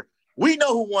 Last year, we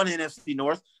know who won the NFC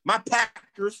North. My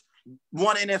Packers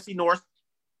won the NFC North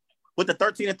with the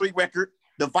 13-3 record.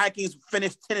 The Vikings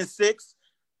finished 10-6.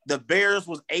 The Bears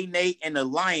was 8-8, and the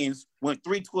Lions went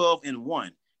 3-12-1.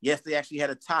 Yes, they actually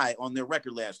had a tie on their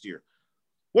record last year.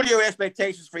 What are your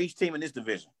expectations for each team in this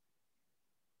division?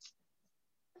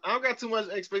 I don't got too much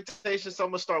expectations, so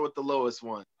I'm going to start with the lowest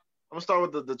one. I'm going to start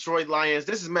with the Detroit Lions.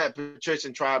 This is Matt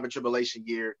Patricia's tribe and tribulation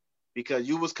year because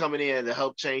you was coming in to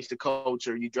help change the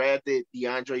culture. You drafted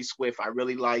DeAndre Swift. I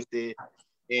really liked it,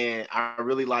 and I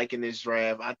really like in this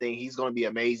draft. I think he's going to be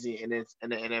amazing in the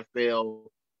NFL.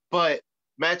 But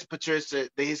Matt Patricia,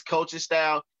 his coaching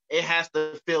style, it has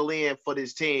to fill in for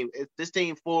this team. This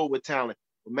team full with talent.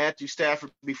 Matthew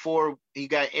Stafford, before he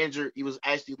got injured, he was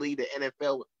actually leading the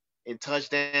NFL in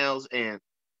touchdowns and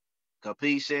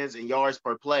completions and yards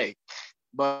per play.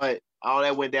 But all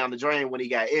that went down the drain when he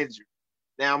got injured.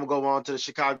 Now I'm going to go on to the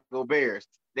Chicago Bears.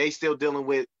 They still dealing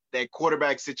with that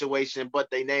quarterback situation, but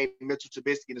they named Mitchell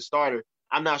Trubisky the starter.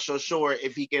 I'm not so sure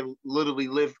if he can literally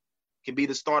can be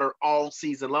the starter all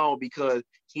season long because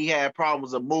he had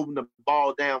problems of moving the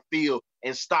ball downfield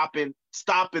and stopping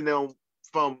them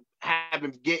from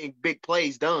getting big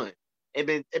plays done. It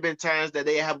been times that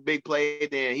they have a big play,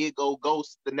 then he'd go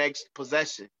ghost the next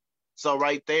possession. So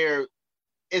right there,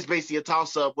 it's basically a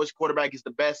toss-up which quarterback is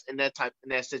the best in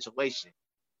that situation.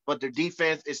 but their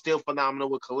defense is still phenomenal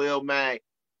with Khalil Mack.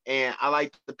 And I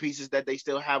like the pieces that they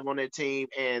still have on their team,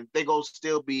 and they go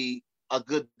still be a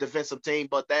good defensive team.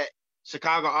 But that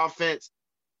Chicago offense,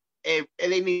 and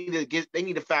they need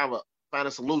to find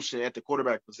a solution at the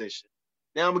quarterback position.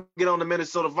 Now I'm gonna get on the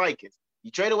Minnesota Vikings.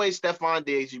 You trade away Stephon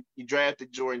Diggs, you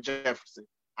drafted Jordan Jefferson.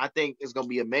 I think it's gonna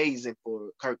be amazing for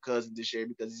Kirk Cousins this year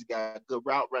because he's got good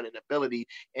route running ability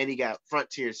and he got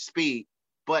frontier speed.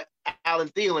 But Alan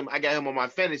Thielen, I got him on my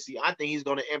fantasy. I think he's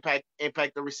going to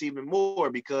impact the receiving more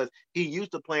because he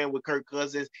used to playing with Kirk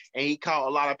Cousins and he caught a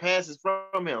lot of passes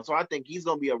from him. So I think he's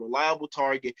going to be a reliable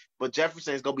target, but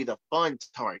Jefferson is going to be the fun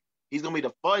target. He's going to be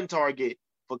the fun target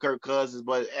for Kirk Cousins,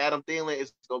 but Adam Thielen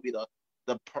is going to be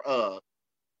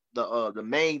the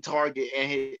main target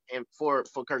and for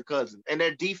Kirk Cousins. And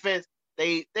their defense,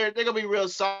 they're going to be real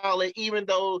solid, even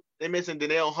though they're missing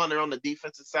Danielle Hunter on the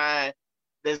defensive side.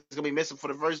 That's going to be missing for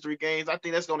the first 3 games. I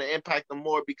think that's going to impact them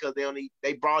more because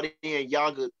they brought in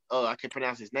Yaga. I can't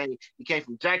pronounce his name. He came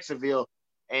from Jacksonville,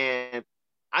 and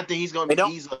I think he's going to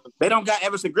be. They don't got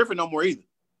Everson Griffin no more either.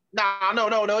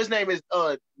 No. His name is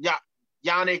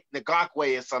Yannick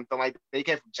Ngakoue or something like that. He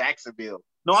came from Jacksonville.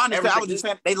 No, I understand. I was just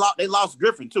saying they lost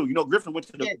Griffin too. You know, Griffin went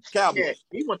to the Cowboys. Yeah,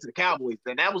 he went to the Cowboys,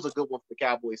 and that was a good one for the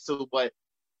Cowboys too. But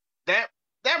that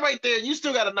right there, you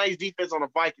still got a nice defense on the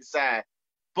Vikings side,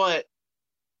 but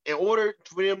in order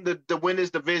for them to win this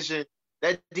division,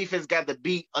 that defense got to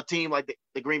beat a team like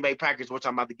the Green Bay Packers, which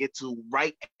I'm about to get to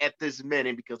right at this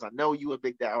minute because I know you a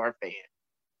big Die Hard fan.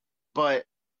 But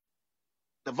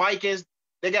the Vikings,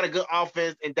 they got a good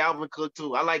offense, and Dalvin Cook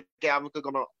too. I like Dalvin Cook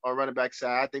on a running back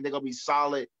side. I think they're going to be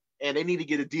solid, and they need to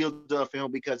get a deal done for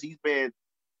him because he's been,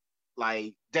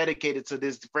 like, dedicated to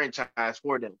this franchise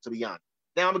for them, to be honest.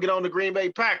 Now I'm going to get on the Green Bay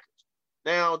Packers.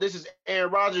 Now, this is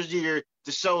Aaron Rodgers' year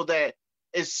to show that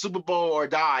it's Super Bowl or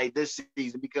die this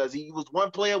season because he was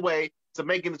one play away to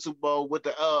making the Super Bowl with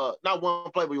not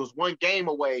one play, but he was one game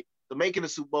away to making the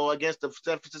Super Bowl against the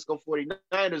San Francisco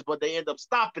 49ers, but they end up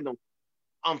stopping them,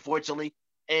 unfortunately.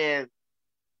 And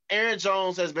Aaron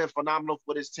Jones has been phenomenal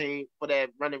for this team, for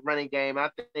that running game. I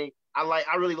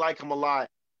really like him a lot,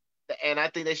 and I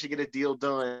think they should get a deal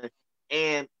done.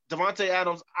 And Davante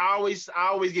Adams, I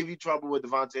always give you trouble with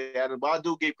Davante Adams, but I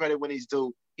do give credit when he's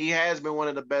due. He has been one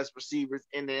of the best receivers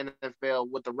in the NFL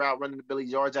with the route running ability,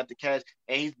 yards after catch,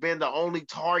 and he's been the only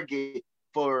target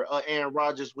for Aaron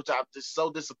Rodgers, which I'm just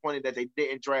so disappointed that they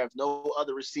didn't draft no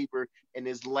other receiver in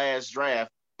his last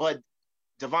draft. But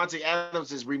Davante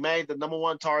Adams has remained the number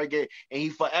 1 target, and he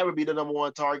forever be the number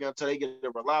 1 target until they get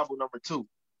a reliable number 2.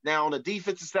 Now on the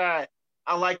defensive side,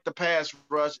 I like the pass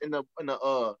rush in the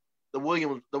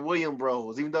Williams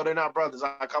Bros. Even though they're not brothers,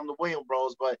 I call them the Williams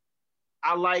Bros. But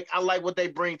I like what they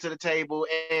bring to the table,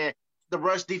 and the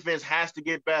rush defense has to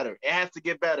get better. It has to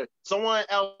get better. Someone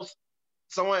else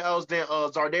than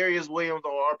Zardarius Williams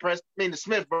or the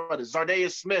Smith brothers,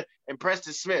 Zardarius Smith and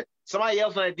Preston Smith. Somebody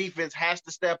else on that defense has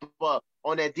to step up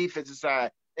on that defensive side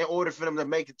in order for them to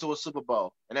make it to a Super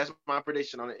Bowl. And that's my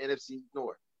prediction on the NFC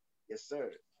North. Yes,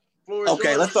 sir.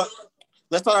 Okay, let's start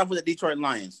off with the Detroit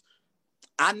Lions.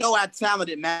 I know how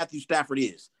talented Matthew Stafford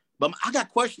is, but I got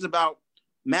questions about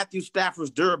Matthew Stafford's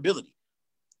durability.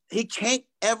 He can't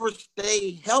ever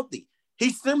stay healthy.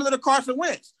 He's similar to Carson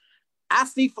Wentz. I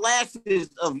see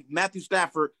flashes of Matthew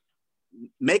Stafford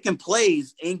making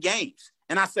plays in games.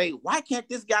 And I say, why can't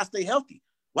this guy stay healthy?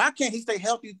 Why can't he stay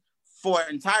healthy for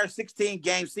an entire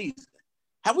 16-game season?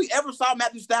 Have we ever saw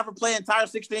Matthew Stafford play entire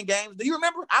 16 games? Do you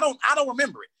remember? I don't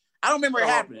remember it. I don't remember it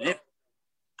happening.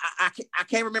 I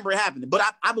can't remember it happening. But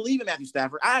I believe in Matthew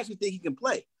Stafford. I actually think he can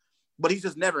play. But he's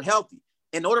just never healthy.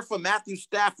 In order for Matthew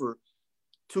Stafford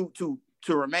to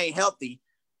remain healthy,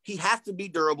 he has to be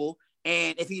durable.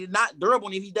 And if he's not durable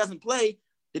and if he doesn't play,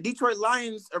 the Detroit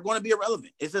Lions are going to be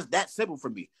irrelevant. It's just that simple for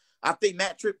me. I think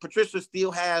Matt Patricia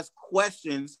still has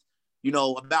questions,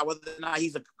 about whether or not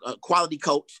he's a quality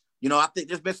coach. I think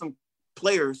there's been some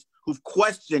players who've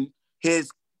questioned his,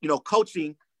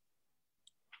 coaching,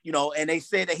 and they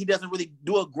say that he doesn't really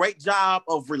do a great job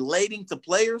of relating to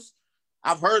players.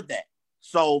 I've heard that.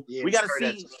 So we got to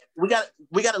see, we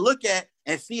got to look at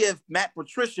and see if Matt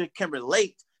Patricia can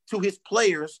relate to his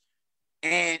players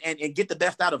and get the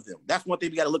best out of them. That's one thing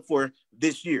we got to look for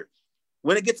this year.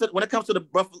 When it comes to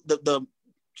the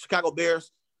Chicago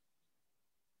Bears,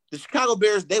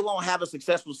 they won't have a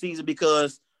successful season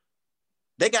because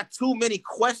they got too many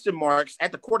question marks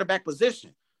at the quarterback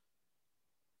position.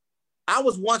 I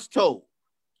was once told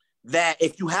that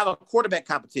if you have a quarterback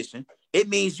competition, it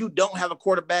means you don't have a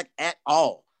quarterback at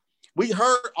all. We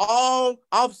heard all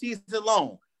offseason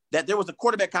long that there was a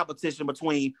quarterback competition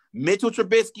between Mitchell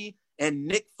Trubisky and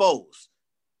Nick Foles.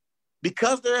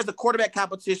 because there is a quarterback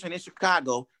competition in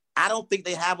Chicago, I don't think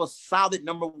they have a solid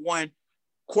number one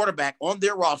quarterback on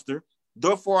their roster.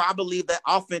 Therefore, I believe that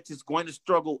offense is going to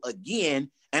struggle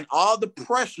again, and all the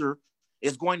pressure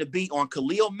is going to be on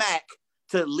Khalil Mack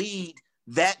to lead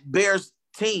that Bears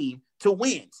team to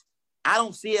wins. I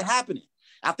don't see it happening.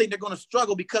 I think they're going to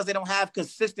struggle because they don't have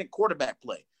consistent quarterback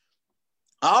play.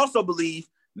 I also believe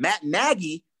Matt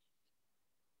Nagy,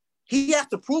 he has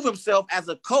to prove himself as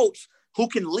a coach who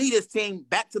can lead his team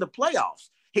back to the playoffs.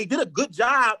 He did a good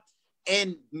job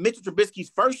in Mitchell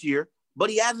Trubisky's first year, but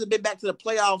he hasn't been back to the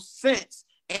playoffs since,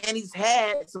 and he's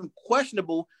had some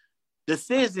questionable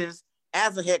decisions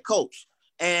as a head coach.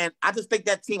 And I just think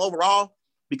that team overall,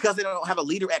 because they don't have a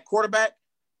leader at quarterback,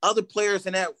 other players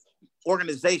in that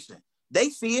organization, they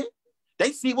see it.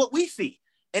 They see what we see.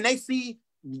 And they see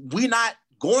we're not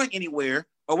going anywhere,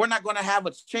 or we're not going to have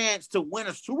a chance to win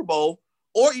a Super Bowl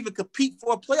or even compete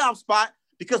for a playoff spot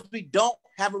because we don't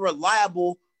have a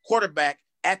reliable quarterback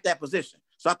at that position.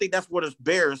 So I think that's where the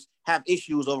Bears have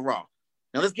issues overall.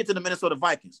 Now let's get to the Minnesota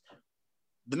Vikings.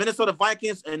 The Minnesota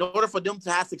Vikings, in order for them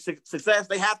to have success,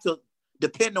 they have to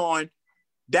depend on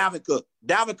Dalvin Cook.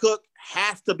 Dalvin Cook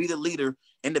has to be the leader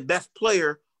and the best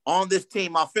player on this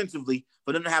team offensively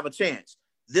for them to have a chance.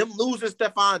 Them losing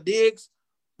Stephon Diggs,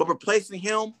 but replacing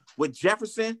him with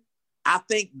Jefferson, I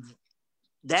think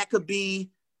that could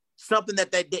be something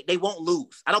that they won't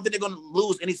lose. I don't think they're going to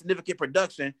lose any significant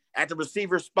production at the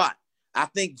receiver spot. I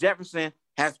think Jefferson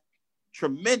has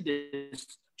tremendous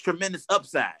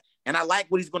upside, and I like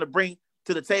what he's going to bring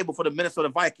to the table for the Minnesota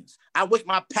Vikings. I wish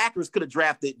my Packers could have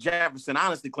drafted Jefferson,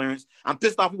 honestly, Clarence. I'm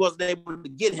pissed off he wasn't able to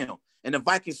get him, and the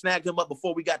Vikings snagged him up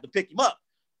before we got to pick him up.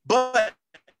 But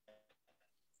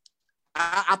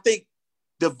I think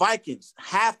the Vikings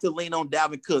have to lean on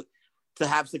Dalvin Cook to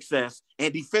have success,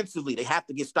 and defensively, they have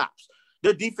to get stops.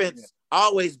 Their defense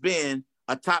always been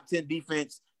a top 10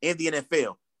 defense in the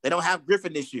NFL. They don't have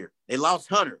Griffin this year. They lost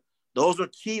Hunter. Those are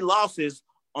key losses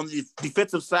on the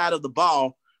defensive side of the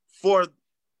ball for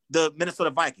the Minnesota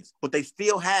Vikings, but they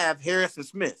still have Harrison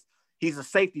Smith. He's a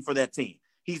safety for that team.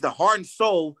 He's the heart and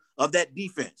soul of that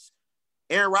defense.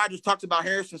 Aaron Rodgers talks about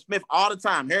Harrison Smith all the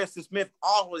time. Harrison Smith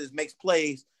always makes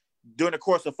plays during the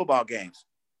course of football games.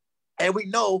 And we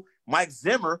know Mike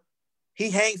Zimmer, he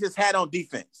hangs his hat on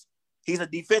defense. He's a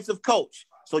defensive coach.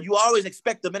 So you always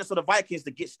expect the Minnesota Vikings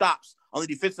to get stops on the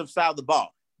defensive side of the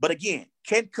ball. But again,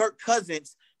 can Kirk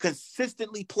Cousins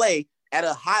consistently play at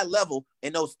a high level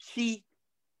in those key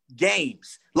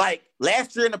games? Like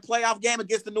last year in the playoff game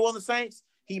against the New Orleans Saints,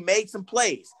 he made some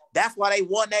plays. That's why they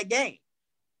won that game.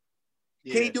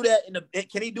 Yeah. Can he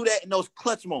do that in those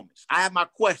clutch moments? I have my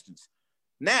questions.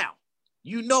 Now,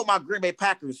 you know my Green Bay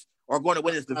Packers are going to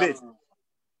win this division.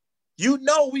 You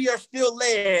know we are still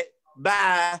led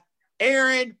by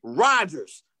Aaron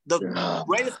Rodgers, the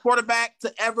greatest quarterback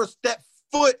to ever step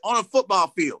foot on a football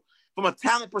field. From a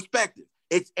talent perspective,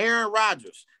 it's Aaron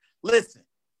Rodgers. Listen,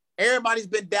 everybody's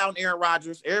been down Aaron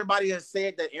Rodgers. Everybody has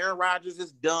said that Aaron Rodgers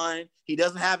is done. He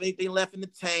doesn't have anything left in the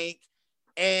tank.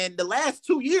 And the last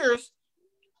 2 years,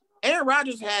 Aaron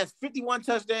Rodgers has 51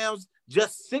 touchdowns,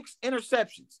 just 6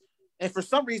 interceptions. And for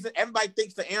some reason, everybody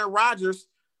thinks that Aaron Rodgers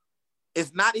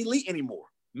is not elite anymore.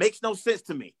 Makes no sense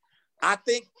to me. I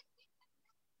think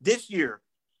this year,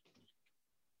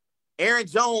 Aaron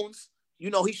Jones,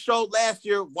 he showed last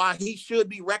year why he should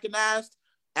be recognized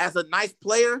as a nice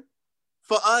player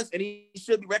for us, and he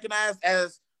should be recognized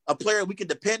as a player we can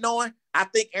depend on. I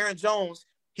think Aaron Jones,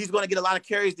 he's going to get a lot of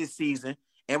carries this season,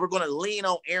 and we're going to lean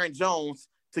on Aaron Jones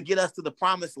to get us to the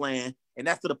promised land, and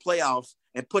that's to the playoffs,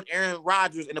 and put Aaron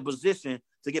Rodgers in a position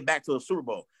to get back to a Super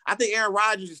Bowl. I think Aaron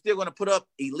Rodgers is still going to put up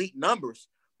elite numbers,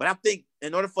 but I think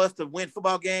in order for us to win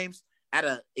football games at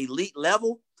an elite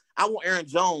level, I want Aaron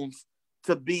Jones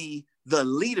to be the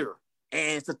leader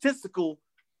and statistical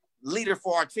leader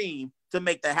for our team to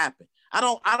make that happen. I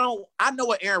know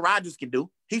what Aaron Rodgers can do.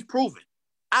 He's proven.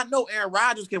 I know Aaron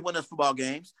Rodgers can win us football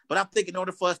games, but I think in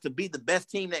order for us to be the best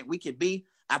team that we can be,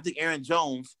 I think Aaron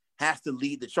Jones has to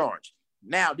lead the charge.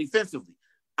 Now, defensively,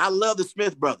 I love the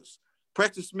Smith brothers.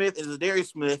 Preston Smith and Zadarius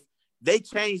Smith, they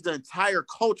changed the entire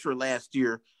culture last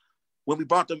year when we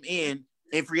brought them in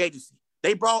free agency.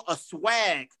 They brought a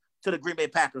swag to the Green Bay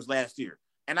Packers last year,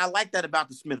 and I like that about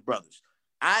the Smith brothers.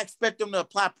 I expect them to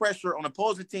apply pressure on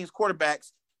opposing teams'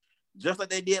 quarterbacks just like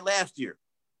they did last year.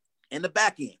 In the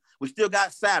back end, we still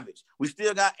got Savage. We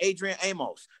still got Adrian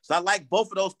Amos. So I like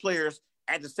both of those players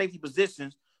at the safety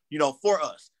positions, for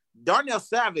us. Darnell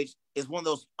Savage is one of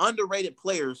those underrated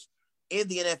players in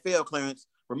the NFL, Clarence.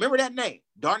 Remember that name,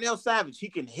 Darnell Savage. He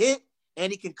can hit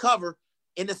and he can cover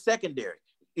in the secondary.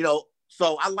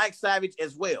 So I like Savage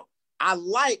as well. I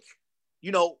like,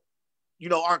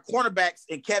 our cornerbacks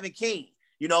and Kevin King.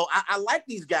 I like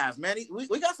these guys, man.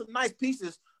 We got some nice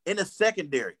pieces in the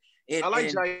secondary. I like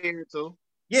Jair too.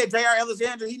 Yeah, J.R.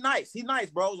 Alexander, he's nice. He's nice,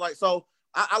 bro. Like, so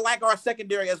I like our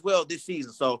secondary as well this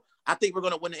season. So I think we're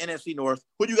going to win the NFC North.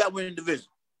 Who do you got winning the division?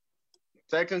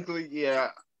 Technically, yeah,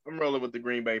 I'm rolling with the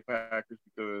Green Bay Packers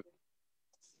because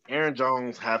Aaron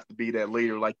Jones has to be that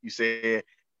leader, like you said.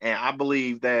 And I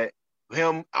believe that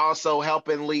him also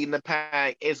helping leading the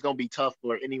pack, it's going to be tough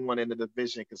for anyone in the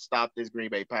division to stop this Green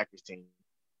Bay Packers team.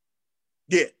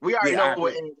 Yeah. We already know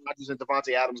what Aaron Rodgers and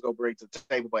Devontae Adams going to bring to the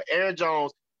table. But Aaron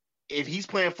Jones, if he's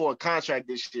playing for a contract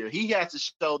this year, he has to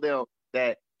show them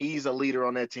that he's a leader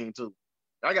on that team too.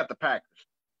 I got the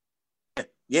Packers.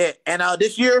 Yeah, and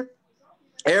this year,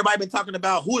 everybody been talking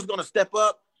about who is going to step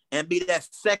up and be that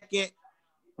second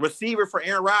receiver for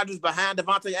Aaron Rodgers behind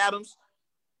Devontae Adams.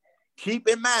 Keep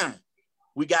in mind,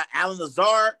 we got Allen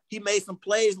Lazard. He made some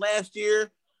plays last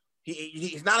year.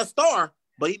 He's not a star,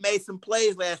 but he made some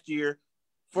plays last year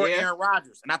for Aaron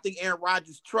Rodgers. And I think Aaron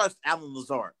Rodgers trusts Allen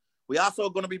Lazard. We also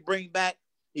going to be bringing back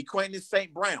Equanius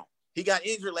St. Brown. He got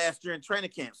injured last year in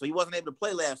training camp, so he wasn't able to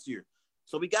play last year.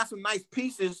 So we got some nice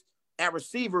pieces at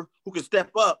receiver who can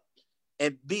step up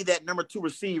and be that number 2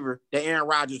 receiver that Aaron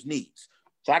Rodgers needs.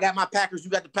 So I got my Packers. You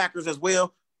got the Packers as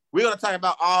well. We're going to talk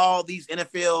about all these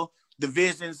NFL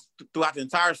divisions throughout the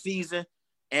entire season,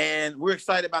 and we're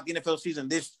excited about the NFL season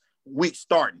this week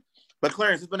starting. But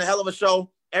Clarence, it's been a hell of a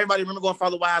show. Everybody remember, go and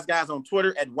follow Wise Guys on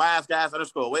Twitter at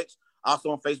WiseGuys_X.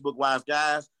 Also on Facebook, Wise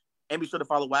Guys. And be sure to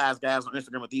follow Wise Guys on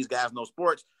Instagram with These Guys Know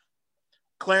Sports.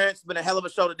 Clarence, it's been a hell of a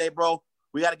show today, bro.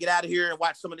 We got to get out of here and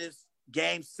watch some of this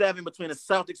Game 7 between the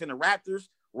Celtics and the Raptors.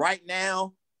 Right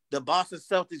now, the Boston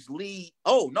Celtics lead.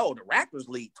 Oh, no, the Raptors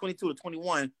lead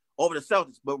 22-21 over the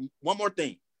Celtics. But one more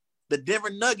thing. The Denver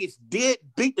Nuggets did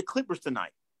beat the Clippers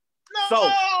tonight. No! So,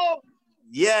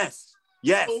 yes.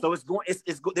 So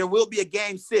there will be a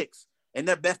Game 6 in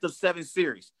their best-of-7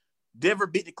 series. Denver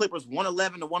beat the Clippers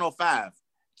 111-105.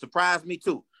 Surprised me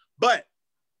too. But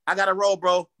I got to roll,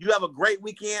 bro. You have a great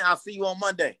weekend. I'll see you on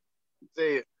Monday.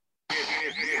 See it.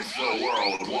 It's the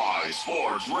Worldwide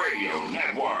Sports Radio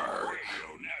Network.